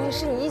的那个东西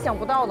是你意想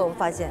不到的，我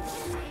发现。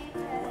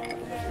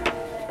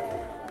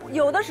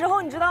有的时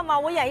候你知道吗？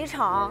我演一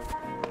场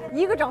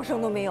，1个掌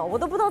声都没有，我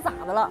都不知道咋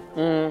的了。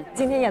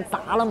今天演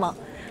砸了吗？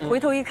回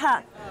头一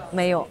看，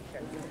没有，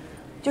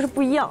就是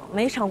不一样，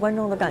每场观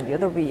众的感觉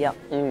都不一样。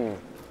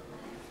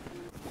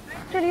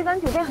这离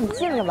咱酒店很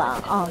近了吧？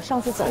啊，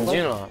上次走很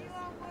近了，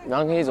然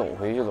后可以走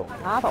回去走。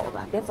拉倒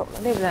吧，别走了，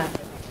累不累？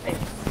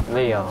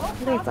累呀。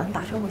累，咱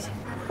打车回去，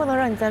不能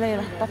让你再累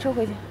了，打车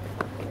回去。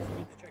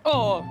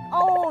哦，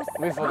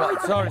没扶到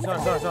 ，sorry。别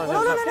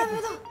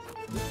动。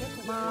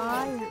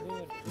妈呀！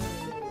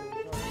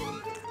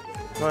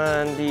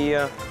慢点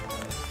呀。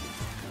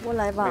我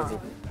来吧。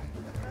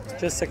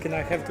Just a second,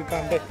 I have to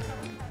come back.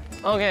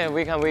 Okay,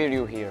 we can wait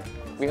you here.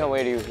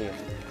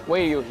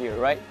 Wait you here,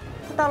 right?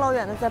 大老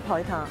远的再跑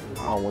一趟。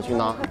好，我去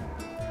拿。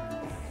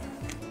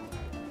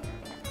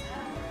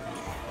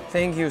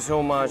Thank you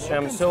so much.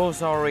 I'm so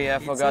sorry I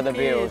forgot the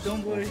bills.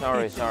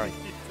 Sorry.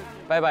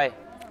 Bye bye.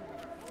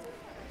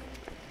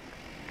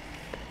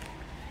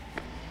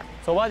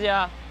 走吧，姐。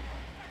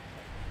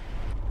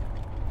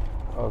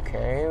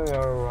Okay, we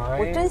are right.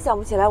 我真想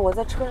不起来我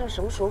在车上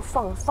什么时候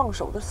放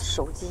手的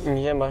手机。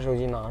你先把手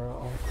机拿着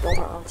啊。等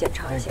会儿啊，检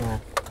查一下。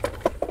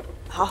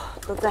好，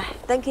都在。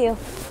Thank you。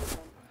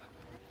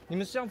你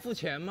们是要付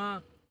钱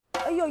吗？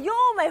哎呦，又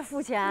没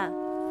付钱。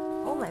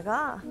Oh my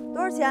god，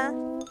 多少钱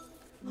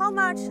 ？How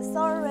much?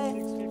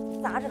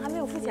 Sorry。咋整？还没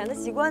有付钱的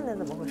习惯呢？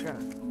怎么回事？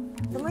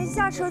怎么一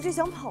下车就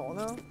想跑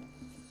呢？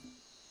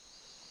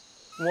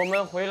我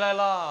们回来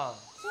了。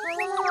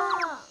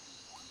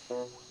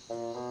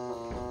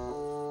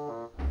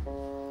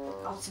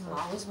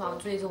为什么要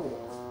追着我？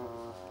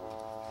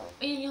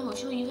哎呀，你好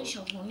像一个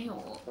小朋友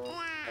哦。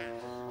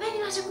哎，你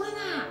拿什么呢？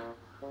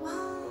哇，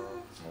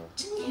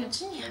真厉害！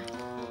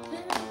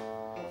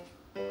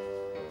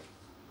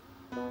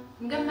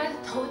你干嘛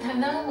头抬得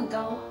那么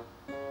高？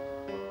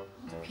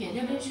撇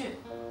这边去。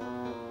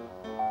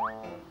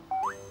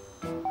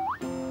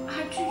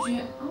还拒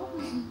绝？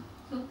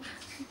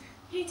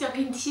一脚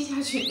给你踢下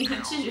去，你还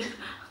拒绝？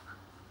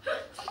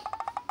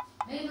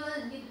那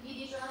个，你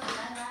弟说让你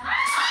来。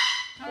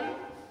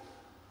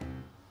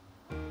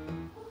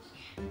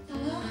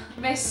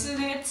没事，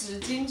那个纸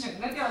巾整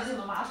个掉进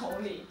了马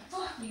桶里。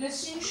一个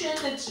新鲜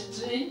的纸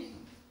巾，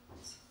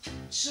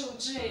就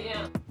这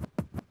样。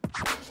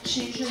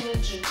新鲜的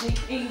纸巾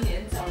英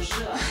年早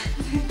逝了，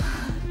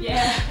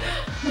耶！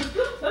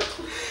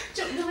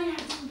怎么那么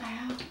这么白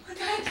啊？我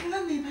刚才涂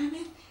了美白没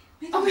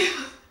涂。没有，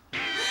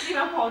立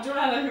马跑出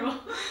来了是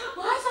吗？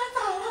我还想早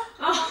了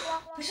啊！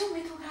可是我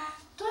没涂干。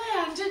对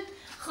啊，你这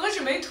何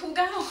止没涂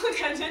干，我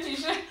感觉你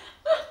是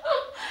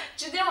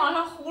直接往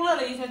上呼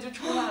了一下就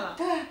出来了。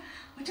对。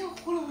我正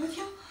呼了，我一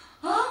听，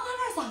啊，外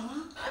面咋了？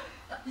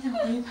我想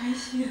回去拍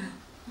戏了，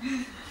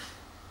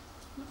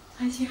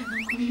拍戏还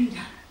能规律点。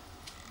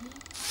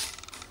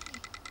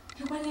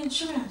这关键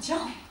睡不了觉。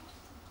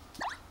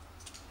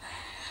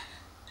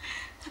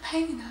在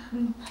拍你呢。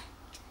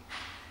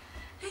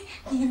哎，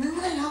你能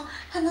不能聊？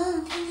他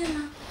能听见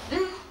吗？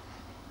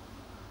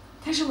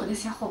他是我的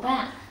小伙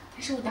伴，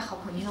他是我的好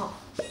朋友。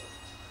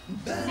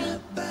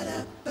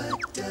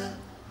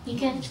你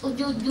看，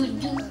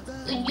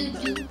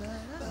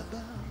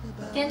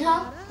点头，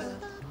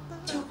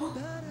就不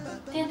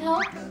点头，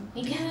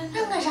你看，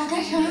那干啥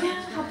干啥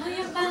呀？好朋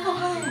友吧，好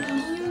朋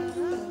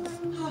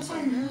友，好吓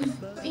人啊！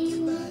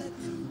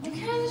你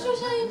看，就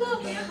像一个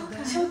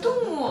小动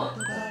物，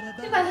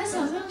你把它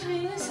想象成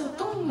一个小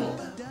动物。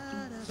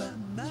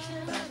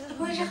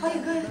不会是好几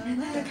个人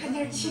在这看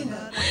电视剧呢？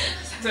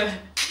对。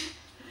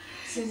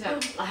心想，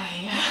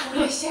哎呀，忽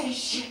略现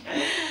实。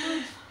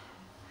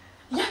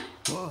呀！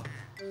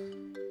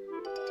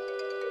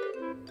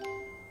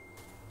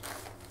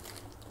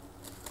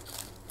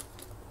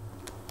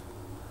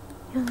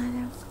又来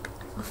点，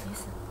我没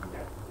事。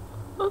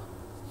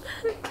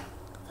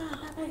大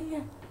半夜。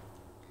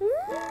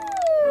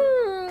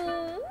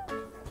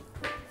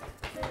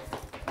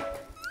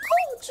好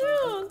吃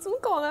啊！怎么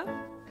搞的？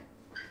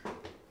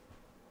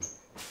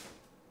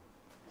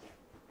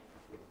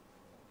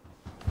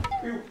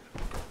哎呦！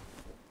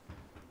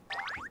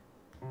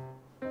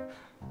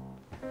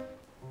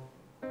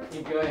你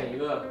表演一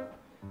个。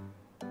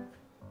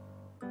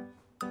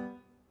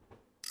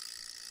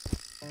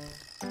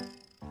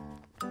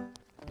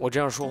我这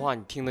样说话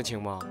你听得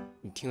清吗？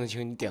你听得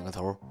清，你点个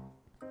头。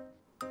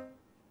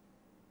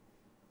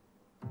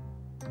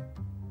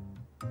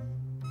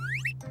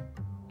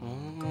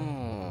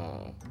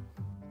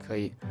可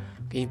以，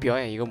给你表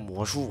演一个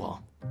魔术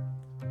啊。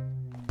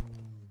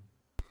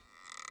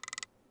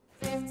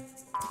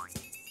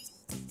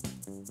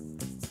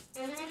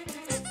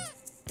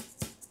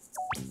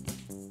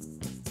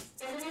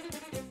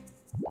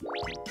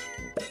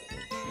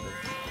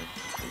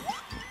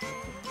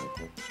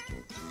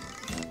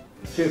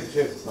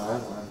去，晚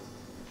安。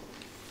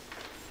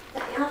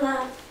咋样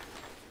了？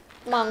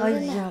忙着呢。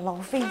哎呀，老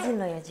费劲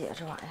了呀，姐，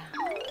这玩意儿。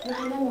那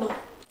还弄吗？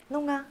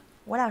弄啊！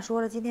我俩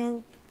说了，今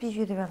天必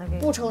须得把它给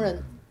不成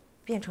人，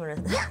变成人。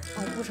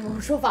哦，不成，我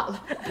说反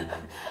了。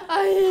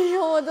哎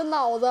呦，我的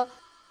脑子，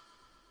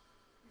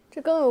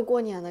这更有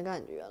过年的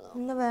感觉了。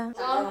那呗。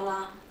咋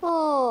了？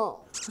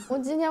我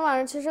今天晚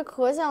上其实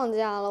可想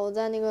家了。我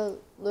在那个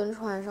轮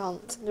船上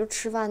就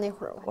吃饭那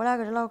会儿，我俩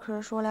搁这唠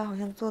嗑，说我俩好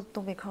像做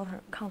东北炕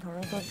头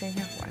上做针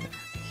线活呢。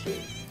是，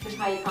就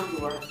差一炕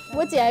桌了。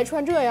我姐还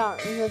穿这样，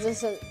你说这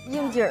是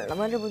应景了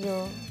吗？这不就？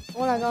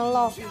我俩刚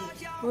唠，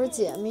我说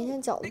姐，明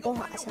天饺子包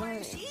啥馅儿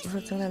的？我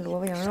说整点萝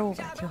卜羊肉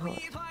吧，挺好的。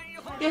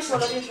别说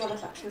了，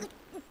想吃。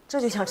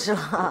这就想吃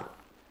了。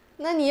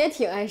那你也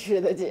挺爱吃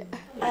的，姐。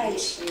爱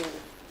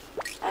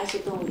吃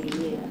冻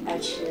梨，爱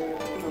吃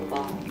胡萝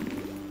卜，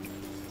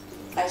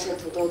爱吃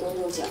土豆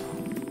炖豆角。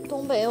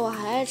东北我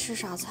还爱吃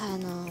啥菜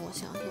呢？我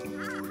想想。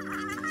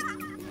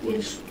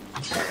别说。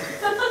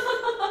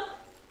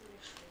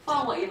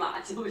放我一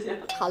马行不行？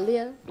韩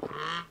练。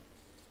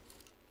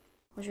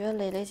我觉得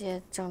蕾蕾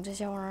姐整这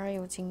些玩意儿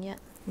有经验。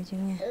有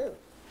经验。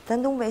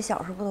咱东北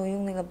小时候不都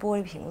用那个玻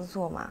璃瓶子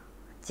做吗？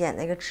剪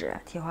那个纸，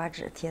铁花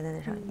纸贴在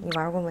那上。你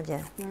玩过吗，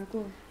姐？玩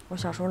过。我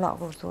小时候老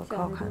给我做，可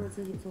好看了。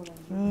自己做的。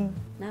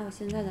哪有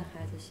现在的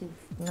孩子幸福？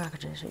那可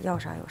真是要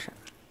啥有啥。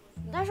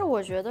但是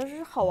我觉得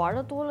是好玩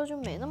的多了就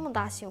没那么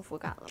大幸福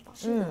感了吧？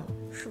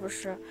是不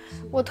是？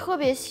我特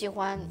别喜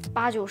欢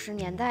80、90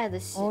年代的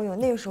戏。哦哟，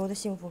那个时候的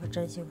幸福可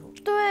真幸福。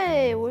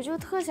对，我就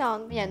特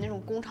想演那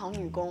种工厂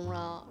女工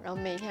啊，然后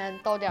每天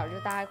到点就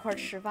大家一块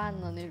吃饭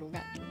的那种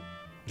感觉。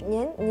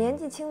年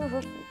纪轻的时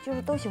候就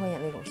是都喜欢演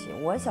那种戏。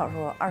我小时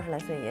候20来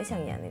岁也想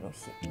演那种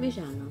戏。为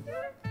啥呢？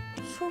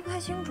说不太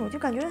清楚，就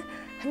感觉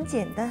很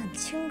简单、很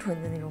清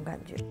纯的那种感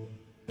觉。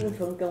清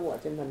纯跟我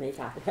真的没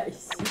啥联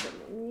系。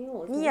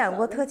你演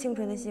过特清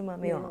纯的戏吗？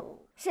没有。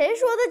谁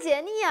说的姐？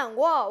你演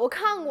过，我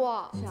看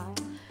过。啥呀？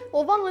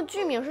我忘了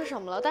剧名是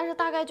什么了，但是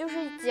大概就是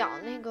讲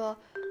那个，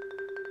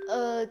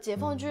解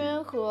放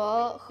军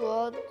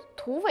和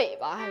土匪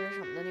吧，还是什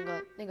么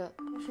的那个。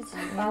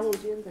是八路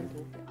军跟土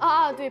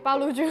匪。对，八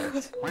路军。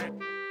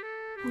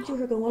就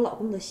是跟我老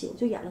公的戏，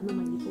就演了那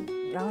么一部，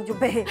然后就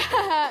被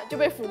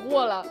俘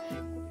获了。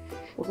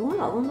我跟我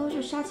老公都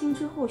是杀青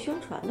之后宣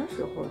传的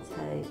时候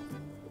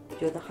才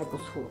觉得还不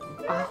错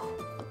啊，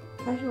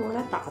但是我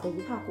俩打得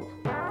一塌糊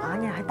涂啊！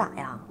你俩还打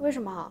呀？为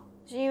什么？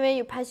是因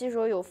为拍戏时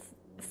候有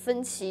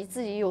分歧，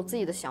自己有自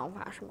己的想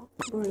法是吗？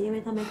不是，因为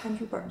他没看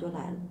剧本就来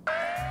了。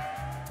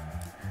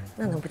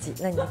那能不接？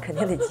那你肯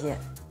定得接。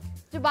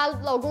就把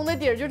老公的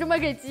底儿就这么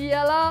给接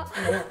了。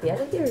没有别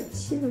的地儿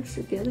戏份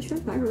是别的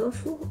宣传时候都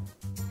说过。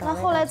那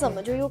后来怎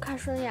么就又看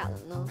顺眼了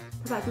呢？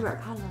他把剧本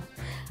看了。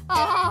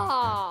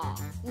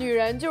女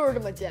人就是这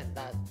么简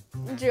单，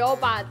你只要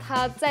把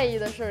她在意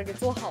的事儿给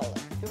做好了，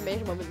就没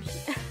什么问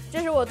题。这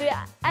是我对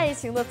爱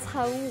情的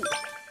参悟。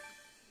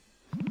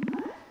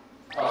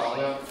干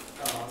啥呢？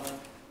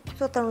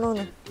做灯笼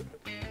呢。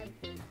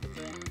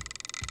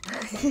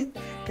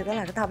给咱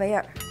俩个大白眼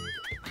儿。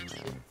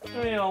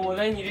哎呀，我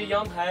来你这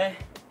阳台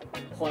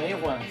缓一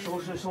缓，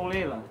收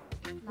累了。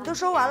你都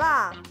收完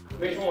了？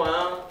没收完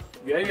啊，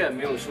远远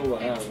没有收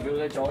完啊！我就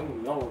在找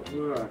你要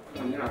歌，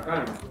让你俩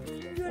干啥？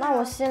那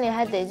我心里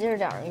还得劲儿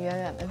点儿，远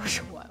远没有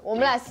说，我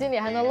们俩心里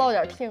还能落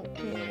点听。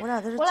我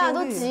俩都是，我俩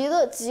都急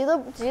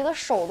得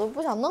手都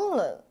不想弄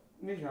了。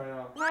为啥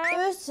呀？因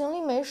为行李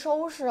没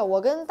收拾，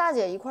我跟大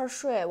姐一块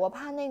睡，我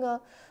怕那个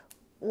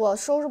我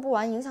收拾不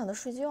完影响她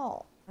睡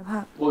觉。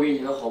我给你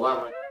的好办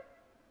法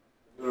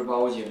就是把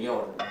我姐撂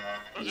着，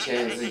你现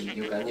在自己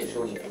就赶紧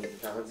收行李，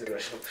让她自个儿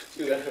收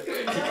拾。你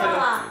看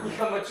吧，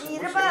你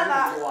这办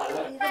法完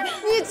了。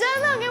你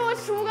真的给我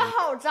出个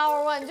好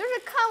招啊！你就是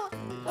看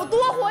我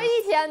多活一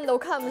天，你都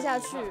看不下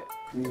去。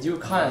你就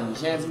看你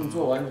现在这么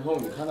做完之后，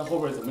你看他后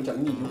边怎么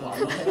整你就完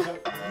了。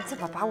你怎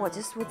么把我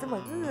这说这么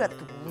恶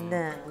毒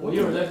呢？我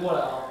一会儿再过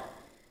来啊。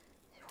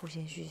胡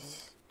先煦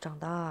长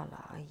大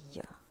了，哎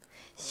呀，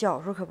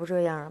小时候可不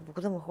这样，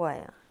不这么坏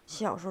呀。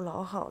小时候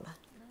老好了。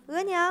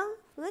额娘，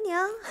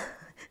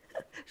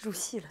入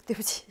戏了，对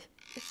不起。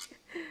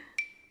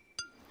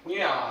你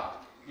俩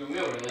有没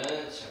有人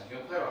想学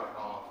快板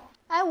啊？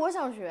哎，我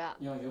想学。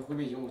你想学回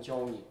北京，我教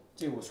你，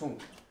这个我送你。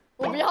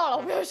我不要了，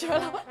我不要学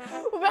了，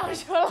我不想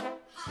学了。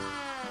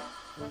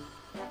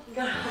你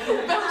干啥？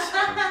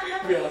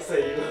不想塞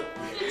了。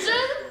真？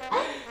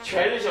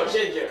全是小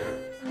陷阱。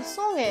你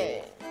送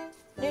给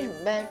那什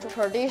么呗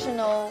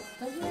 ，traditional。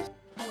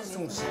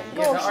送谁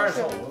呀？这二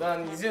手的，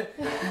你这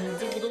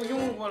不都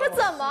用过了吗？这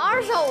怎么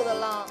二手的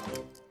了？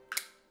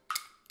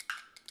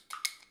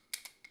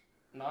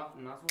拿错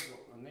手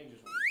了，那只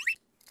手。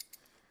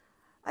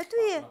哎，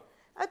对。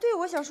哎，对，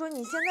我想说，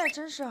你现在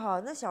真是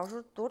哈，那小时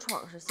候多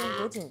闯实，现在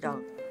多紧张。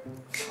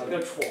啥叫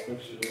闯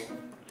实啊？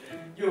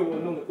又给我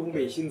弄个东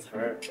北新词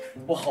儿，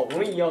我好不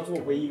容易要做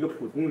回一个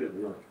普通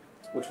人了。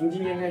我从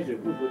今天开始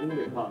不说东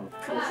北话了，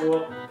我说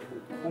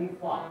普通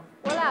话。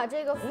我俩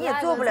这个你也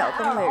做不了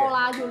东北人，奥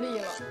拉就立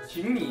了。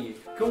请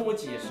你跟我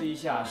解释一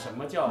下什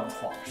么叫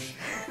闯实。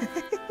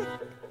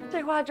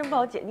这话真不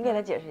好解，你给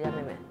他解释一下，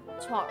妹妹。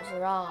闯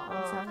实啊，我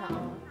想想啊。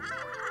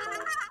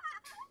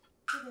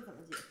这个怎么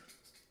解释？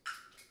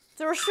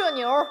就是社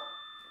牛。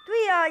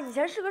对呀，以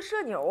前是个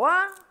社牛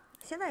啊，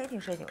现在也挺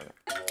社牛的。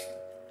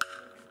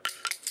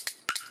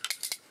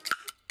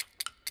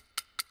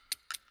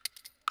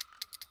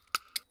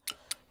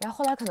然后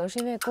后来可能是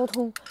因为沟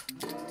通，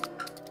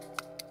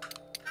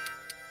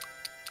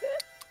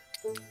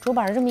竹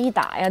板这么一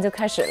打呀，就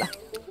开始了。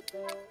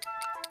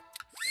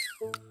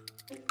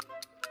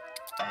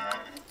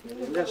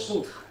人家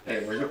后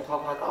台，我这夸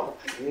夸打我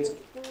牌子。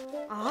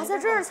啊，在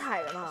这儿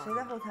踩着呢？谁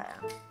在后台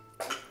啊？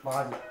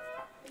妈的！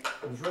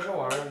你说这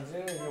玩意儿，你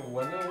真是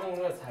我弄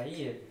这才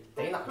艺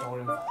得哪招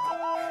人烦？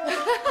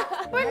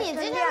不是你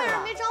今天为什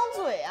么没张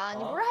嘴啊？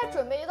你不是还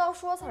准备一道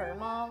说词儿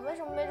吗？为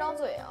什么没张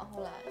嘴啊？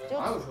后来就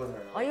哪有说词儿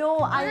啊？哎呦，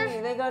安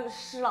宇那个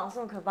诗朗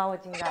诵可把我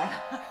惊呆了。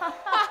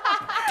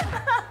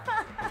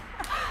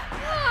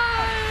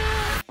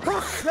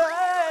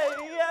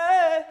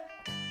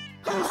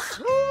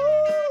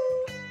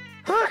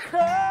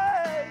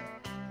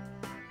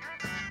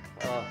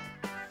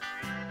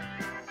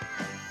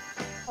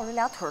我这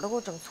俩腿都给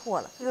我整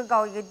错了，一个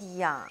高一个低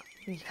呀。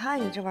你看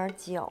你这玩意儿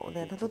绞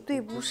的，它都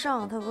对不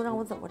上，它都让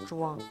我怎么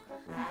装？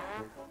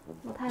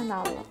我太难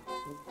了。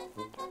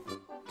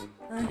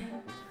哎，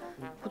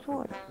不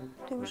做了，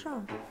对不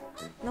上，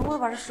能不能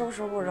把这收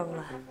拾给我扔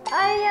了？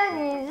哎呀，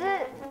你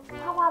这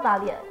啪啪打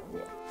脸，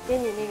给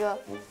你那个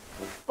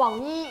榜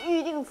一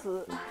预定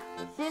词，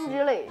辛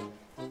芷蕾，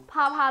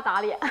啪啪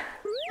打脸。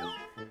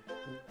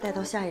带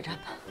到下一站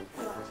吧。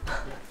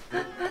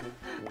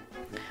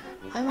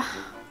哎呀妈！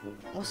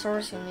我收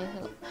拾行李去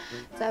了，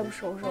再不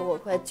收拾我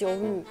快焦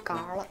虑嘎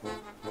了。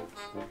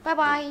拜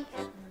拜。哎，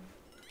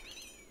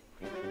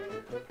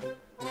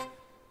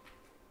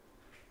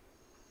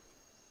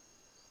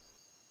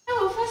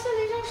我发现了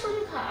一张数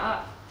据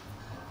卡，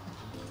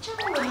这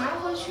个我拿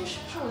回去是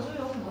不是我就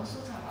有很多素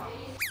材了？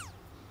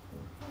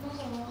拿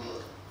走了。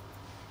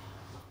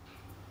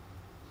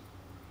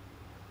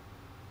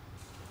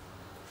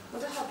我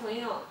的好朋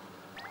友，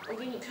我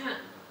给你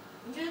看，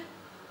你看，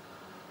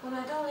我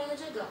拿到了一个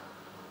这个。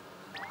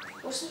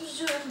我是不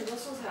是就有很多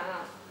素材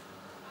了？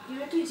你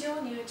还对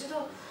焦，你还知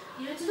道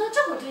这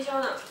会儿对焦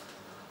呢？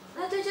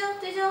来对焦，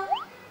对焦，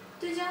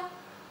对焦，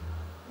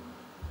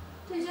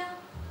对焦。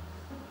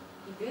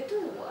你别对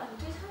我，你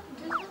对他，你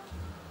对他。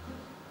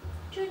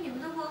这是你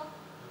们的吗？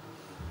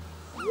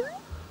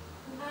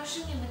啊，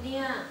是你们的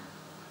呀。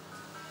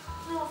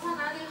那我放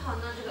哪里好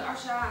呢？这个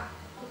22，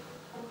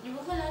你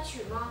们会来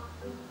取吗？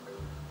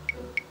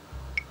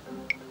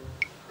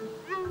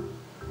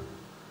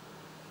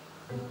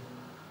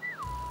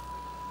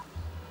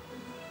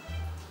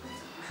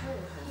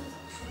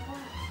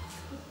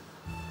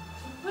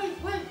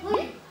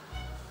喂！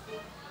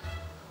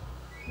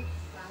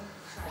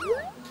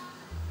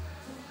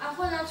啊，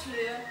会来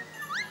取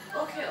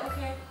 ，OK，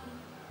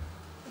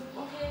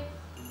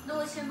 那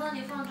我先帮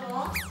你放着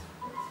哦。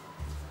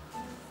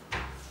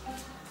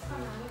放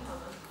哪里好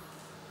呢？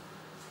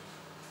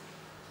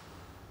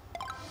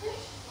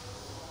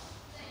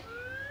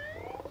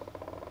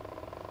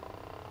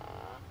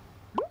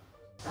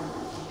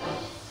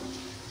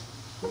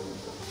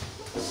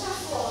吓死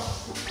我了！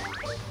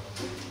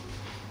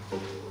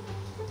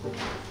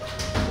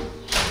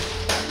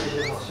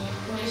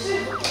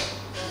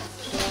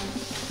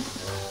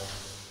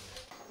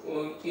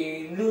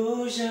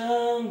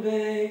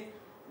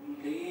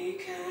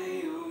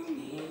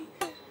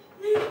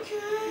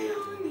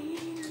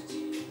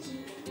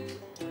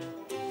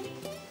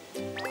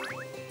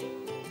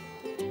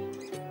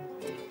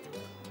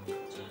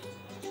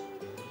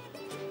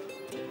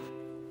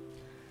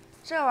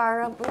这玩意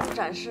儿不用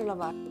展示了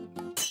吧？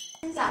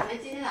今天咋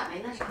没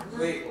那啥呢？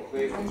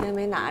今天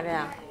没拿着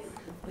呀？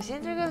我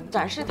寻思这个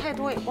展示太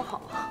多也不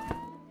好，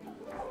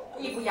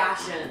艺不压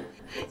身，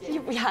艺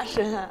不压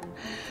身，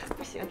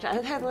不行，展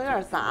示太多有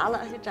点杂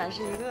了，就展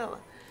示一个吧。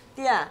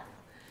店，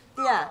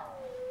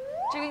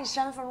这给你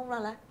扇风了，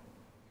来。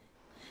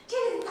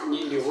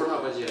你留着它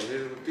吧，姐，这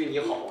是对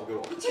你好，给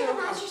我。这个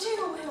拿去，这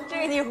个我有。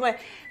这个你会，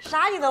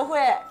啥你都会，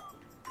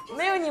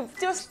没有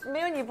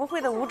你不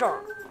会的舞种。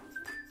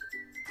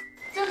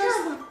就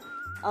这吗？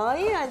哎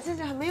呀，这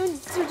还没有你，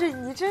就这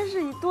你真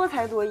是多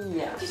才多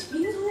艺。这是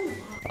民族舞，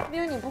没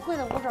有你不会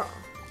的舞种，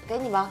给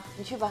你吧，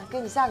你去吧，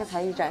给你下个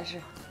才艺展示。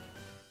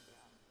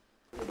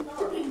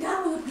这饼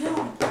干我都不要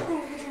了，带着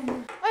上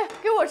面。哎，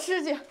给我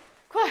吃去，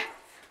快，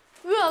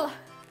饿了。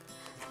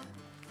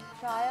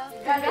啥呀？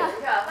你看留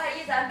着，万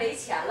一咱没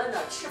钱了呢，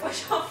吃不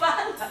上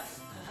饭了。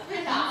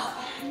为啥？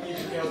一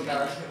直聊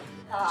天。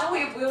终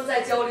于不用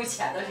再焦虑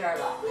钱的事儿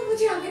了。那不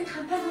这两天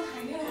谈判都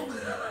谈下来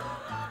了吗？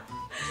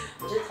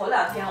我这头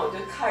2天我就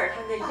看着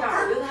他那样，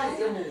我觉得他已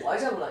经魔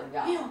怔了，你知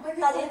道吗？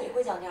大姐，你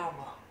会讲价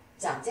吗？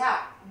讲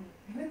价，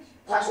没问题。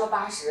他说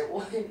80，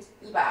我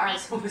120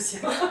行不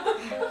行？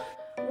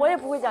我也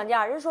不会讲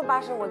价，人说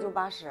80我就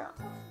80。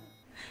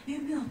没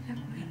有太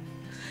贵，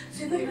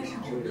随便个啥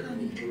我看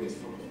你这个。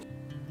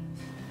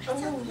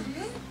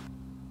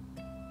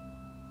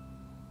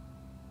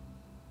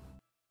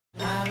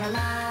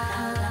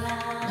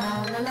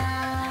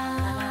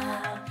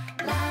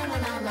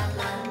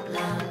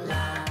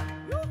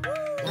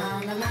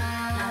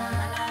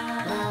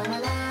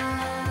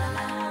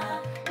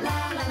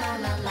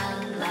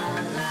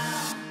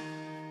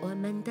我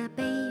们的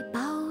背包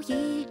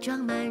已装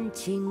满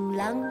晴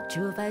朗，出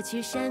发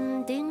去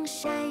山顶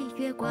晒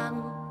月光。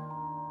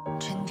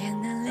春天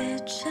的列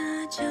车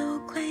就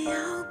快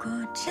要过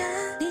站，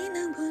你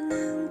能不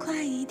能快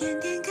一点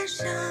点赶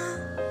上？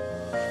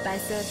白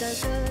色的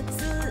鸽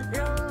子，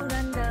柔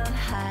软的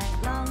海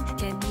浪，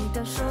甜蜜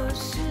地说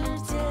世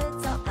界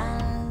早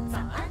安。早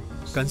安。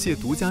感谢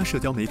独家社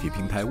交媒体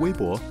平台微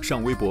博，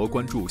上微博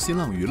关注新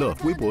浪娱乐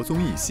微博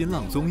综艺新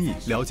浪综艺，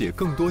了解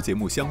更多节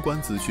目相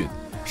关资讯。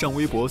上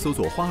微博搜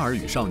索花儿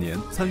与少年，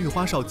参与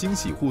花少惊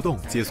喜互动，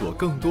解锁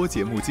更多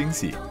节目惊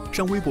喜。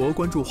上微博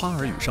关注花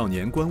儿与少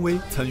年官微，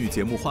参与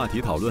节目话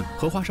题讨论，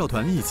和花少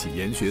团一起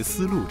研学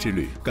丝路之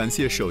旅。感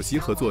谢首席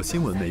合作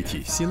新闻媒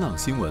体新浪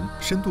新闻，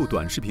深度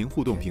短视频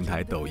互动平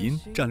台抖音，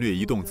战略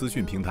移动资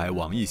讯平台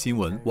网易新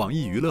闻、网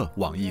易娱乐、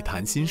网易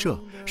谈新社，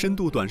深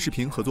度短视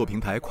频合作平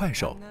台快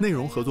手，内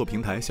容合作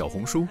平台小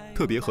红书，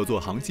特别合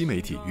作航机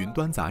媒体云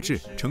端杂志，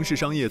城市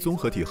商业综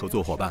合体合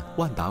作伙伴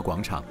万达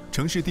广场，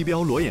城市地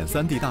标裸眼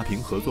3D 大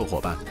屏合作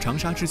伙伴长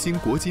沙之星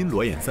国金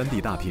裸眼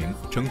3D 大屏，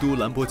成都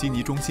兰博基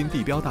尼中心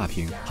地标大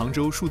屏，杭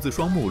州数字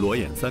双目裸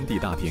眼3D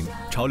大屏，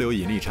潮流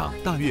引力场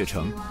大悦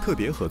城特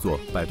别合作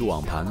百度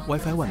网盘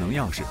WiFi 万能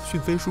钥匙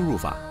讯飞输入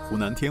法，湖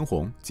南天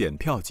虹检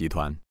票集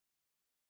团。